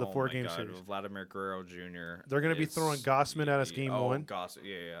 4-game series. Vladimir Guerrero Jr. They're going to be throwing Gossman at us game 1.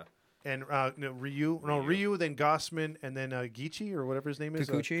 Yeah. And Ryu, then Gossman, and then Geechee or whatever his name is.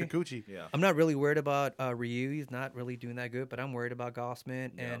 Kikuchi. Yeah. I'm not really worried about Ryu. He's not really doing that good, but I'm worried about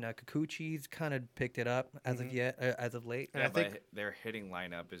Gossman and Kikuchi's kind of picked it up as of late. And I think their hitting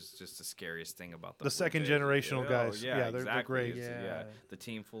lineup is just the scariest thing about the second generational guys. Yeah, they're great. The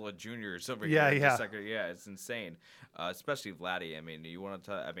team full of juniors over here. Yeah, it's insane. Especially Vladdy. I mean, you want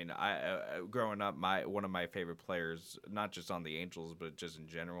to? I growing up, one of my favorite players, not just on the Angels, but just in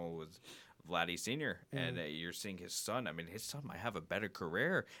general, was Vladdy Sr. And you're seeing his son. I mean, his son might have a better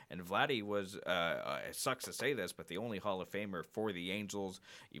career. And Vladdy was, it sucks to say this, but the only Hall of Famer for the Angels,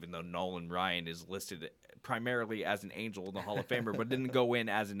 even though Nolan Ryan is listed primarily as an Angel in the Hall of Famer, but didn't go in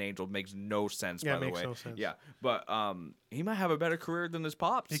as an Angel. Makes no sense, by the way. Makes no sense. Yeah, but he might have a better career than his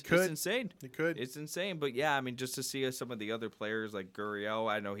pops. He could. It's insane. He could. It's insane. But yeah, I mean, just to see some of the other players like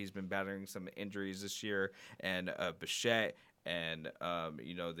Gurriel, I know he's been battering some injuries this year, and Bichette. And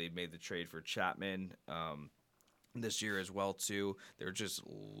they made the trade for Chapman this year as well too. They're just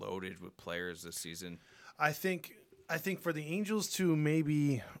loaded with players this season. I think for the Angels to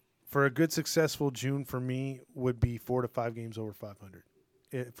maybe for a good successful June for me would be 4 to 5 games over 500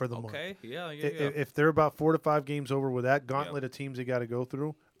 for the month. Okay, yeah. If they're about 4 to 5 games over with that gauntlet of teams they got to go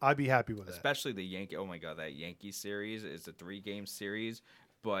through, I'd be happy with that. Especially the Yankee. Oh my God, that Yankee series is a 3-game series.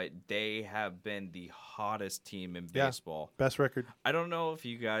 but they have been the hottest team in Yeah. baseball. Best record. I don't know if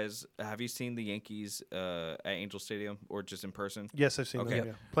you guys have you seen the Yankees at Angel Stadium or just in person. Yes, I've seen Okay. them.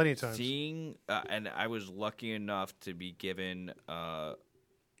 Yeah. Plenty of times. Seeing and I was lucky enough to be given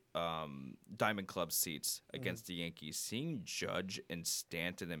Diamond Club seats against the Yankees. Seeing Judge and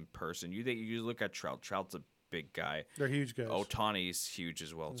Stanton in person, you look at Trout. Trout's a big guy. They're huge guys. Otani's huge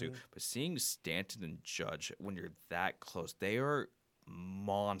as well too. But seeing Stanton and Judge when you're that close, they are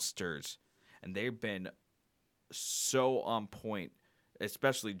monsters, and they've been so on point.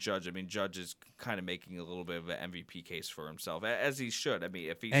 Especially Judge. I mean, Judge is kind of making a little bit of an MVP case for himself, as he should. I mean,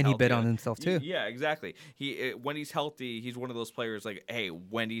 if he's And he healthy, bet on himself too. Yeah, exactly. When he's healthy, he's one of those players. Like, hey,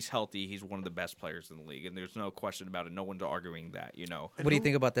 when he's healthy, he's one of the best players in the league, and there's no question about it. No one's arguing that. What do you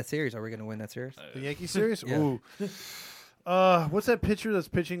think about that series? Are we going to win that series? The Yankee series? Yeah. Ooh. What's that pitcher that's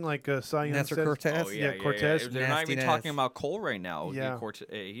pitching like Cy Young Nestor says? Cortez? Oh Yeah, Cortez. They're not even Nasty talking Nez. about Cole right now. Yeah.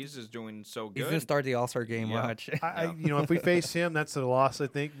 He's just doing so good. He's going to start the All-Star game. Yeah. Watch. I if we face him, that's a loss, I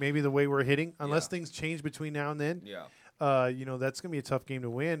think. Maybe the way we're hitting, unless Yeah. things change between now and then. Yeah. That's going to be a tough game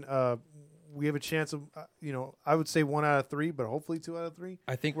to win. We have a chance of, I would say 1 out of 3, but hopefully 2 out of 3.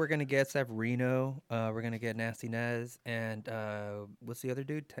 I think we're going to get Severino. We're going to get Nasty Nez. And what's the other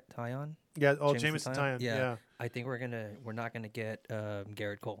dude? Tyon? Yeah. Oh, Jameson Jameson Tyon. Yeah. I think we're not going to get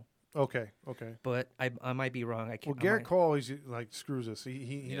Garrett Cole. Okay. But I might be wrong. I can't. Well, I Garrett might- Cole always screws us.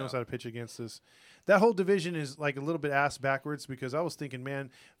 He Yeah. knows how to pitch against us. That whole division is like a little bit ass backwards because I was thinking, man,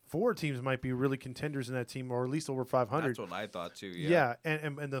 4 teams might be really contenders in that team, or at least over 500. That's what I thought too. Yeah,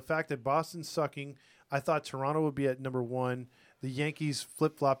 and the fact that Boston's sucking, I thought Toronto would be at number 1. The Yankees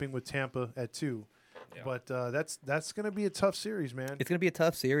flip flopping with Tampa at 2. Yeah. But that's going to be a tough series, man. It's going to be a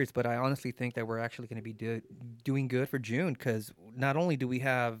tough series, but I honestly think that we're actually going to be doing good for June because not only do we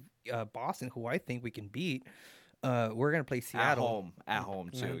have Boston, who I think we can beat, we're going to play Seattle At home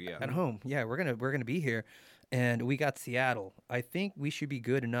too. Yeah. At home. Yeah, we're gonna be here, and we got Seattle. I think we should be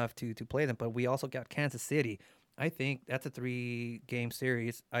good enough to play them, but we also got Kansas City. I think that's a 3-game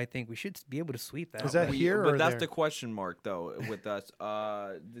series. I think we should be able to sweep that. Is that one. here But or that's there? the question mark though with us.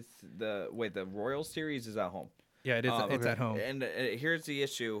 The Royal Series is at home. Yeah, it is. It's okay. at home. And here's the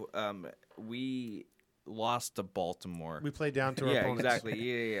issue. We lost to Baltimore. We play down to our Yeah, opponents.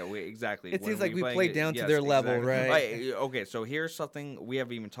 exactly. Yeah. Exactly. It When seems like we play played it- down to yes, their level, exactly. right? Okay, so here's something we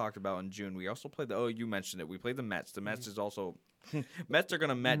haven't even talked about in June. We also played you mentioned it. We played the Mets. The Mets is also Mets are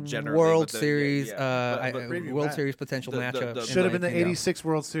gonna Met generally. World but Series, preview World Matt. Series potential The- matchup. the- in Should have my been the opinion. '86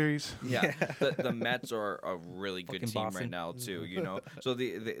 World Series. Yeah, the Mets are a really good Fucking team Boston. right now too. So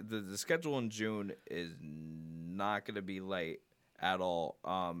the schedule in June is not going to be light at all.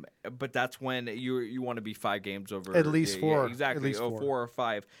 But that's when you want to be 5 games over At least 4. exactly. At least 4. 4 or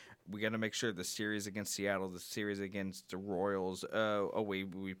 5. We got to make sure the series against Seattle, the series against the Royals.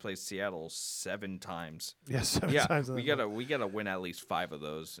 We played Seattle 7 times. Yeah, 7 Yeah, times. in we that gotta win at least 5 of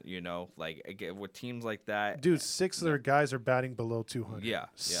those. Like again, with teams like that. Dude, 6 of their guys are batting below 200. Yeah,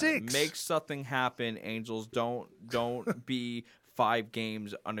 6. Make something happen, Angels. Don't be 5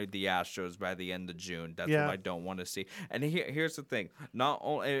 games under the Astros by the end of June. That's Yeah. what I don't want to see. And here's the thing: not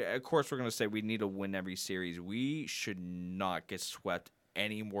only, of course, we're gonna say we need to win every series. We should not get swept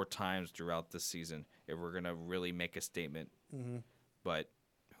any more times throughout the season if we're gonna really make a statement. Mm-hmm. But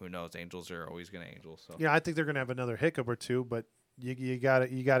who knows? Angels are always gonna angel. So Yeah, I think they're going to have another hiccup or 2, but you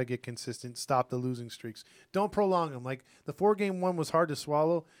gotta get consistent. Stop the losing streaks. Don't prolong them. Like the 4-game one was hard to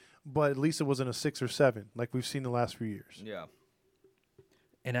swallow, but at least it wasn't a 6 or 7 like we've seen the last few years. yeah.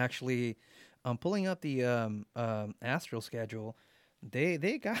 And actually, pulling up the Astral schedule, they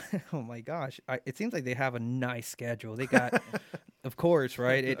got oh my gosh, it seems like they have a nice schedule. They got, of course,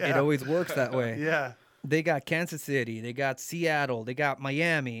 right? It always works that way. Yeah. They got Kansas City, they got Seattle, they got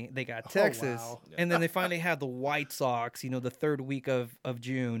Miami, they got Texas, wow. and then they finally have the White Sox. The 3rd week of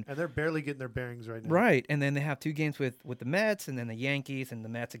June. And they're barely getting their bearings right now. Right, and then they have 2 games with the Mets, and then the Yankees, and the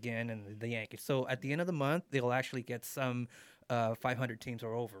Mets again, and the Yankees. So at the end of the month, they'll actually get some 500 teams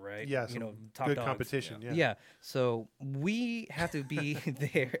or over, right? Yeah, some top good dogs. competition. Yeah. Yeah, so we have to be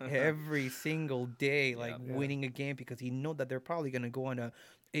there every single day, like Yeah. winning a game, because you know that they're probably going to go on a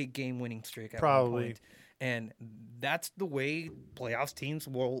 8-game winning streak at Probably. one point. And that's the way playoffs teams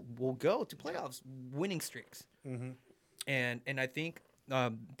will go to playoffs, winning streaks. Mm-hmm. And I think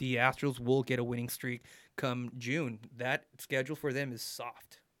the Astros will get a winning streak come June. That schedule for them is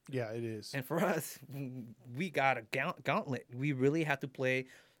soft. Yeah, it is. And for us, we got a gauntlet. We really have to play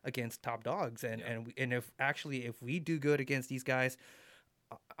against top dogs. And if we do good against these guys,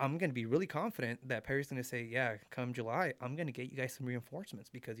 I'm going to be really confident that Perry's going to say, come July, I'm going to get you guys some reinforcements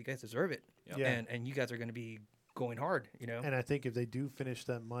because you guys deserve it. Yeah. And you guys are going to be going hard, And I think if they do finish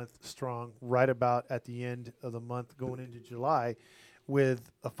that month strong, right about at the end of the month going into July,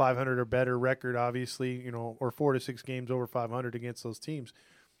 with a 500 or better record, obviously, or 4 to 6 games over 500 against those teams,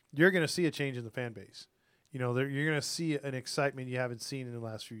 you're going to see a change in the fan base. You're going to see an excitement you haven't seen in the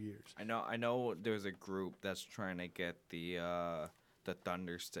last few years. I know. There's a group that's trying to get the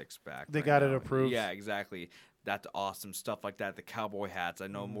Thunder sticks back. They right got it now. approved. Yeah, exactly. That's awesome stuff like that. The cowboy hats. I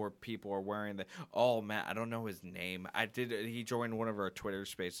know more people are wearing the. Oh man, I don't know his name. He joined one of our Twitter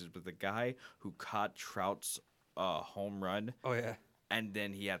spaces, but the guy who caught Trout's home run. Oh yeah. And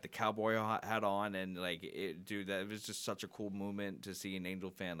then he had the cowboy hat on, and that was just such a cool moment to see an Angel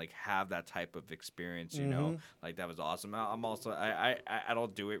fan have that type of experience. That was awesome. I'm also I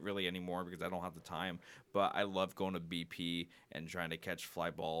don't do it really anymore because I don't have the time, but I love going to BP and trying to catch fly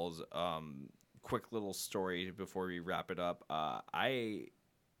balls. Quick little story before we wrap it up.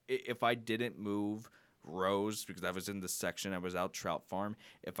 If I didn't move Rose, because I was in the section, I was out Trout Farm.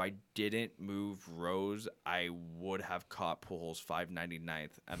 If I didn't move Rose, I would have caught Pujols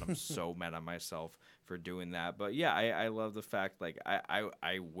 599th, and I'm so mad at myself for doing that. But yeah, I love the fact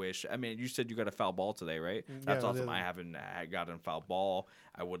I wish. I mean, you said you got a foul ball today, right? That's awesome. I haven't gotten a foul ball.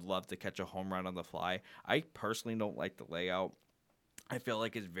 I would love to catch a home run on the fly. I personally don't like the layout. I feel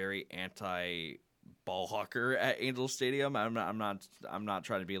like it's very anti ball hawker at Angel Stadium. I'm not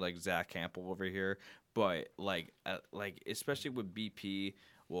trying to be like Zach Campbell over here, but especially with BP.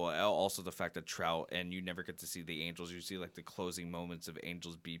 Well, also the fact that Trout and you never get to see the Angels. You see the closing moments of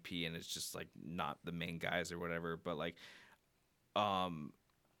Angels BP, and it's just not the main guys or whatever. But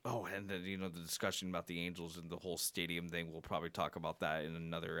and then the discussion about the Angels and the whole stadium thing. We'll probably talk about that in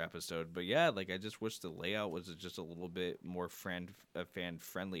another episode. But yeah, I just wish the layout was just a little bit more fan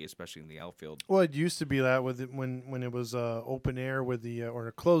friendly, especially in the outfield. Well, it used to be that with it when it was open air with the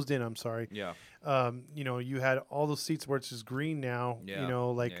or closed in. I'm sorry. Yeah. You had all those seats where it's just green now. Yeah.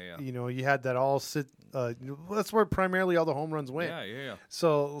 You had that all sit. That's where primarily all the home runs went. Yeah.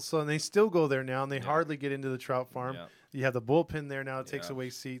 So and they still go there now, and they hardly get into the Trout Farm. Yeah. You have the bullpen there now. It takes away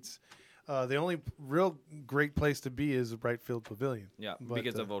seats. The only real great place to be is the right field pavilion. Yeah,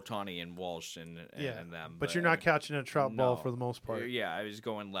 because of Ohtani and Walsh and them. But you're not catching a Trout ball for the most part. Yeah, I was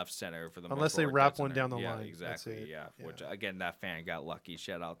going left center for the most part. Unless they wrap one down the line. Yeah, exactly. Yeah, which again, that fan got lucky.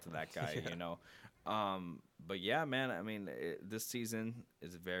 Shout out to that guy. But yeah, man. I mean, this season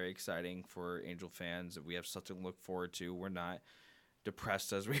is very exciting for Angel fans. We have something to look forward to. We're not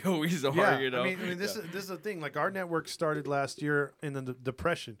depressed as we always are. I mean, this is the thing. Our network started last year in the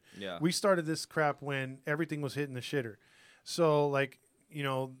depression. Yeah, we started this crap when everything was hitting the shitter. So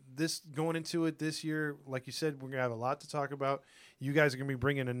this going into it this year, like you said, we're gonna have a lot to talk about. You guys are gonna be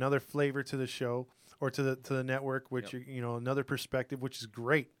bringing another flavor to the show or to the network, which another perspective, which is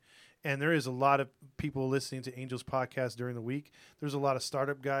great. And there is a lot of people listening to Angels podcast during the week. There's a lot of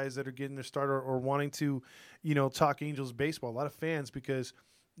startup guys that are getting their start or wanting to, talk Angels baseball. A lot of fans because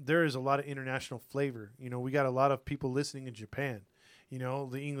there is a lot of international flavor. We got a lot of people listening in Japan,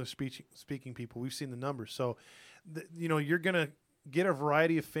 the English speaking people. We've seen the numbers. So, you're going to get a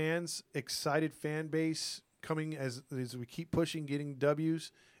variety of fans, excited fan base coming as we keep pushing, getting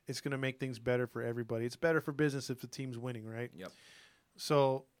W's. It's going to make things better for everybody. It's better for business if the team's winning, right? Yep.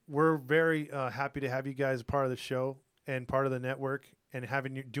 So we're very happy to have you guys part of the show and part of the network and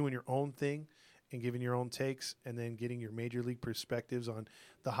doing your own thing and giving your own takes and then getting your major league perspectives on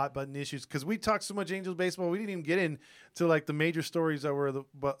the hot button issues. Because we talked so much Angels baseball, we didn't even get into the major stories that were of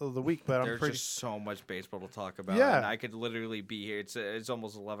the week. But there's just so much baseball to talk about. Yeah. And I could literally be here. It's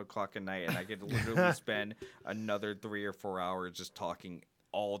almost 11 o'clock at night, and I could literally spend another 3 or 4 hours just talking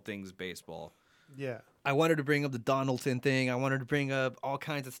all things baseball. Yeah. I wanted to bring up the Donaldson thing. I wanted to bring up all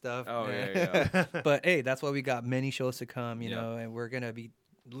kinds of stuff. Oh, yeah. But, hey, that's why we got many shows to come, and we're going to be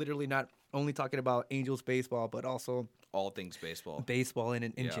literally not only talking about Angels baseball, but also all things baseball. Baseball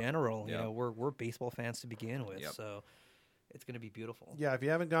in general. Yeah. We're baseball fans to begin with, Yep. so it's going to be beautiful. Yeah, if you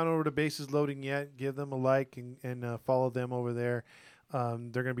haven't gone over to BasesLoading yet, give them a like and follow them over there.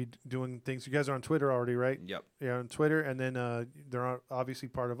 They're going to be doing things. You guys are on Twitter already, right? Yep. Yeah, on Twitter, and then they're obviously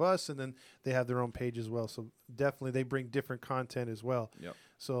part of us, and then they have their own page as well. So definitely they bring different content as well. Yep.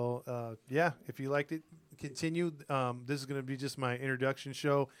 So, if you liked it, continue. This is going to be just my introduction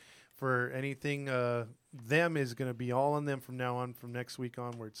show for anything. Them is going to be all on them from now on, from next week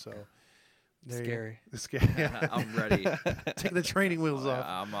onward. So. Scary. It's scary. I'm ready. Take the training wheels off.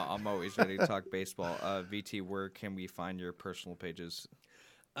 I'm always ready to talk baseball. VT, where can we find your personal pages?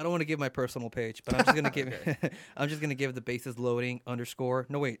 I don't want to give my personal page, but I'm just gonna give. I'm just gonna give the BasesLoading _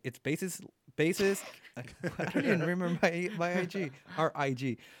 No, wait, it's bases. I don't even remember my IG. Our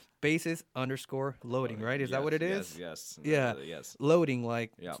IG. Bases_loading, right? Is that what it is? Yes. Yeah. Yes. Loading,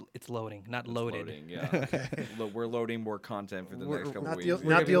 like Yeah. it's loading, not It's loaded. loading, yeah. We're loading more content for the We're- next couple Not weeks. the We're not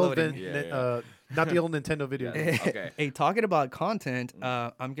gonna the be old loading. not the old Nintendo video Yeah. game. Okay. Hey, talking about content,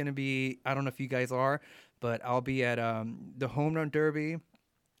 I'm gonna be. I don't know if you guys are, but I'll be at the Home Run Derby,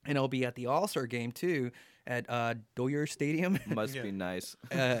 and I'll be at the All-Star game too at Doyer Stadium. Must Yeah. be nice.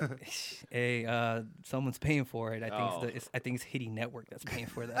 Someone's paying for it. I think Oh. I think it's Hitty Network that's paying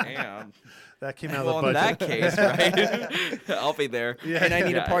for that. Damn. That came out Well, of the in budget. that case, right? I'll be there. Yeah. And I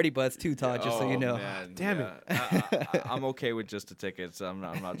need Yeah. a party bus too, Todd. Just so you Oh, know. man, Damn it. I'm okay with just the tickets. I'm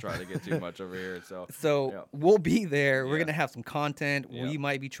not trying to get too much over here. So So yeah. we'll be there. We're Yeah. gonna have some content. Yeah. We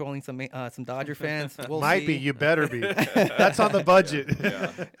might be trolling some Dodger fans. We'll Might see. be. You better be. That's on the budget.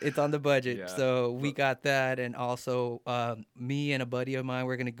 Yeah. It's on the budget. Yeah. So we got that, and also me and a buddy of mine,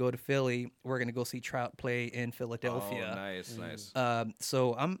 we're gonna go to Philly. We're gonna go see Trout play in Philadelphia. Oh, nice.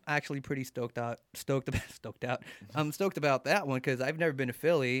 So I'm actually pretty stoked out. I'm stoked about that one because I've never been to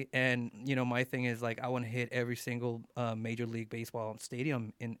Philly, and my thing is like I want to hit every single Major League Baseball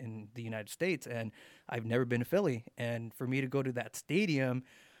stadium in the United States, and I've never been to Philly, and for me to go to that stadium,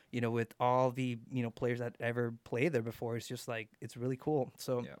 with all the players that ever played there before, it's just like it's really cool.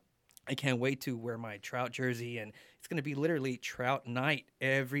 So. Yeah. I can't wait to wear my Trout jersey, and it's going to be literally Trout night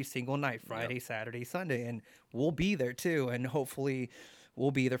every single night, Friday, Saturday, Sunday, and we'll be there too, and hopefully we'll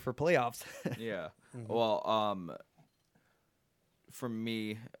be there for playoffs. Yeah. Well, for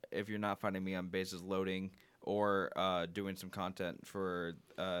me, if you're not finding me on Bases Loading or doing some content for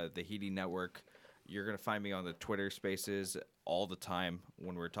the Heedy Network, you're going to find me on the Twitter Spaces all the time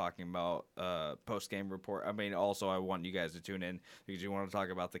when we're talking about post-game report. I mean, also, I want you guys to tune in because you want to talk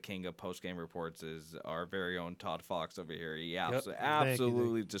about the king of post-game reports is our very own Todd Fox over here. He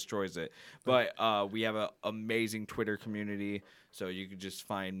absolutely destroys it. But we have an amazing Twitter community, so you can just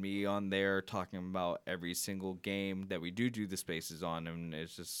find me on there talking about every single game that we do the Spaces on, and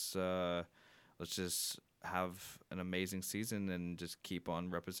it's just let's just have an amazing season and just keep on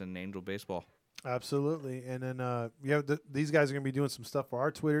representing Angel baseball. Absolutely. And then these guys are going to be doing some stuff for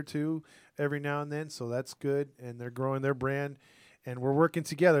our Twitter too every now and then, so that's good. And they're growing their brand, and we're working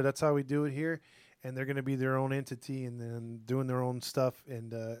together. That's how we do it here. And they're going to be their own entity and then doing their own stuff.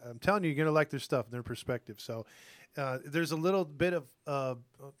 And I'm telling you, you're going to like their stuff and their perspective. So there's a little bit of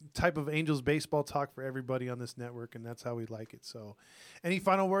type of Angels baseball talk for everybody on this network, and that's how we like it. So any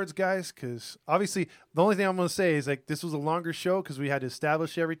final words, guys? Because obviously the only thing I'm going to say is like this was a longer show because we had to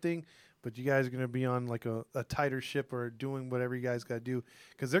establish everything. But you guys are going to be on like a tighter ship or doing whatever you guys got to do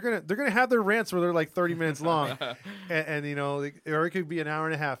because they're gonna have their rants where they're like 30 minutes long, and or it could be an hour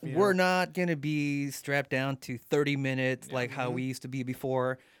and a half. We're not gonna be strapped down to 30 minutes like how we used to be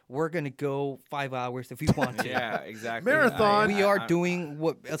before. We're gonna go 5 hours if we want to. Yeah, exactly. Marathon. We are doing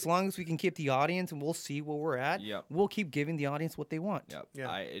what as long as we can keep the audience and we'll see where we're at. Yep. We'll keep giving the audience what they want. Yep.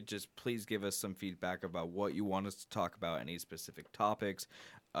 Yeah. Just please give us some feedback about what you want us to talk about, any specific topics,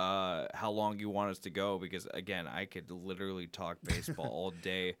 how long you want us to go, because again, I could literally talk baseball all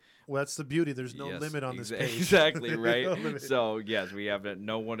day. Well, that's the beauty. There's no limit on this page. Exactly, right? No limit. So yes, we have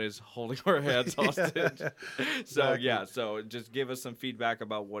no one is holding our hands hostage. So Exactly. yeah, so just give us some feedback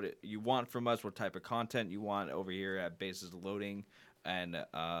about what you want from us, what type of content you want over here at Bases Loading. And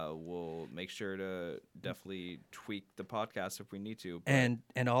we'll make sure to definitely tweak the podcast if we need to. But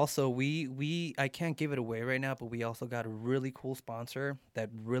And also we I can't give it away right now, but we also got a really cool sponsor that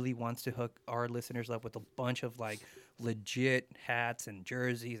really wants to hook our listeners up with a bunch of like legit hats and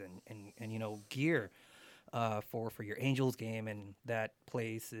jerseys and gear for your Angels game, and that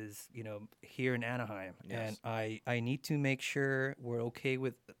place is here in Anaheim. Yes. And I need to make sure we're okay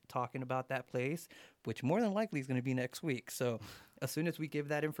with talking about that place, which more than likely is going to be next week. So as soon as we give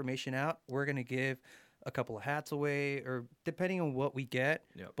that information out, we're going to give a couple of hats away, or depending on what we get.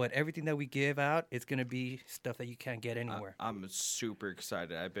 Yep. But everything that we give out, it's going to be stuff that you can't get anywhere. I'm super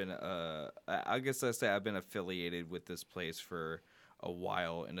excited. I've been, I guess I say I've been affiliated with this place for a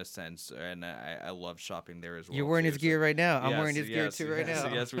while in a sense, and I love shopping there as well. You're wearing his gear right now. I'm wearing his gear yes, too right yes,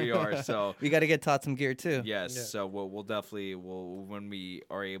 now. Yes, we are. So We got to get Todd some gear too. yes, Yeah. so we'll definitely when we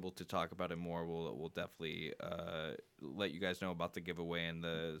are able to talk about it more, we'll definitely let you guys know about the giveaway and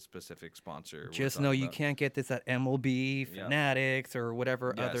the specific sponsor. we're Just know talking you about. can't get this at MLB, Yeah. Fanatics, or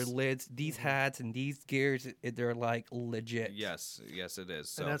whatever other Yes. lids. These hats and these gears, they're like legit. Yes, it is.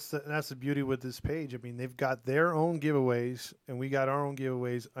 So And that's the beauty with this page. I mean, they've got their own giveaways, and we got our own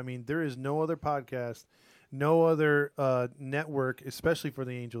giveaways. I mean, there is no other podcast, no other network, especially for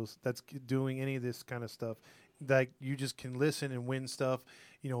the Angels, that's doing any of this kind of stuff. Like you just can listen and win stuff,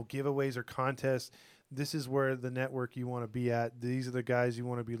 giveaways or contests. this is where the network you want to be at. These are the guys you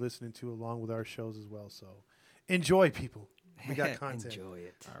want to be listening to along with our shows as well. So enjoy, people. We got content. Enjoy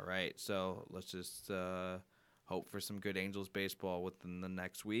it. All right, so let's just hope for some good Angels baseball within the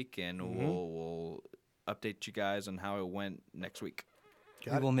next week, and we'll update you guys on how it went next week.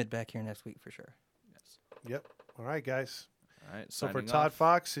 We will meet back here next week for sure. Yes. Yep. All right, guys. All right. So for signing Todd off,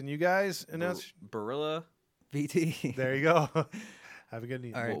 Fox and you guys, announce. Barilla. VT. There you go. Have a good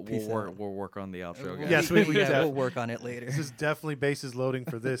evening. All right, peace out. We'll work on the outro, guys. Yes, we we'll work on it later. This is definitely bases loading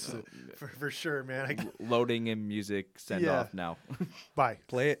for this, for sure, man. Loading and music send off now. Bye.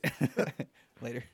 Play it later.